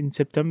in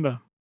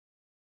September.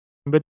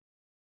 But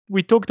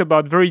we talked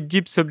about very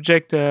deep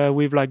subject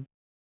with like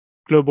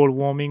global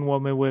warming,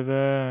 warmer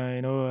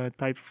weather,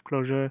 type of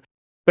closure.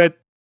 But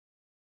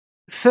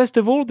first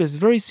of all, there's a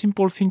very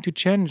simple thing to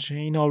change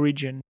in our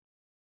region.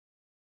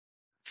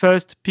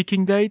 First,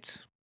 picking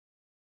dates.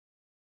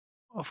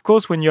 Of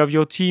course, when you have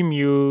your team,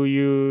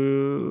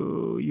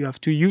 you have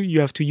to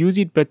use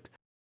it, but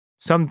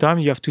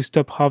sometimes you have to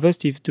stop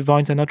harvest if the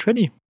vines are not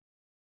ready.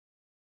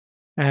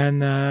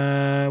 And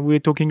we're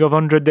talking of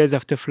 100 days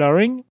after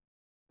flowering.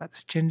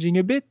 That's changing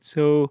a bit.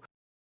 So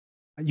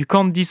you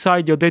can't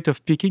decide your date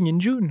of picking in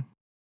June.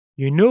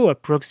 You know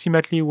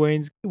approximately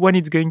when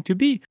it's going to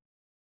be.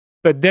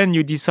 But then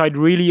you decide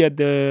really at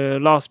the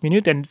last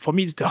minute. And for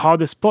me, it's the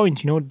hardest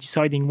point,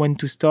 deciding when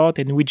to start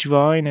and which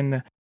vine.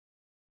 And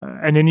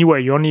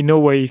anyway, you only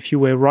know if you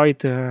were right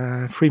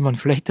 3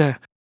 months later.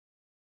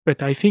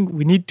 But I think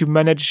we need to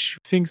manage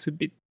things a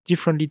bit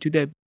differently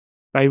today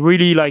by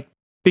really like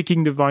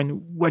picking the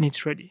vine when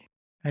it's ready,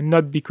 and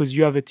not because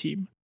you have a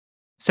team.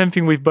 Same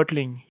thing with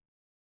bottling.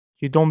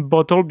 You don't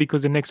bottle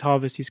because the next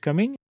harvest is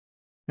coming,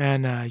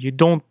 and you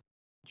don't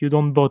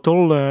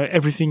bottle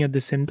everything at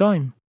the same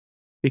time,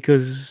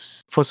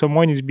 because for some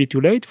wine it's a bit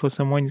too late, for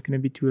some wine it's going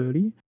to be too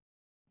early.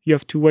 You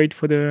have to wait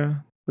for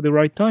the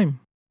right time.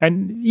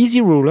 And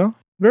easy rule,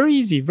 Very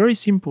easy, very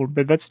simple,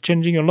 but that's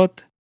changing a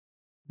lot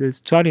the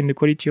style and the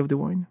quality of the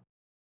wine.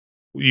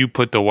 You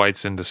put the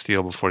whites into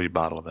still before you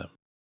bottle them.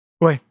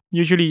 Well,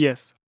 usually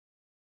yes.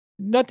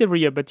 Not every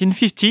year, but in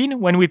 15,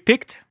 when we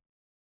picked,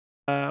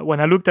 when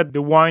I looked at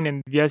the wine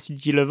and the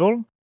acidity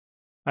level,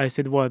 I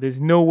said, well, there's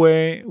no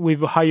way,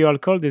 with higher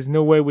alcohol, there's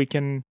no way we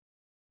can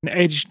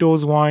age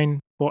those wine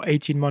for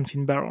 18 months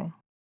in barrel.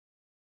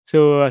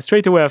 So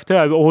straight away after,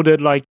 I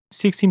ordered like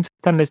 16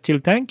 stainless steel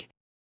tank.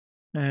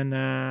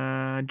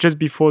 And just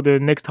before the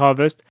next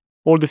harvest,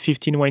 all the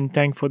 15 were in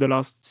tank for the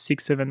last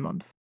 6-7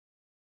 months.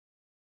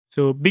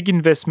 So big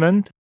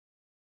investment,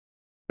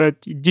 but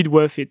it did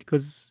worth it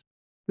because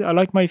I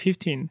like my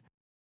 15.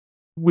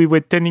 We were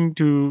tending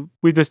to,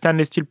 with the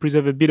stainless steel,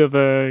 preserve a bit of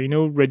a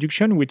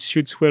reduction, which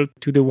suits well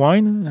to the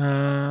wine,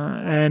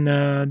 and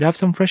they have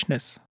some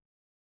freshness.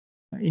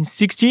 In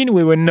 16,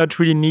 we were not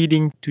really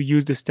needing to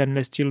use the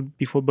stainless steel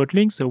before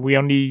bottling, so we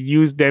only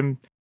used them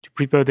to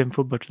prepare them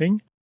for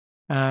bottling.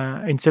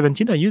 In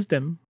 17, I used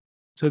them.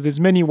 So there's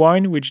many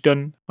wine which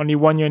done only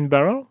 1 year in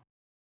barrel,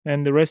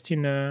 and the rest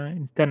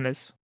in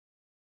stainless.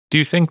 Do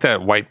you think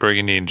that white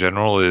Burgundy in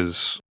general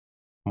is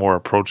more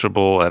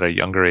approachable at a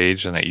younger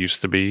age than it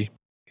used to be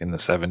in the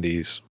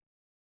 70s?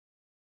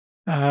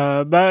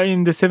 But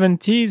in the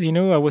 70s,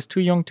 I was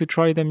too young to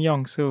try them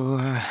young. So,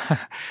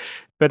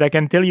 but I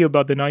can tell you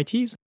about the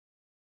 90s.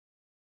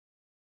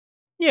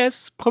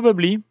 Yes,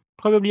 probably.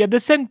 At the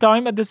same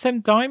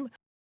time,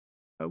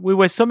 we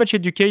were so much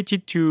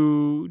educated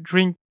to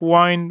drink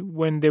wine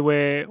when they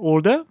were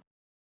older,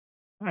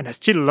 and I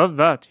still love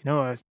that.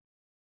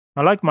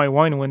 I like my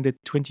wine when they're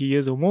 20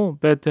 years or more,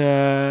 but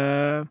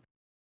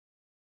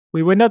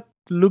we were not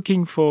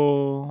looking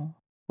for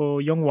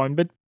young wine.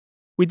 But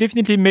we're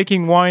definitely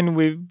making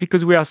wine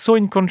because we are so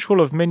in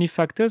control of many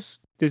factors.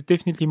 There's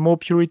definitely more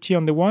purity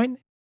on the wine.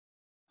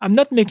 I'm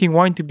not making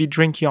wine to be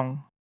drink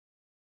young.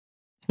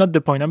 It's not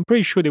the point. I'm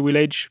pretty sure they will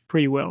age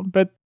pretty well.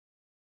 But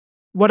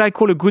what I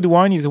call a good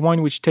wine is a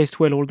wine which tastes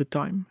well all the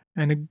time.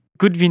 And a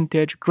good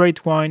vintage,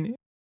 great wine,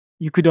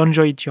 you could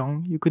enjoy it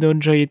young. You could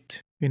enjoy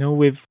it,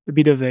 with a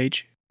bit of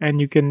age. And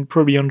you can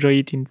probably enjoy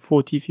it in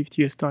 40,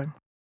 50 years' time.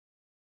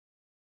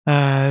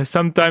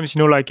 Sometimes,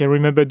 like I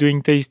remember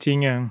doing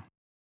tasting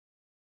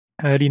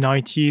early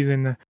 90s,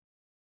 and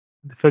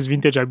the first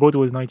vintage I bought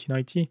was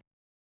 1990.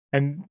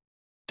 And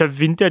tough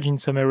vintage in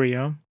some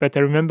area. But I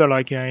remember,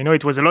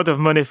 it was a lot of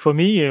money for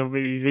me,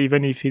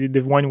 even if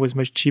the wine was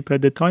much cheaper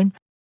at the time.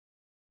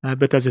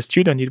 But as a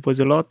student, it was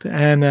a lot.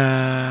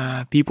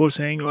 And people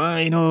saying,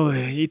 well,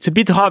 it's a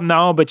bit hard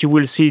now, but you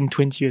will see in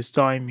 20 years'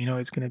 time,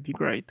 it's going to be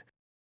great.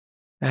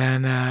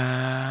 And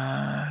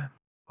I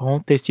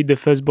tasted the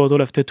first bottle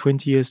after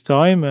 20 years'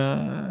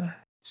 time.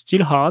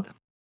 Still hard.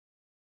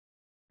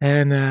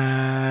 And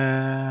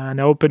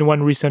I opened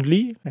one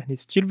recently, and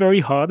it's still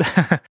very hard.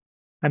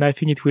 And I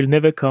think it will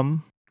never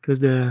come because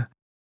the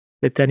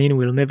tannin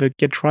will never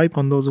get ripe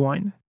on those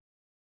wine.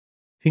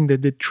 I think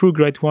that the true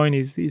great wine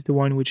is the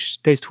wine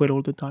which tastes well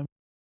all the time.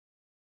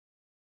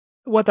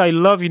 What I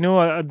love,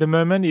 at the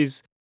moment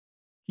is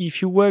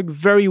if you work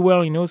very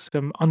well,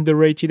 some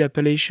underrated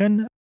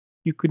appellation,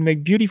 you could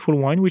make beautiful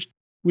wine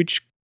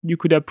which you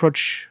could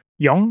approach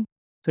young,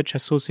 such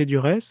as Sauce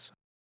Durès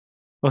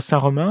or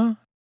Saint-Romain.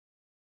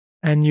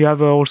 And you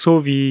have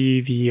also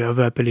the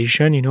other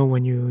appellation,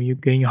 when you're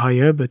going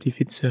higher. But if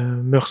it's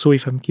Meursault,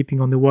 if I'm keeping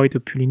on the white, or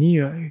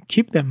Puligny,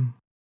 keep them.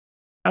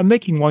 I'm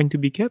making wine to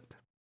be kept.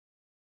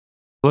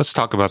 Let's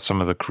talk about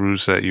some of the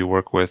crus that you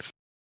work with.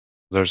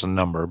 There's a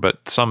number,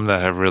 but some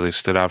that have really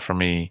stood out for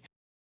me,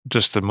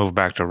 just to move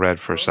back to red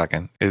for a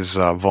second, is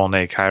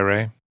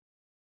Volnay-Cailleret.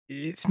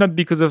 It's not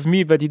because of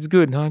me, but it's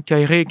good. Huh?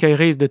 Cailleret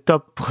is the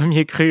top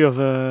premier cru of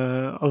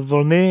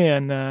Volnay,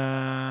 and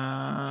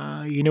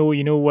you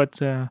know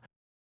what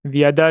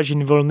the adage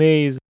in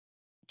Volnay is: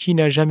 qui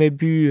n'a jamais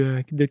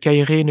bu de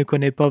Cailleret ne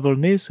connaît pas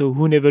Volnay. So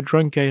who never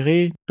drank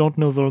Cailleret don't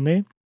know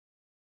Volnay.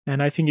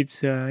 And I think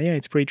it's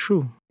pretty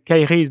true.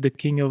 Cailleret is the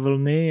king of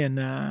Volnay, and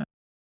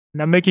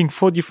I'm making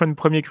 4 different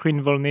premier cru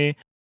in Volnay.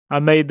 I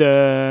made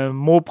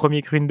more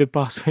premier cru in the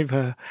past with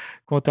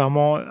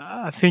Contarmont.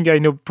 I think I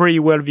know pretty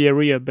well the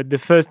area, but the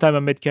first time I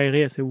met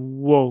Cailleret, I said,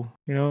 whoa,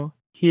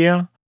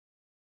 here,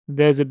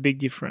 there's a big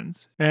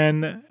difference.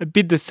 And a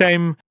bit the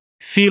same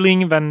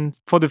feeling than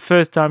for the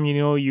first time,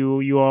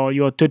 you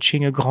are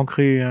touching a Grand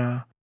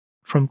Cru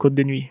from Côte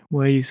de Nuit,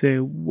 where you say,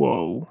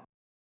 whoa.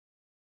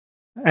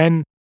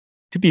 And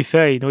to be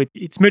fair,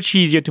 it's much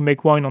easier to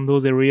make wine on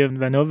those areas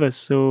than others.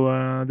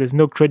 So there's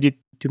no credit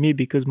to me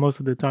because most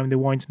of the time the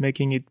wine's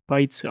making it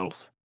by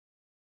itself.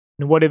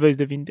 And whatever is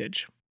the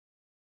vintage.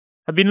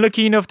 I've been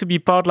lucky enough to be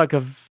part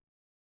of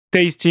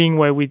tasting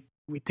where we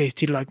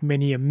tasted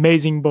many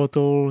amazing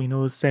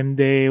bottles, same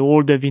day,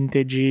 all the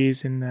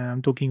vintages. And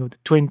I'm talking of the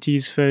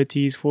 20s,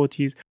 30s,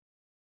 40s.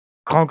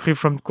 Grand Cru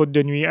from Côte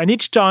de Nuit. And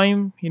each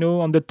time,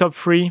 on the top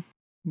 3,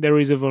 there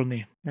is a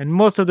Volnay. And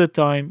most of the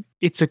time,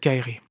 it's a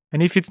Cailleret.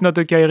 And if it's not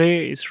a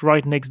Cailleret, it's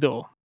right next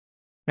door.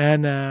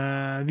 And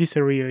this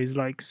area is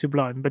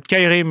sublime. But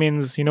Cailleret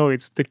means,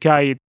 it's the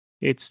Caille,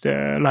 it's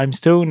the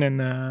limestone,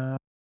 and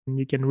And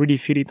you can really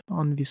feel it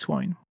on this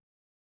wine.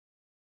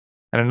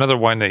 And another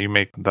wine that you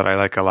make that I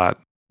like a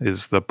lot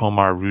is the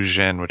Pommard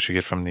Rougène, which you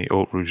get from the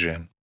Haute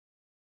Rougène.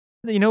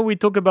 We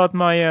talk about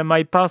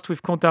my past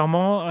with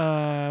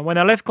Contarmant. When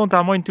I left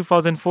Contarmant in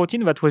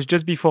 2014, that was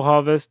just before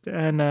harvest,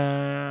 and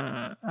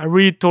I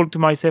really told to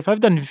myself,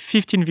 I've done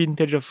 15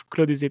 vintage of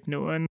Clos des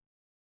Epnots,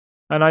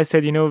 and I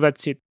said,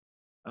 that's it.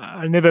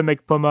 I'll never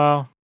make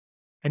Pommard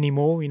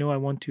anymore. I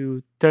want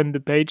to turn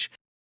the page.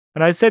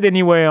 And I said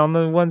anyway, on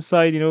the one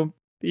side,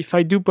 if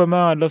I do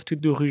Pommard, I'd love to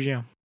do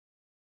Rougien.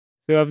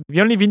 So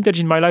the only vintage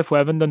in my life where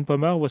I haven't done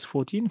Pommard was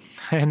 14,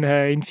 and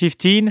in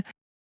 15.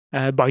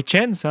 By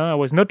chance, I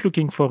was not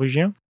looking for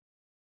Rougien.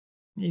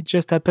 It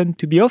just happened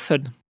to be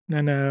offered.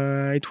 And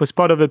it was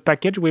part of a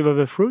package with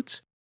other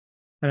fruits.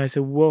 And I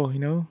said, whoa,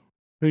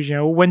 Rougien.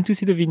 I went to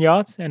see the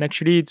vineyards. And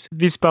actually,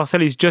 this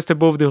parcel is just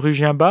above the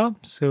Rougien Bar.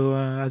 So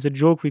as a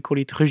joke, we call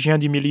it Rougien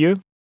du Milieu.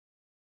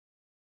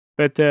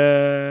 But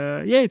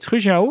it's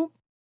Rougien Haut.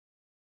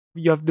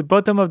 You have the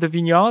bottom of the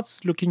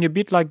vineyards looking a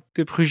bit like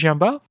the Rougien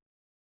Bar.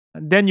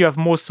 And then you have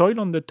more soil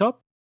on the top,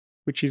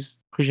 which is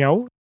Rougien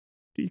Haut.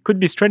 It could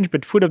be strange,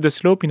 but foot of the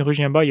slope in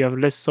Rougien Bar, you have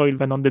less soil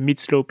than on the mid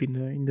slope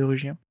in the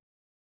Rougien.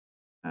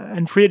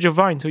 And free age of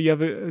vine, so you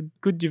have a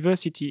good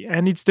diversity.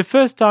 And it's the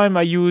first time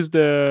I used.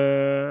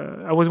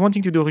 I was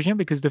wanting to do Rougien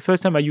because the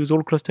first time I used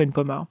all cluster in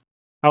Pommard.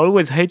 I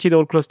always hated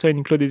all cluster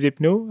in Clos des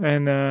Epnots,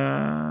 and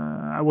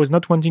I was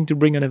not wanting to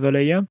bring another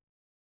layer.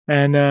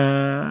 And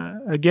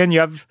again,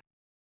 you have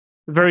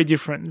very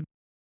different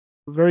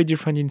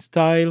in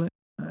style,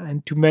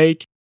 and to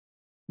make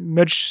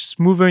much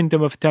smoother in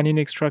terms of tannin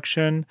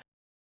extraction.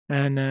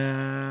 And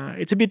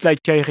it's a bit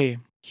like Cailleret.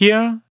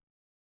 Here,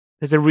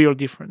 there's a real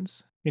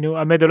difference.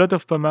 I made a lot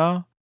of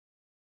Pommard,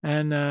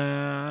 and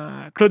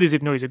Clos des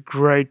Epnots is a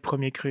great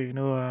Premier Cru.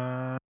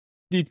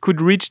 It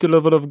could reach the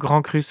level of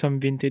Grand Cru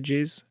some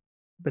vintages,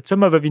 but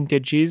some other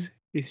vintages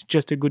is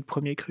just a good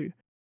Premier Cru.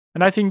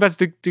 And I think that's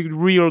the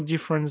real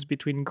difference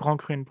between Grand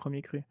Cru and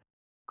Premier Cru.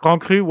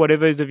 Grand Cru,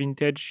 whatever is the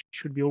vintage,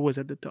 should be always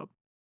at the top.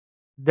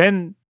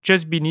 Then,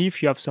 just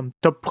beneath, you have some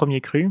top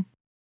Premier Cru.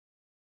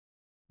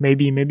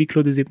 Maybe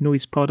Clos des Epnots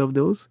is part of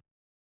those.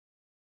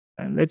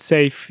 Let's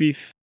say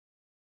if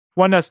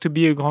one has to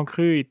be a Grand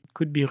Cru, it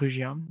could be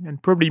Rougien,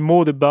 and probably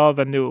more the Bar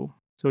than the Haut.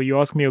 So you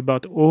ask me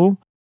about Haut.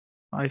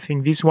 I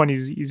think this one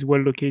is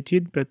well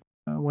located, but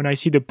when I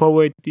see the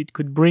power it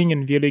could bring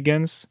and the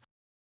elegance,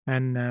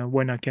 and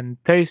when I can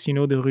taste, the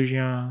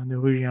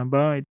Rougien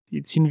Bar,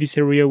 it's in this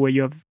area where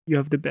you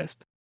have the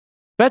best.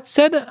 That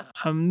said,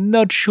 I'm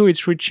not sure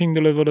it's reaching the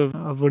level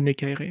of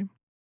Volnay-Cailleret.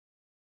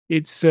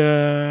 It's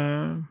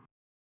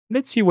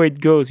let's see where it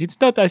goes.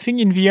 It's not. I think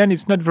in the end,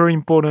 it's not very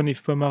important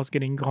if Pommard's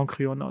getting Grand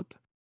Cru or not,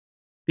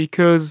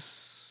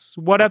 because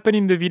what happened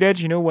in the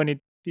village, when it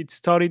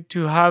started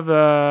to have,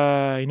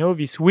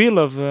 this wheel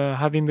of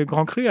having the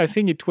Grand Cru, I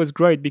think it was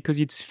great because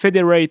it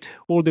federates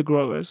all the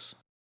growers,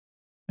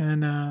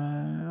 and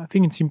I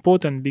think it's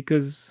important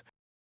because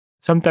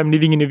sometimes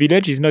living in a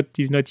village is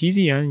not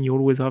easy, and you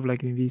always have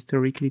like the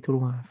historic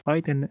little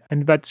fight, and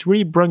that's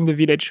really brought the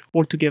village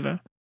all together.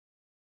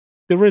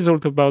 The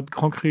result about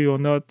Grand Cru or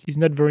not is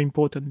not very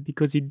important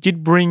because it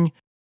did bring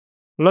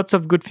lots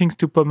of good things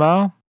to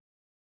Pommard,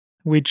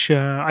 which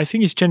I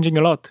think is changing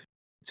a lot.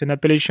 It's an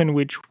appellation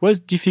which was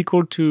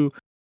difficult to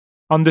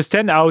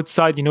understand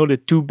outside, the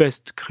two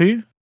best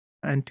cru.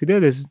 And today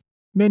there's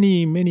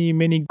many, many,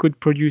 many good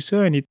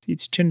producers, and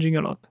it's changing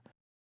a lot.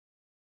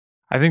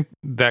 I think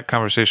that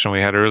conversation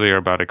we had earlier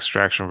about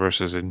extraction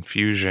versus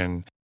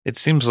infusion, it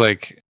seems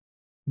like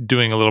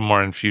doing a little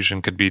more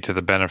infusion could be to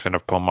the benefit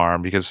of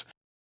Pommard, because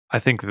I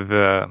think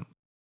the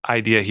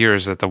idea here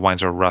is that the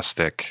wines are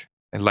rustic,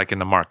 like in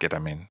the market, I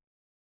mean.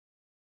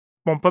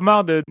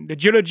 Pommard, the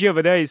geology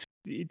over there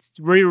it's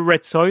very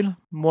red soil,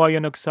 more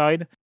iron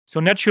oxide.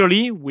 So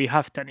naturally, we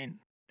have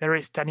tannin. There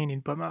is tannin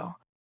in Pommard.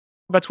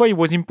 That's why it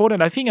was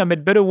important. I think I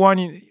made better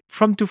wine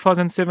from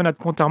 2007 at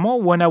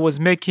Contarmant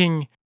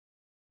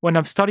when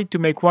I've started to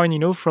make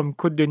wine, from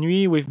Côte de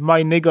Nuit with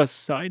my négoce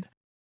side.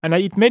 And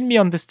it made me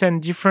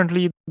understand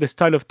differently the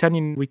style of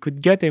tannin we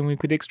could get and we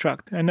could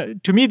extract.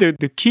 And to me,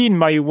 the key in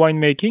my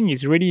winemaking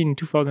is really in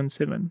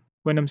 2007,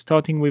 when I'm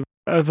starting with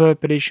other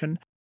appellation.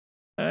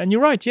 And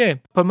you're right, yeah,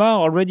 Pommard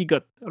already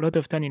got a lot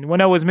of tannin. When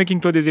I was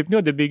making Clos des Epnots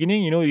at the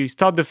beginning, you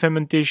start the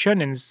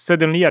fermentation and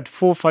suddenly at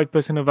 4 or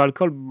 5% of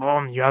alcohol,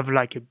 boom, you have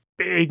like a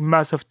big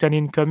mass of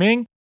tannin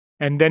coming.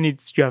 And then you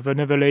have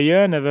another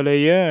layer,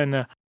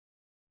 and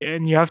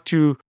you have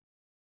to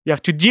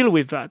deal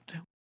with that.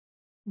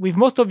 With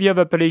most of the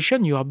other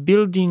appellation, you are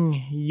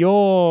building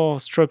your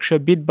structure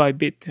bit by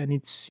bit, and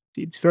it's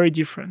very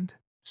different.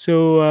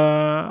 So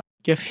I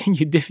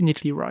think you're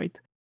definitely right.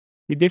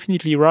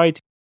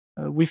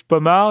 With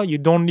Pommard, you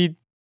don't need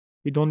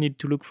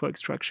to look for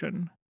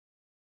extraction.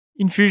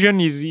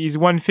 Infusion is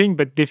one thing,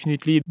 but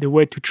definitely the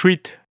way to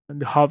treat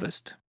the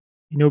harvest.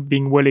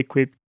 Being well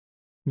equipped,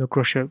 no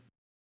crusher,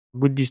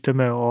 good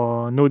distemmer,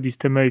 or no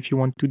distemmer if you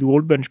want to do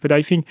old bunch. But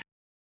I think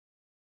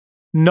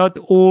not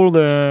all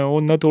the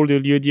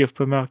lieu-dit of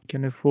Pommard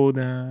can afford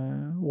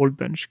old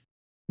bunch.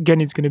 again,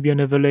 it's going to be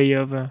another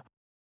layer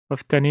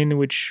of tannin,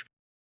 which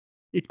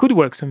it could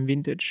work some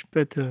vintage,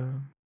 but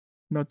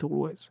not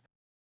always.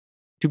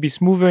 To be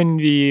smoother in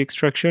the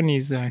extraction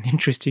is an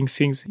interesting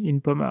thing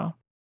in Pommard.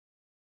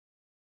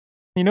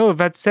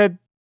 That said,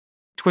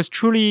 it was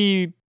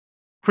truly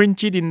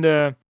printed in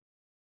the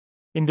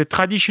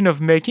tradition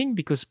of making,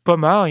 because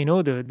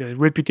Pommard, the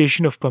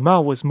reputation of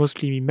Pommard was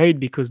mostly made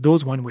because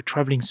those ones were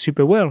traveling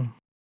super well.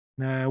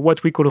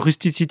 What we call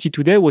rusticity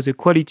today was a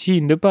quality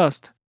in the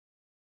past.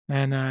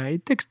 And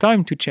it takes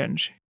time to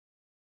change.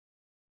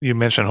 You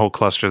mentioned whole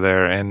cluster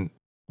there, and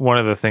one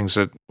of the things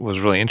that was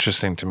really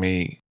interesting to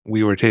me,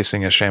 we were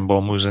tasting a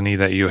Chambolle Musigny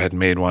that you had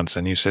made once,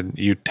 and you said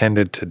you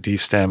tended to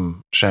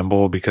destem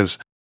Chambolle because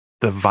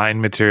the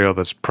vine material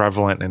that's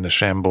prevalent in the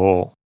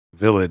Chambolle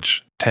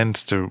village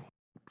tends to,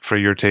 for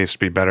your taste,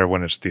 be better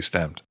when it's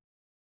destemmed.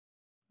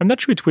 I'm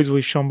not sure it was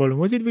with Chambolle.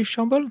 Was it with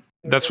Chambolle?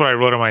 That's what I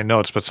wrote in my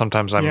notes, but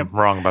sometimes I'm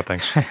wrong about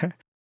things.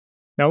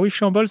 Now with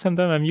Chambolle,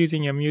 sometimes I'm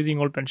using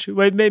old punch.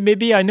 Well,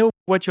 maybe I know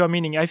what you are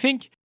meaning. I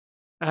think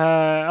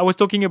I was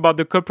talking about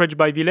the coverage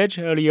by village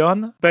early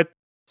on, but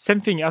same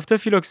thing. After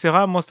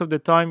Phylloxera, most of the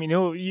time,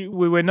 we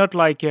were not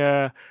like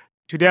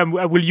today. I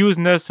will use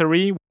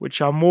nursery, which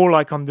are more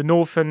like on the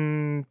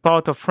northern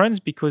part of France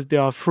because they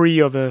are free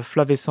of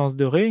flavescence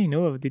dorée,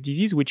 of the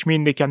disease, which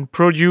means they can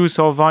produce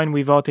our vine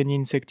without any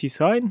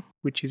insecticide,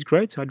 which is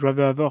great. So I'd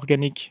rather have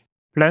organic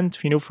plant,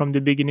 from the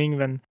beginning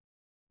than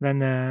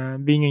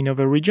being in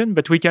other region.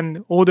 But we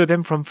can order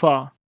them from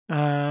far.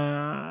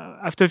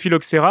 After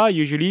Phylloxera,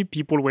 usually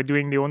people were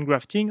doing their own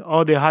grafting,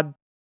 or they had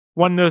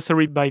one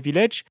nursery by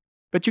village.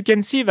 But you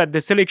can see that the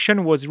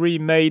selection was really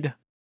made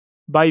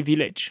by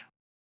village.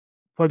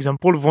 For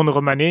example, Vosne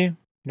Romanée,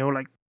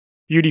 like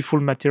beautiful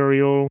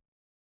material,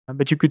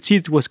 but you could see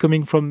it was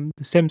coming from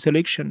the same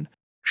selection.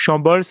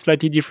 Chambolle,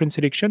 slightly different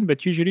selection,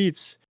 but usually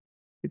it's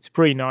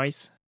pretty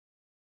nice.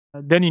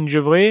 Then in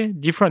Gevrey,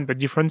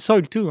 different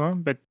soil too.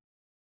 But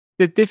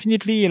there's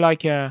definitely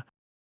like a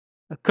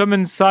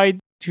common side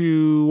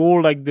to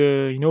all like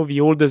the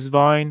oldest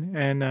vine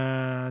and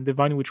the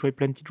vine which were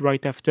planted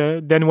right after.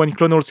 Then when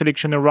clonal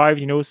selection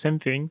arrived, same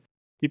thing.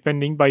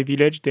 Depending by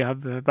village, they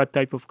have that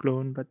type of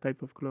clone.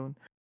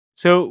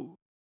 So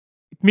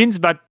it means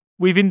that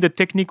within the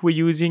technique we're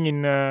using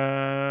in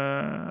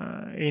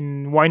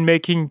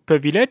winemaking per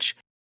village,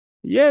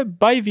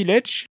 by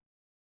village,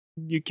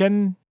 you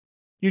can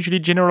usually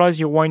generalize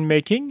your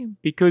winemaking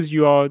because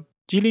you are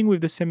dealing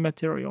with the same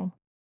material.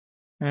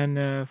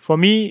 And for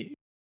me,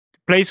 the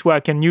place where I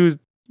can use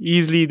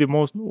easily the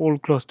most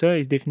old cluster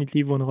is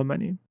definitely Vosne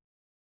Romanée.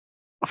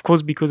 Of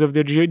course, because of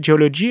the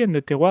geology and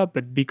the terroir,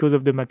 but because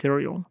of the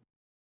material.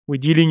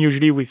 We're dealing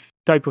usually with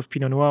type of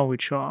Pinot Noir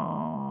which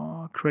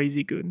are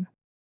crazy good.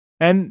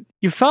 And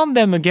you found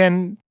them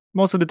again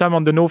most of the time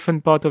on the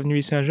northern part of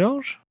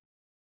Nuits-Saint-Georges,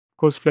 of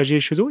course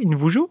Flagey-Chezeaux, in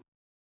Vougeot.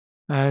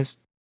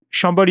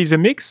 Chambolle is a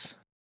mix,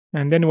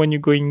 and then when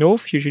you're going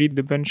north, usually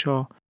the bunch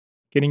are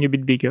getting a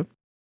bit bigger.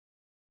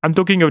 I'm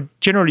talking of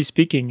generally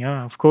speaking.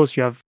 Of course,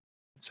 you have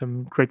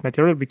some great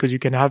material because you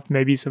can have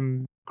maybe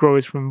some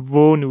growers from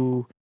Vosne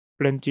who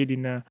planted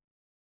in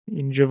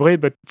Gevrey,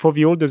 but for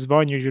the oldest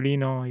vine, usually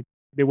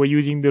they were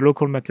using the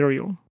local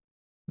material.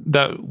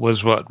 That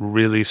was what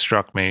really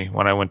struck me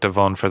when I went to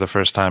Vosne for the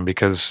first time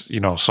because,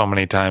 so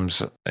many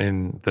times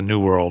in the New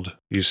World,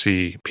 you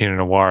see Pinot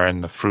Noir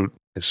and the fruit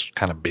is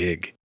kind of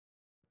big,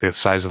 the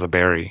size of the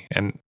berry.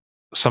 And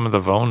some of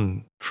the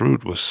Vosne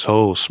fruit was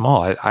so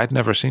small. I'd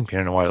never seen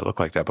Pinot Noir that looked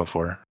like that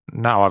before.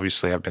 Now,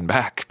 obviously, I've been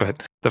back,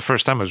 but the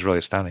first time was really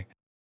astounding.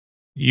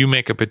 You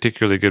make a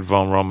particularly good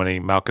Vosne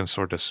Romanée,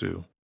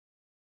 Malconsort-Dessous.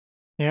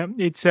 Yeah,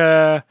 it's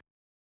a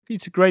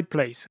great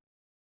place.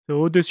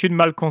 So Au-Dessus de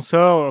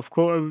Malconsort, of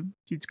course,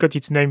 it's got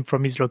its name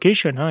from its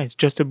location. It's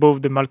just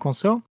above the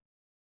Malconsort.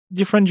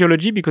 Different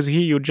geology because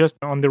here you're just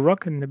on the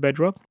rock and the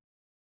bedrock.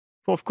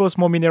 Of course,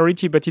 more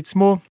minerality, but it's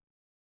more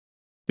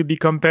to be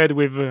compared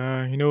with,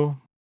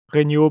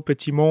 Regnault,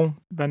 Petit-Mont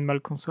than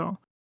Malconsort.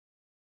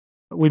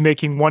 We're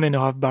making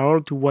 1.5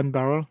 barrel to 1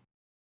 barrel.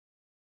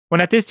 When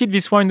I tasted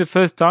this wine the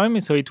first time,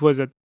 so it was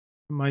at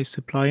my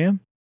supplier,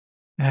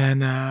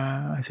 and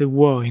I said,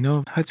 "Whoa,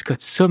 that's got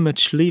so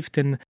much lift,"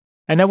 and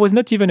I was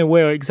not even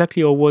aware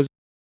exactly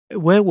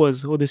where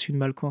was Au-Dessus de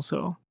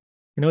Malconsort.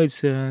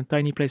 It's a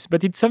tiny place,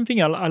 but it's something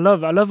I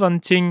love. I love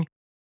hunting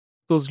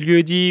those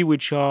lieux-dits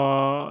which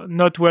are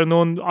not well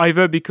known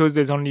either because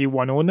there's only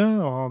one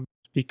owner or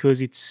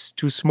because it's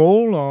too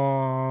small.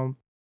 Or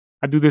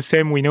I do the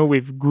same,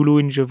 with Goulot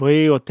in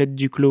Gevrey or Tête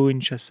du Clos in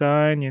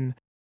Chassagne, and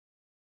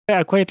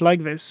I quite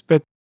like this.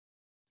 But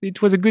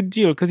it was a good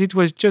deal because it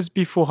was just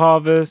before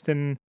harvest,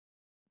 and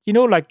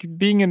like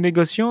being a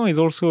négociant is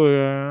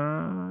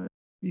also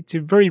it's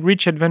a very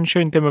rich adventure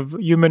in terms of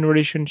human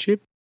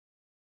relationship.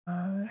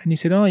 And he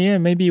said, "Oh yeah,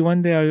 maybe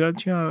one day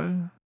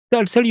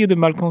I'll sell you the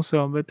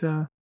Malconsort, but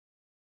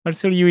I'll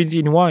sell you it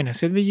in wine." I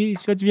said,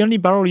 "That's the only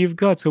barrel you've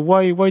got, so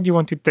why do you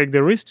want to take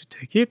the risk to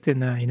take it?"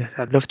 And he said,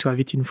 "I'd love to have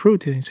it in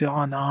fruit." And he said,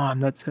 "Oh no, I'm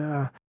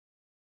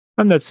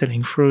not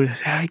selling fruit." I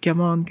said, "Hey,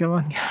 come on."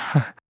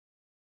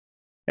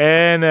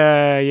 And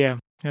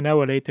An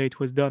hour later, it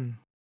was done.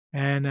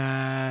 And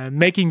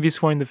making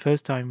this wine the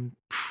first time,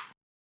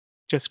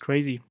 just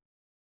crazy.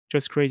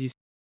 Just crazy.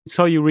 It's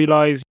how you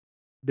realize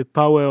the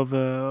power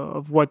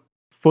of what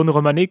Faune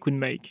Romanée could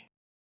make.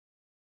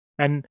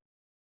 And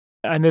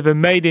I never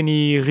made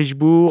any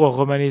Richebourg or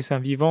Romanée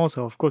Saint-Vivant,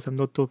 so of course I'm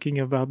not talking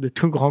about the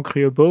two Grand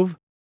Cru above.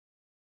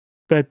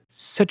 But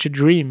such a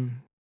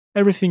dream.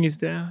 Everything is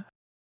there.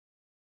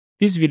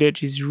 This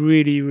village is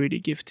really, really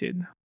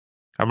gifted.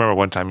 I remember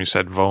one time you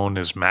said Vaughan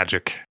is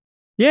magic.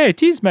 Yeah,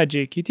 it is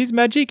magic. It is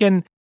magic,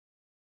 and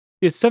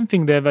there's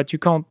something there that you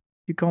can't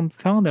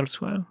find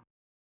elsewhere.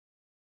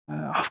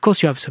 Of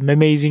course, you have some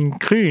amazing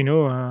cru. You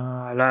know,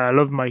 I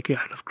love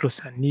Clos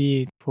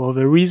Saint-Denis for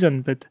other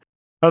reason, but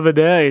over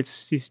there,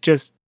 it's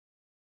just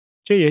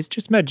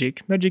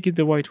magic. Magic is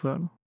the right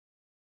word.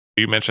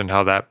 You mentioned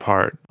how that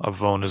part of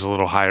Vaughan is a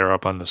little higher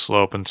up on the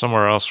slope, and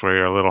somewhere else where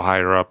you're a little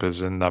higher up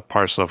is in the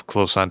parcel of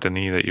Clos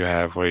Saint-Denis that you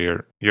have,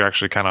 where you're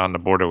actually kind of on the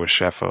border with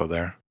Cheffault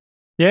there.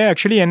 Yeah,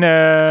 actually,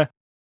 and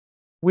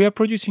we are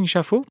producing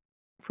Cheffault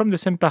from the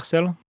same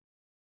parcel.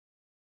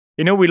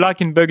 You know, we like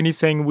in Burgundy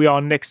saying we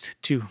are next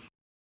to.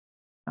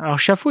 Our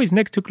Cheffault is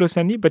next to Clos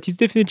Saint-Denis, but it's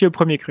definitely a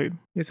Premier Cru.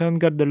 It hasn't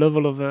got the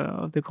level of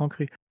the Grand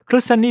Cru.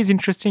 Clos Saint-Denis is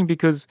interesting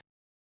because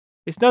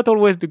it's not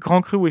always the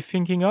Grand Cru we're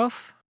thinking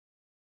of.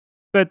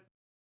 But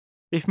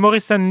if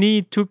Maurice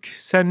Saint-Denis took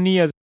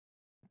Saint-Denis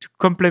to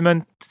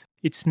complement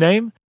its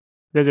name,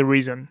 there's a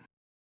reason.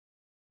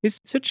 It's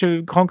such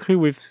a Grand Cru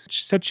with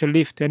such a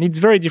lift, and it's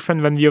very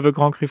different than the other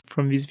Grand Cru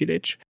from this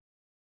village.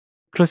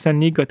 Clos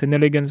Saint-Denis got an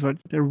elegance that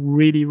I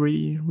really,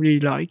 really, really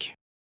like.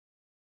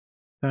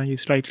 You're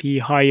slightly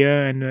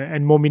higher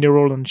and more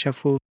mineral than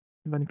Cheffault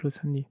than Clos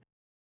Saint-Denis.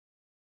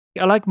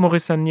 I like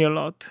Maurice Saint-Denis a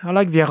lot. I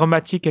like the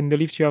aromatic and the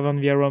lift you have on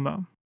the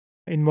aroma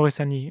in Maurice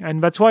Saint-Denis.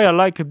 And that's why I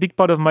like a big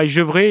part of my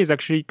Gevrey is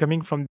actually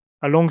coming from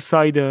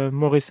alongside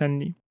Maurice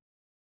Saint-Denis.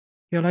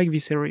 I like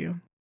this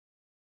area.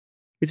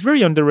 It's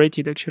very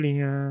underrated,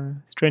 actually,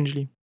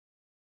 strangely.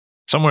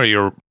 Somewhere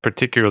you're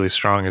particularly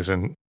strong is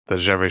in the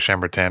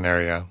Gevrey-Chambertin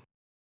area.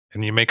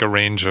 And you make a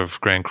range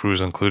of Grand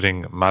Crus,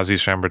 including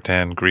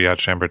Mazy-Chambertin,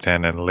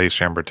 Griot-Chambertin, and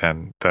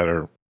Les-Chambertin, that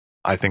are,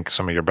 I think,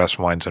 some of your best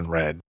wines in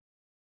red.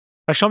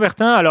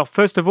 Chambertin, alors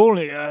first of all,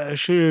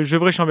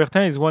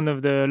 Gevrey-Chambertin is one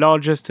of the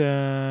largest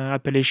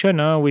appellation.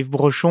 With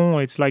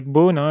Brochon, it's like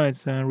Beaune,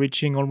 it's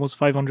reaching almost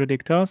 500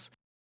 hectares.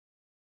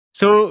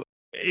 So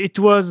it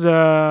was,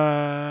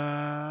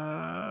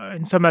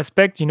 in some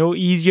aspect,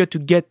 easier to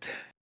get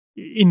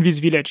in this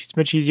village. It's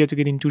much easier to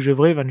get into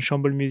Gevrey than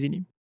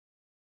Chambolle-Musigny.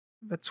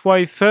 That's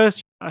why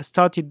first I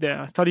started there.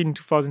 I started in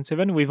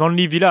 2007 with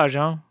only village.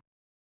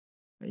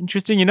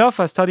 Interesting enough,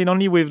 I started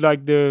only with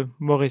like the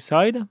Morée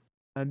side.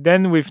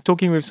 Then with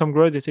talking with some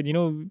growers, they said,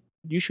 you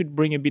should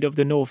bring a bit of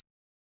the north.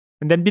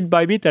 And then bit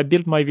by bit, I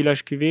built my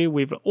village cuvée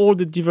with all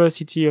the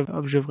diversity of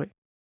Gevrey,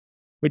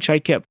 which I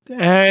kept.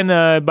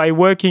 And by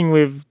working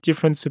with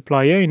different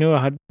suppliers,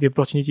 I had the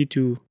opportunity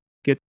to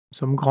get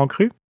some Grand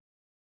Cru.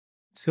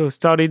 So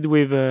started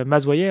with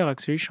Mazoyer,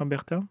 actually,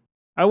 Chambertin.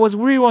 I was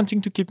really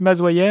wanting to keep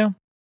Mazoyer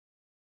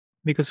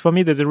because for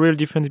me, there's a real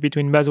difference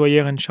between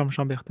Mazoyer and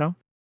Chambertin.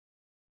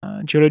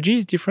 Geology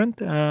is different.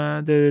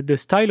 The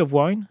style of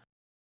wine.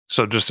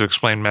 So just to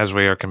explain,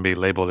 Mazoyer can be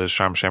labeled as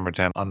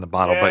Chambertin on the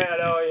bottle,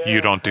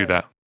 you don't do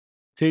that.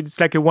 So it's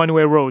like a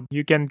one-way road.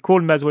 You can call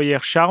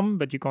Mazoyer Charme,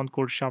 but you can't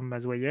call Charme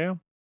Mazoyer.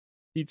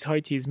 It's how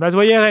it is.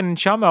 Mazoyer and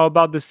Charme are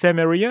about the same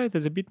area.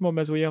 There's a bit more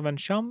Mazoyer than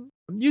Charme.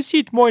 You see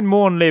it more and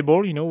more on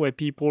label, where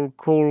people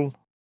call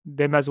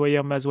the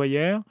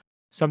Mazoyer.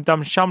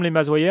 Sometimes Charme les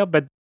Mazoyer,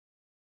 but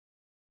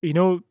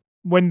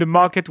when the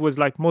market was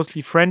like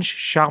mostly French,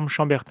 Charme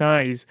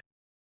Chambertin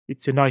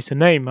it's a nicer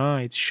name.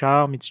 It's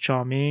charm, it's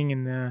charming,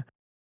 and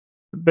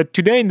but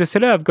today in the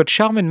cellar I've got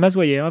Charme and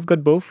Mazoyer. I've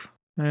got both,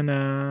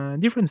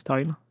 and different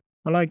style.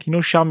 I like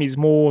Charme is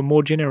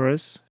more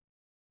generous,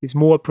 it's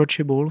more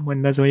approachable.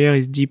 When Mazoyer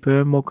is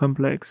deeper, more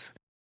complex,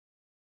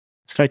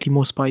 slightly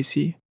more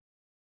spicy.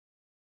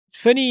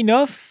 Funny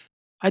enough,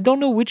 I don't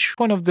know which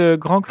one of the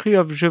Grand Cru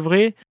of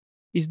Gevrey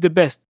is the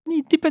best.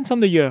 It depends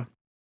on the year.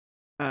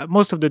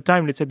 Most of the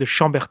time, let's say the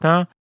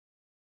Chambertin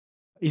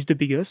is the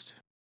biggest.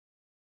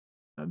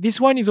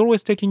 This wine is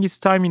always taking its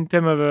time in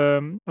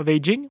terms of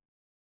aging.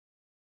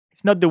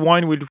 It's not the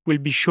wine will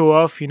be show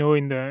off,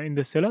 in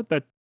the cellar,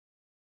 but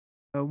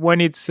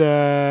when it's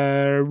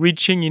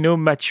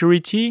reaching,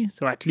 maturity,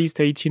 so at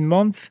least 18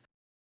 months,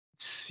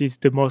 it's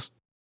the most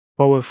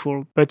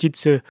powerful. But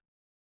it's a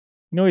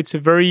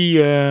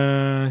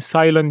very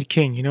silent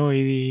king.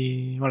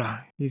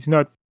 He's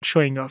not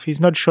showing off.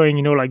 He's not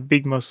showing, like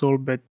big muscle,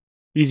 but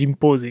he's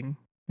imposing.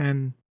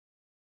 And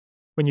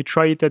when you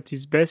try it at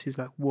his best, it's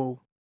like, whoa.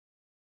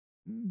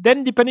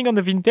 Then, depending on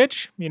the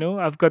vintage,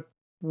 I've got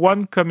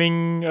one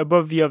coming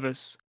above the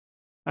others.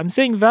 I'm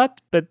saying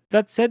that, but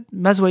that said,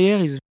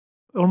 Mazoyer is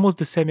almost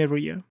the same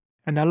every year.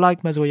 And I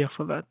like Mazoyer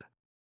for that.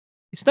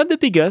 It's not the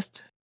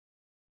biggest.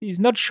 He's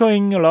not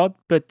showing a lot,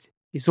 but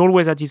he's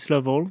always at his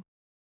level.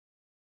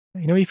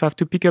 If I have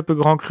to pick up a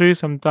Grand Cru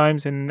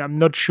sometimes, and I'm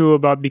not sure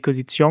about because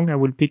it's young, I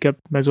will pick up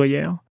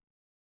Mazoyer.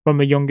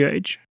 from a younger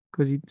age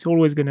because it's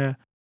always going to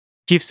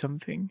give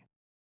something.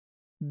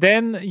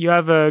 Then you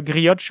have a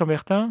Griotte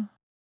Chambertin.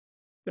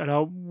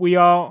 Alors, we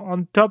are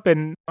on top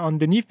and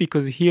underneath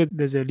because here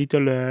there's a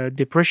little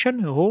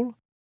depression, a hole,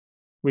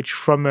 which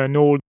from an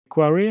old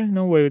quarry,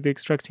 where they're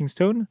extracting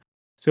stone.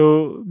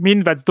 So,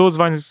 mean that those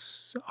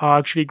vines are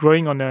actually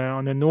growing on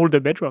an older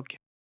bedrock.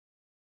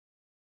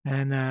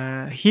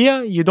 And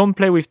here you don't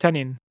play with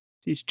tannin;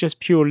 it's just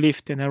pure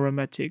lift and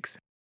aromatics,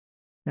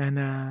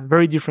 and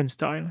very different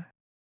style.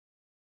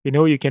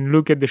 You can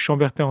look at the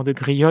Chambertin or the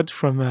Griotte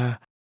from.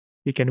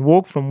 You can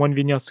walk from one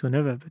vineyard to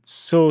another, but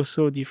so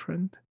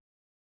different.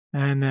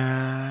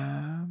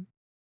 And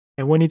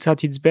when it's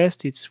at its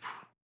best, it's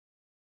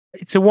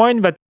a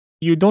wine that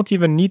you don't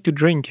even need to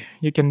drink.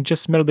 You can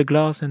just smell the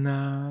glass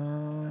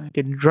and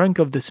get drunk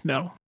of the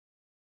smell.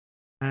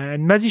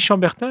 And Mazy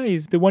Chambertin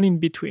is the one in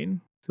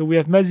between. So we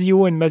have Mazy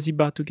Haut and Mazy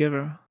Bas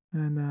together.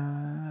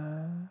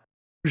 And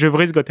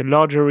Gevrey's got a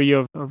large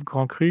area of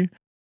Grand Cru.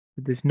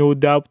 There's no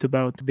doubt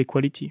about the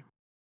quality.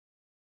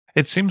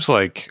 It seems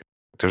like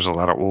there's a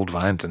lot of old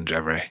vines in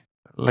Gevrey.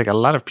 Like a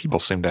lot of people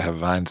seem to have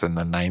vines in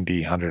the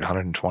 90, 100,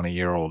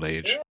 120-year-old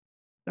age.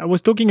 I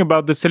was talking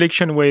about the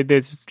selection where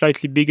there's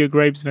slightly bigger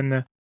grapes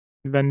than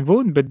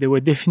Vaughan, but they were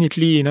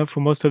definitely, for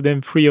most of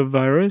them, free of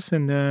virus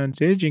and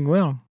aging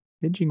well.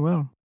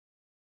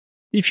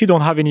 If you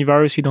don't have any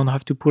virus, you don't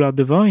have to pull out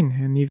the vine,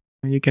 and if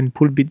you can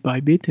pull bit by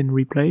bit and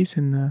replace,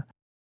 and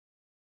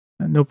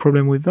no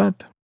problem with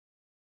that.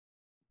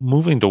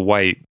 Moving to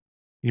white,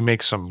 you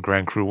make some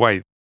Grand Cru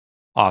white,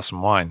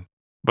 awesome wine.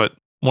 But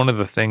one of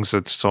the things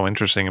that's so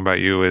interesting about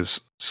you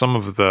is some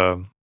of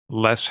the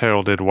less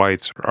heralded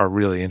whites are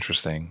really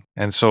interesting.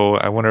 And so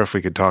I wonder if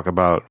we could talk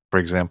about, for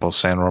example,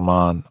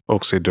 Saint-Romain,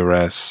 Auxey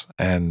d'Arès,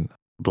 and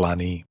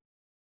Blany.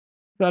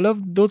 I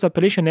love those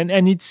appellations,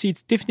 and it's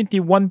definitely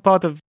one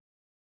part of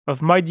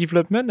my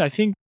development. I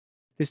think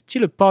there's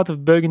still a part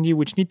of Burgundy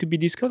which need to be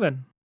discovered,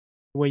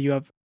 where you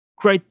have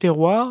great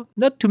terroir,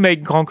 not to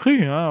make Grand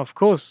Cru, of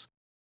course.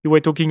 You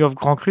were talking of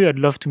Grand Cru, I'd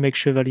love to make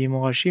Chevalier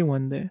Montrachet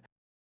one day.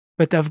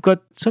 But I've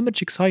got so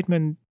much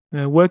excitement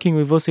working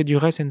with Auxey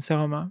d'Arès and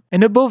Saint-Romain.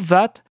 And above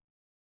that,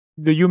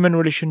 the human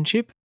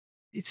relationship,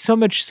 it's so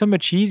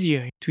much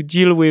easier to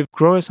deal with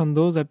growers on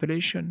those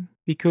appellations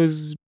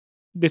because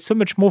there's so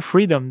much more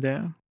freedom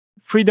there.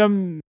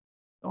 Freedom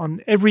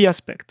on every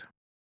aspect.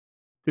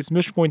 There's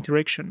much more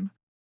interaction.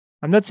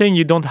 I'm not saying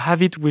you don't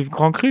have it with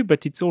Grand Cru,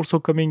 but it's also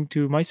coming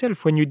to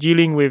myself. When you're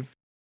dealing with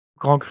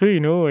Grand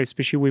Cru,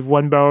 especially with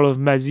one barrel of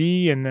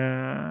Mazy,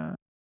 and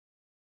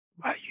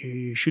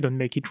you shouldn't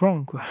make it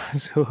wrong.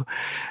 So, I'm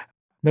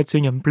not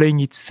saying I'm playing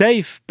it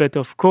safe, but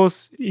of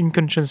course,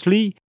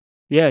 unconsciously,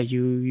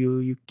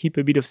 you keep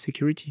a bit of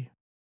security.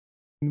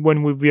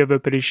 When we have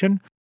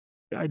appellation,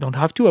 I don't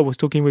have to. I was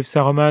talking with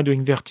Saint-Romain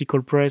doing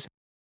vertical press.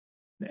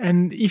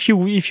 And if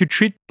you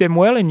treat them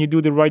well and you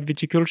do the right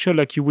viticulture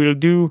like you will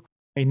do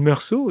in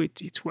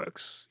Meursault, it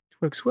works.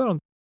 It works well.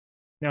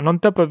 And on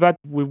top of that,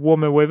 with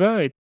warmer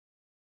weather,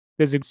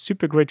 there's a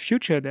super great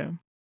future there.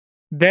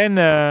 Then,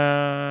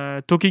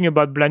 talking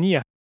about Blany,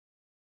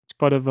 it's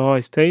part of our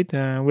estate.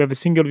 We have a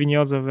single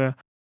vineyard of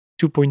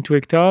 2.2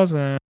 hectares.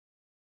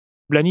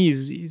 Blany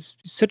is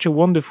such a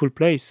wonderful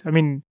place. I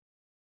mean,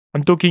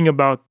 I'm talking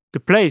about the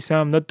place.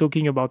 I'm not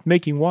talking about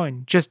making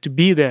wine. Just to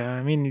be there.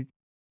 I mean,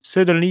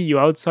 suddenly you're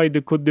outside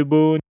the Côte de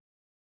Beaune.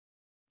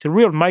 It's a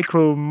real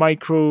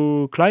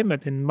micro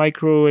climate and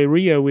micro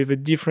area with a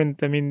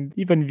different. I mean,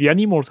 even the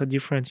animals are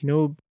different,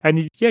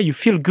 And you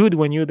feel good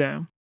when you're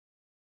there.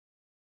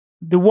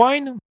 The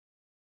wine,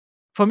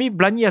 for me,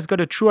 Blany has got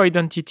a true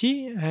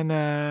identity, and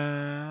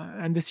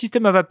the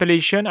system of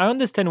appellation. I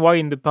understand why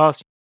in the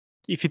past,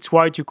 if it's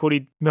white, you call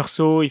it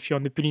Meursault. If you're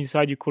on the Puligny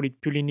side, you call it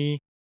Puligny.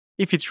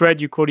 If it's red,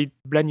 you call it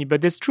Blany.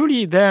 But there's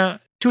truly there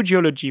two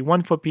geology,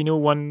 one for Pinot,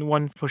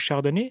 one for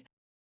Chardonnay.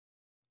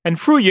 And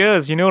through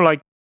years,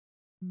 like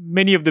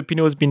many of the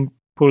Pinot has been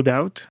pulled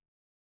out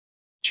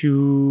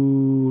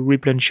to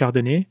replant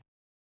Chardonnay.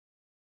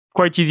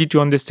 Quite easy to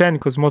understand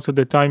because most of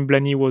the time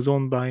Blany was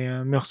owned by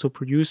a Meursault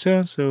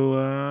producer. So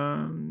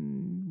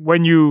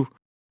when you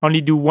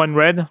only do one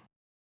red,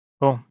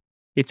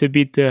 it's a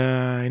bit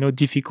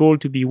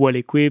difficult to be well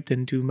equipped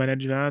and to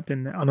manage that.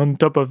 And on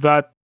top of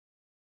that,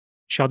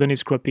 Chardonnay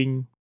is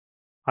cropping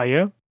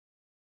higher.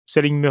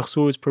 Selling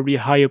Meursault is probably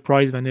a higher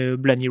price than a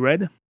Blany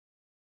red.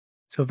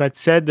 So that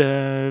said,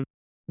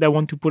 I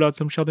want to pull out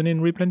some Chardonnay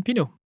and replant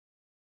Pinot.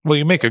 Well,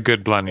 you make a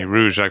good Blany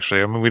Rouge,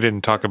 actually. I mean, we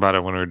didn't talk about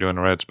it when we were doing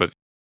reds, but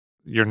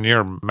you're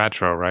near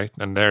Matro, right?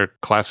 And they're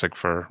classic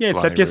for it's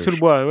La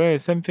Pièce-sous-le-Bois,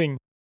 same thing.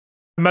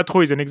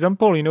 Matro is an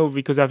example,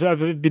 because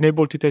I've been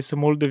able to taste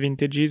some older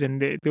vintages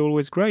and they're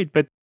always great.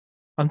 But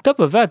on top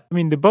of that, I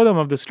mean, the bottom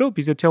of the slope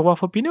is a terroir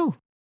for Pinot.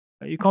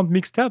 You can't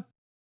mix it up.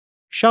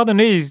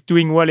 Chardonnay is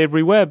doing well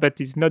everywhere,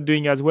 but it's not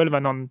doing as well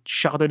than on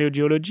Chardonnay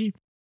geology.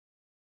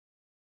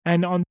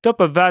 And on top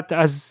of that,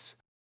 as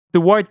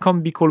the white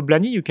can't be called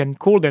Blany, you can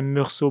call them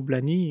Meursault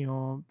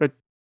Blany, but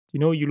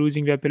you're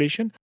losing the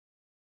appellation.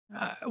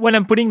 When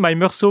I'm putting my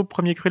Meursault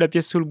Premier Cru La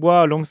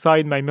Pièce-sous-le-Bois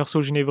alongside my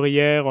Meursault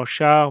Genévrière or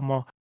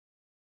Charme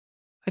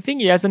I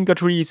think it hasn't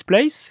got really its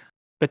place,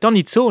 but on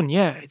its own,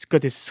 yeah, it's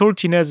got a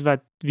saltiness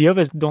that the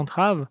others don't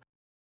have.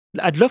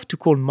 I'd love to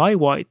call my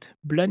white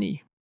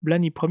Blanny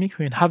Premier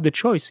Cru and have the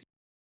choice.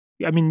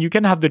 I mean, you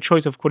can have the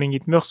choice of calling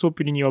it Meursault,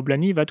 Puligny, or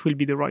Blanny. That will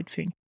be the right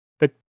thing.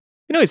 But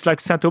it's like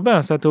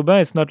Saint-Aubin. Saint-Aubin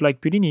is not like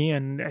Puligny,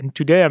 and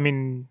today, I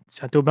mean,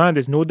 Saint-Aubin,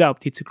 there's no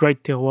doubt it's a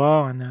great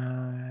terroir,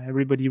 and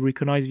everybody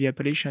recognizes the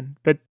appellation.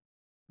 But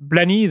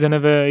Blanny is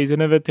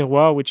another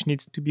terroir which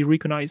needs to be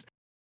recognized.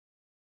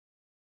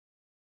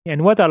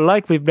 And what I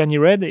like with Blanny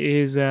Red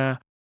is,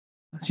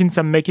 since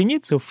I'm making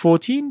it, so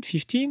 14,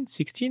 15,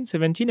 16,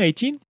 17,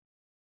 18,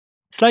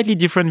 slightly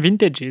different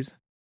vintages,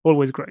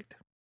 always great.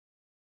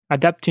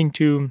 Adapting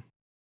to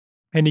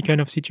any kind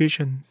of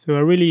situation. So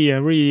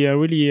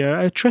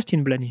I trust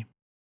in Blanny.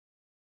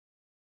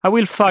 I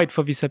will fight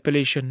for this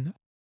appellation.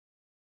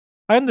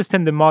 I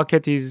understand the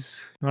market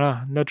is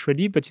not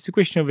ready, but it's a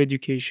question of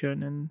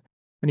education. And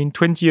in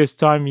 20 years'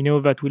 time,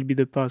 that will be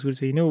the past. We'll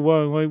say,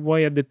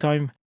 why at the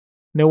time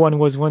no one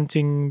was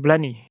wanting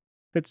Blanny?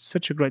 That's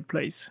such a great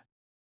place.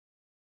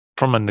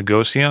 From a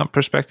negociant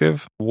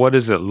perspective, what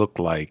does it look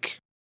like?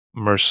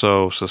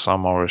 Meursault,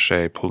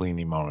 Chassagne-Montrachet,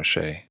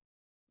 Puligny-Montrachet.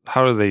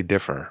 How do they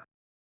differ?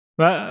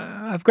 Well,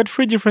 I've got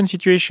 3 different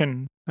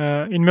situations.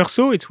 In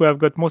Meursault, it's where I've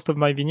got most of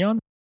my vineyard.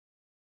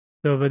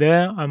 So over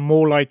there, I'm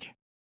more like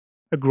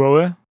a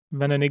grower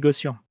than a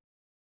negociant.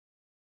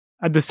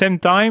 At the same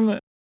time,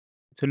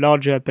 it's a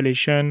larger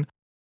appellation.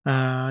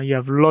 You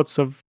have lots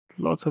of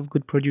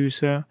good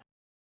producer.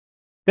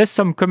 There's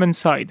some common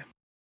side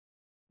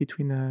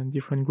between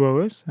different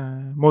growers.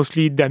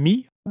 Mostly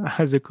Damy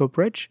as a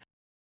cooperage,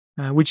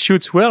 which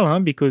shoots well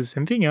because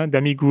same thing.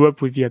 Damy grew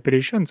up with the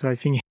appellation, so I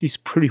think it's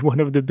probably one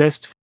of the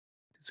best to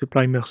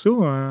supply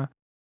Meursault.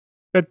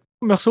 But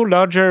Meursault,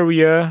 larger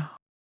area,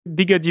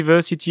 bigger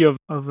diversity of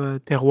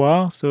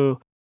terroir, so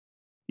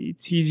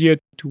it's easier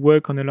to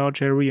work on a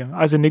large area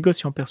as a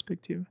negociant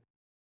perspective.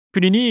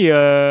 Puligny,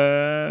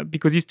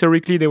 because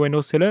historically there were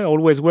no sellers,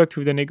 always worked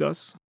with the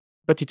négoce,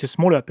 but it's a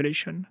smaller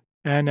appellation.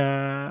 And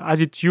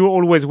you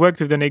always worked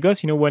with the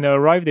négoce, when I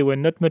arrived, there were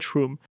not much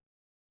room.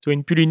 So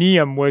in Puligny,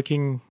 I'm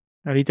working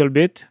a little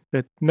bit,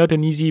 but not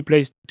an easy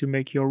place to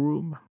make your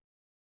room.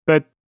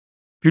 But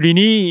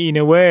Puligny, in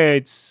a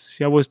way,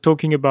 I was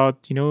talking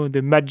about,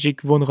 the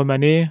magic Vosne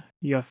Romanée.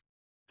 You have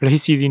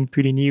places in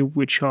Puligny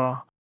which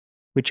are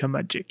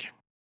magic.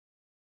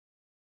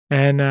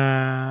 And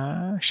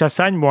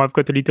Chassagne, I've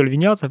got a little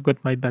vineyards. I've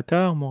got my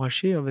Bâtard,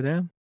 Montrachet over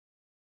there.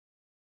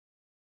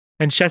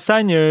 And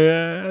Chassagne,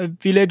 a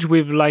village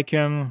with like,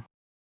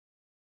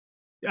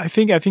 I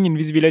think in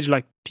this village,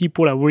 like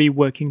people are really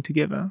working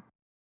together.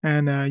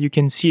 And you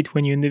can see it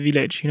when you're in the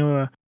village,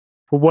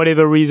 for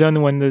whatever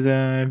reason, when there's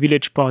a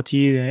village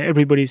party,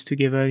 everybody's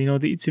together.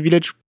 It's a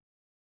village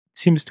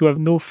seems to have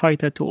no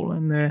fight at all.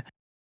 And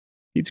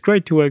it's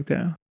great to work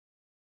there.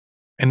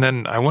 And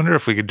then I wonder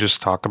if we could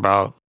just talk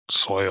about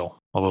soil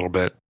a little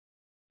bit.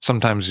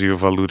 Sometimes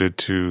you've alluded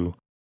to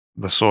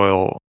the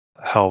soil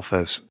health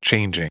as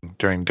changing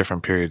during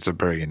different periods of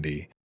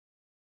Burgundy.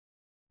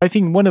 I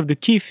think one of the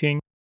key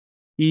things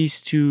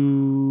is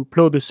to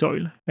plow the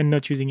soil and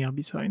not using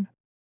herbicide.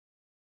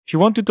 If you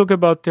want to talk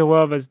about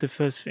terroir, that's the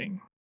first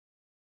thing.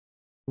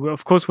 Well,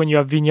 of course, when you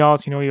have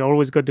vineyards, you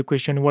always got the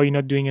question why you're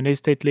not doing an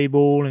estate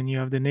label and you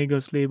have the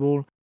négoce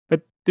label.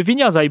 But the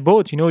vineyards I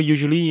bought,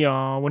 usually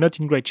were not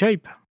in great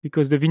shape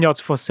because the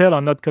vineyards for sale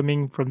are not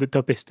coming from the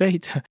top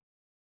estate.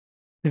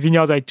 The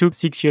vineyards I took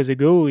 6 years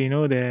ago,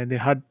 they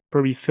had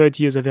probably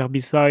 30 years of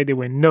herbicide. There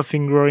were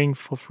nothing growing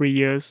for 3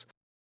 years.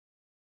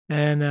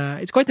 And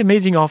it's quite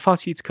amazing how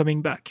fast it's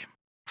coming back.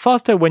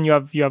 Faster when you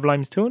have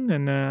limestone,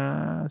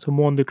 and so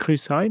more on the cru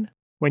side.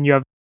 When you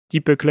have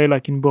deeper clay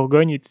like in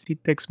Bourgogne,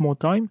 it takes more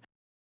time.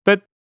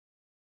 But,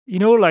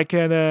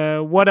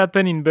 what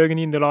happened in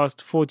Burgundy in the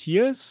last 40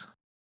 years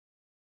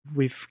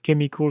with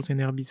chemicals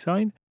and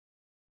herbicide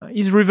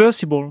is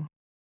reversible.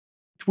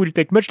 It will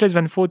take much less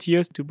than 40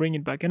 years to bring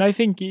it back. And I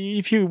think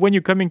when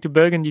you're coming to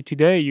Burgundy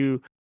today,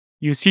 you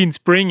see in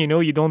spring,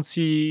 you don't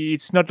see,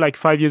 it's not like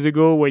 5 years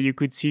ago where you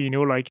could see,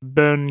 like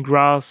burn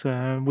grass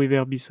with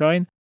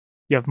herbicide.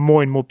 You have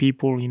more and more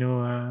people,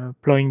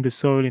 plowing the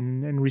soil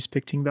and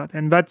respecting that.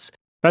 And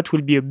that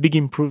will be a big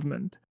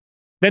improvement.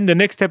 Then the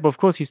next step, of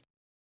course, is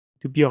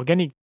to be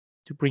organic,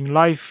 to bring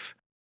life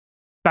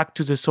back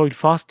to the soil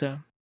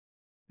faster.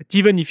 But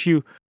even if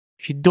you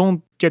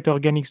don't get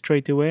organic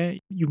straight away,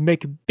 you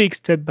make a big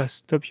step by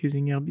stop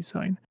using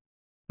herbicide.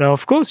 Now,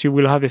 of course, you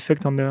will have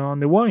effect on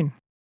the wine.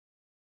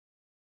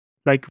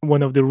 Like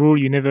one of the rules,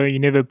 you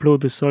never plow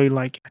the soil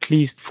like at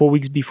least 4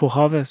 weeks before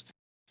harvest.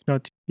 If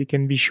not, you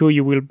can be sure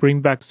you will bring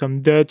back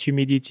some dirt,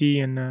 humidity,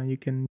 and you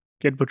can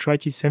get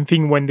botrytis. Same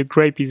thing when the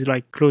grape is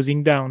like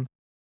closing down.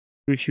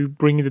 If you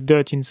bring the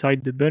dirt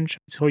inside the bunch,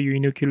 it's how you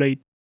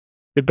inoculate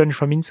the bunch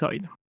from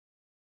inside.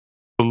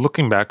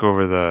 Looking back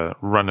over the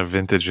run of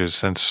vintages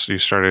since you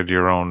started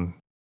your own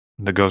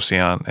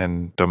negociant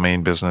and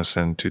domain business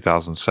in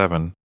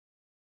 2007,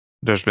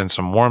 there's been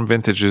some warm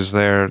vintages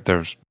there.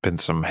 There's been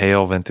some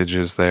hail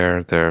vintages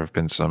there. There have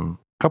been some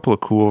couple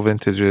of cool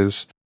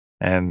vintages.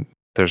 And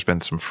there's been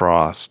some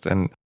frost.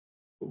 And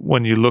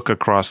when you look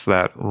across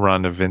that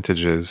run of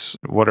vintages,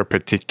 what are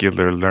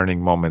particular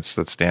learning moments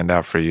that stand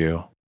out for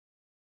you?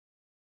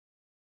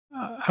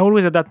 I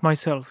always adapt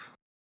myself.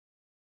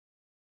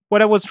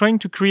 What I was trying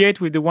to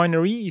create with the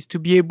winery is to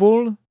be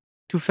able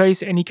to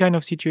face any kind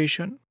of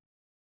situation.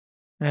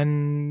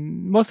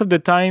 And most of the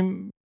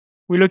time,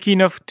 we're lucky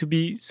enough to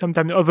be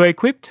sometimes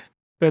over-equipped.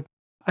 But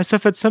I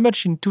suffered so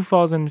much in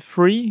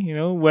 2003,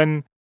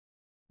 when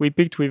we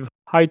picked with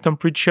high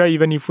temperature,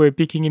 even if we're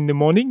picking in the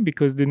morning,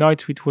 because the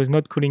night it was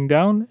not cooling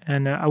down,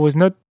 and I was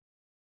not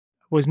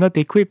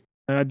equipped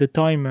at the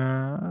time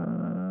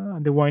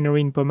at the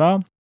winery in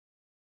Pommard.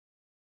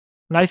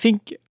 And I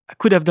think I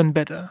could have done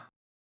better,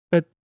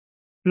 but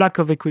lack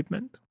of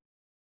equipment.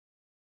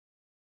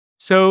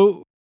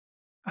 So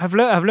I've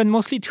learned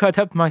mostly to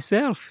adapt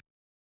myself.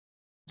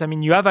 I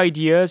mean, you have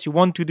ideas, you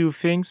want to do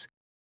things,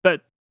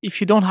 but if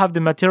you don't have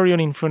the material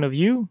in front of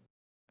you,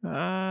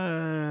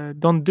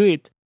 don't do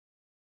it.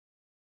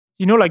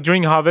 Like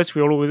during harvest,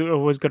 we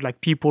always got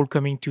like people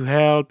coming to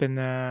help, and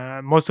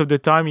most of the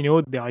time,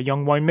 they are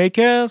young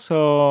winemakers,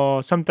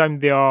 or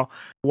sometimes they are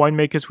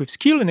winemakers with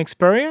skill and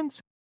experience.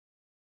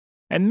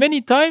 And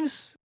many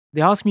times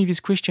they ask me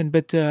this question,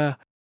 but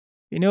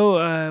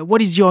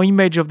what is your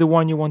image of the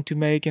wine you want to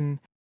make? And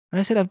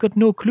I said, I've got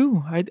no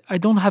clue. I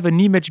don't have an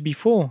image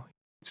before.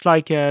 It's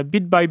like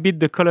bit by bit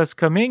the colors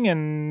coming,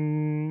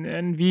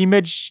 and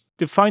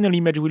the final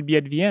image will be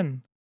at the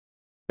end.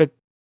 But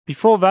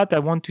before that, I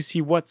want to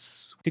see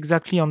what's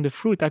exactly on the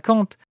fruit. I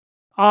can't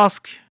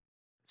ask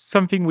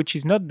something which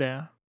is not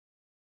there.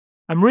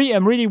 I'm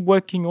really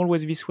working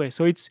always this way.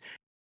 So it's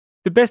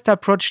the best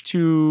approach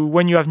to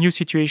when you have new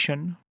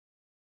situation.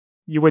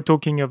 You were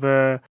talking of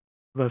a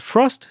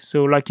frost.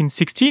 So like in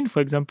 16,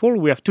 for example,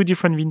 we have two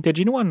different vintage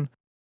in one.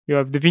 You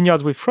have the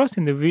vineyards with frost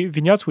and the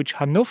vineyards which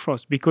had no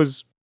frost,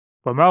 because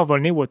Pommard,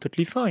 Volnay were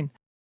totally fine.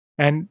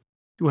 And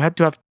we had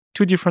to have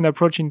two different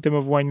approaches in terms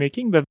of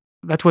winemaking, but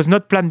that was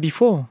not planned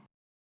before.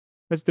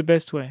 That's the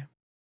best way.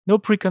 No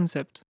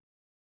preconcept.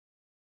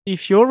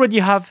 If you already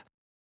have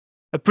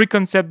a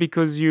preconcept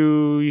because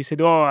you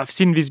said, oh, I've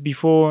seen this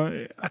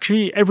before,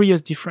 actually every year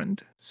is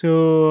different.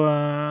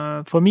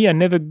 So for me, I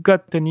never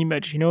got an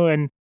image,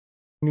 and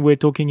we're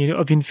talking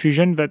of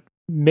infusion, but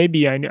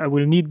maybe I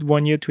will need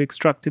 1 year to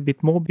extract a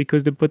bit more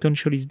because the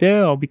potential is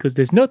there, or because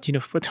there's not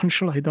enough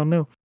potential, I don't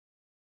know.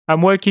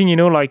 I'm working,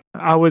 like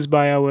hours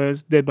by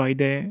hours, day by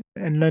day,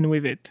 and learn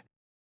with it.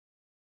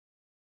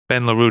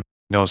 Ben Leroux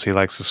knows he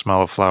likes the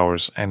smell of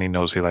flowers, and he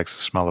knows he likes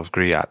the smell of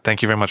Griot.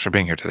 Thank you very much for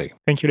being here today.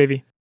 Thank you, Levi.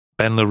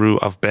 Ben Leroux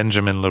of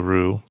Benjamin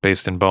Leroux,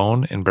 based in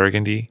Beaune, in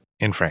Burgundy,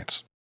 in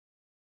France.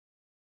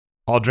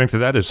 I'll Drink to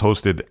That is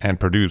hosted and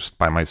produced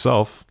by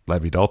myself,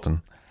 Levi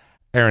Dalton.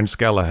 Aaron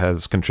Scala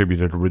has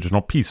contributed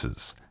original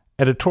pieces.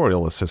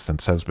 Editorial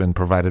assistance has been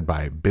provided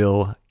by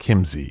Bill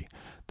Kimsey.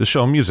 The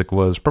show music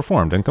was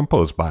performed and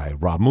composed by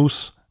Rob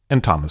Moose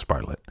and Thomas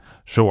Bartlett.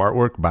 Show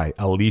artwork by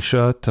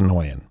Alicia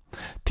Tenoyan.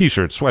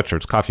 T-shirts,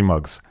 sweatshirts, coffee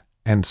mugs,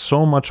 and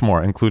so much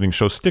more, including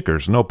show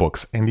stickers,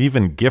 notebooks, and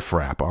even gift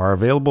wrap, are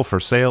available for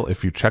sale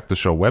if you check the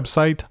show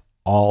website,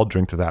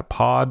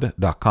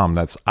 illdrinktothatpod.com.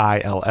 That's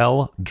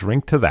ILL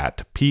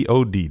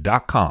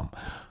drinktothatpod.com,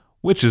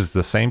 which is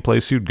the same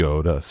place you'd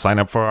go to sign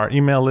up for our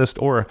email list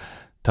or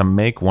to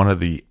make one of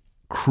the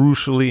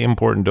crucially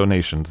important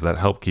donations that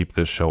help keep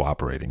this show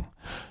operating.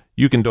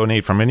 You can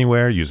donate from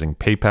anywhere using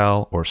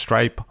PayPal or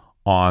Stripe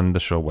on the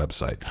show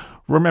website.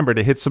 Remember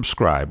to hit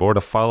subscribe or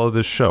to follow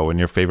this show in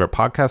your favorite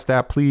podcast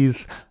app,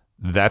 please.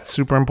 That's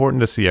super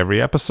important to see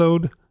every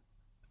episode.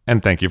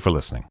 And thank you for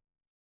listening.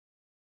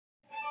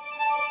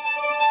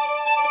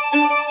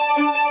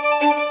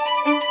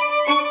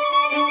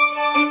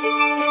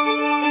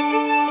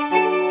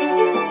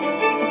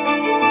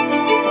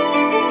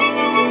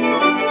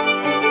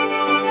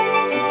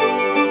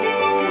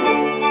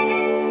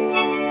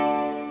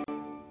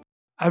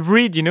 I've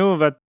read,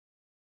 that,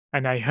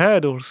 and I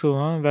heard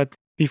also that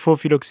before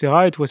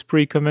phylloxera, it was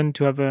pretty common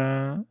to have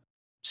a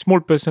small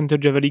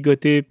percentage of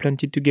aligoté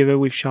planted together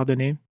with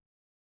Chardonnay.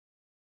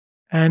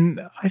 And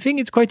I think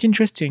it's quite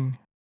interesting,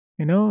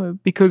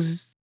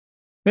 because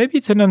maybe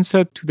it's an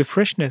answer to the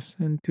freshness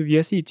and to the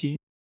acidity.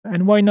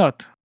 And why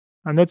not?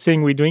 I'm not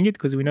saying we're doing it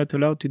because we're not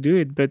allowed to do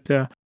it, but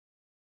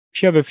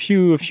if you have a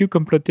few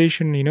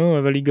complantation,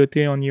 of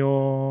aligoté on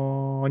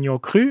your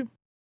cru,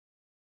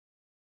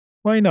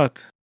 why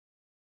not?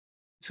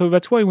 So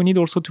that's why we need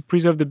also to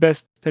preserve the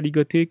best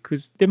aligoté,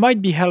 because they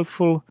might be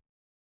helpful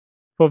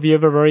for the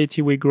other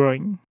variety we're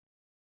growing.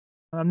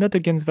 I'm not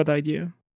against that idea.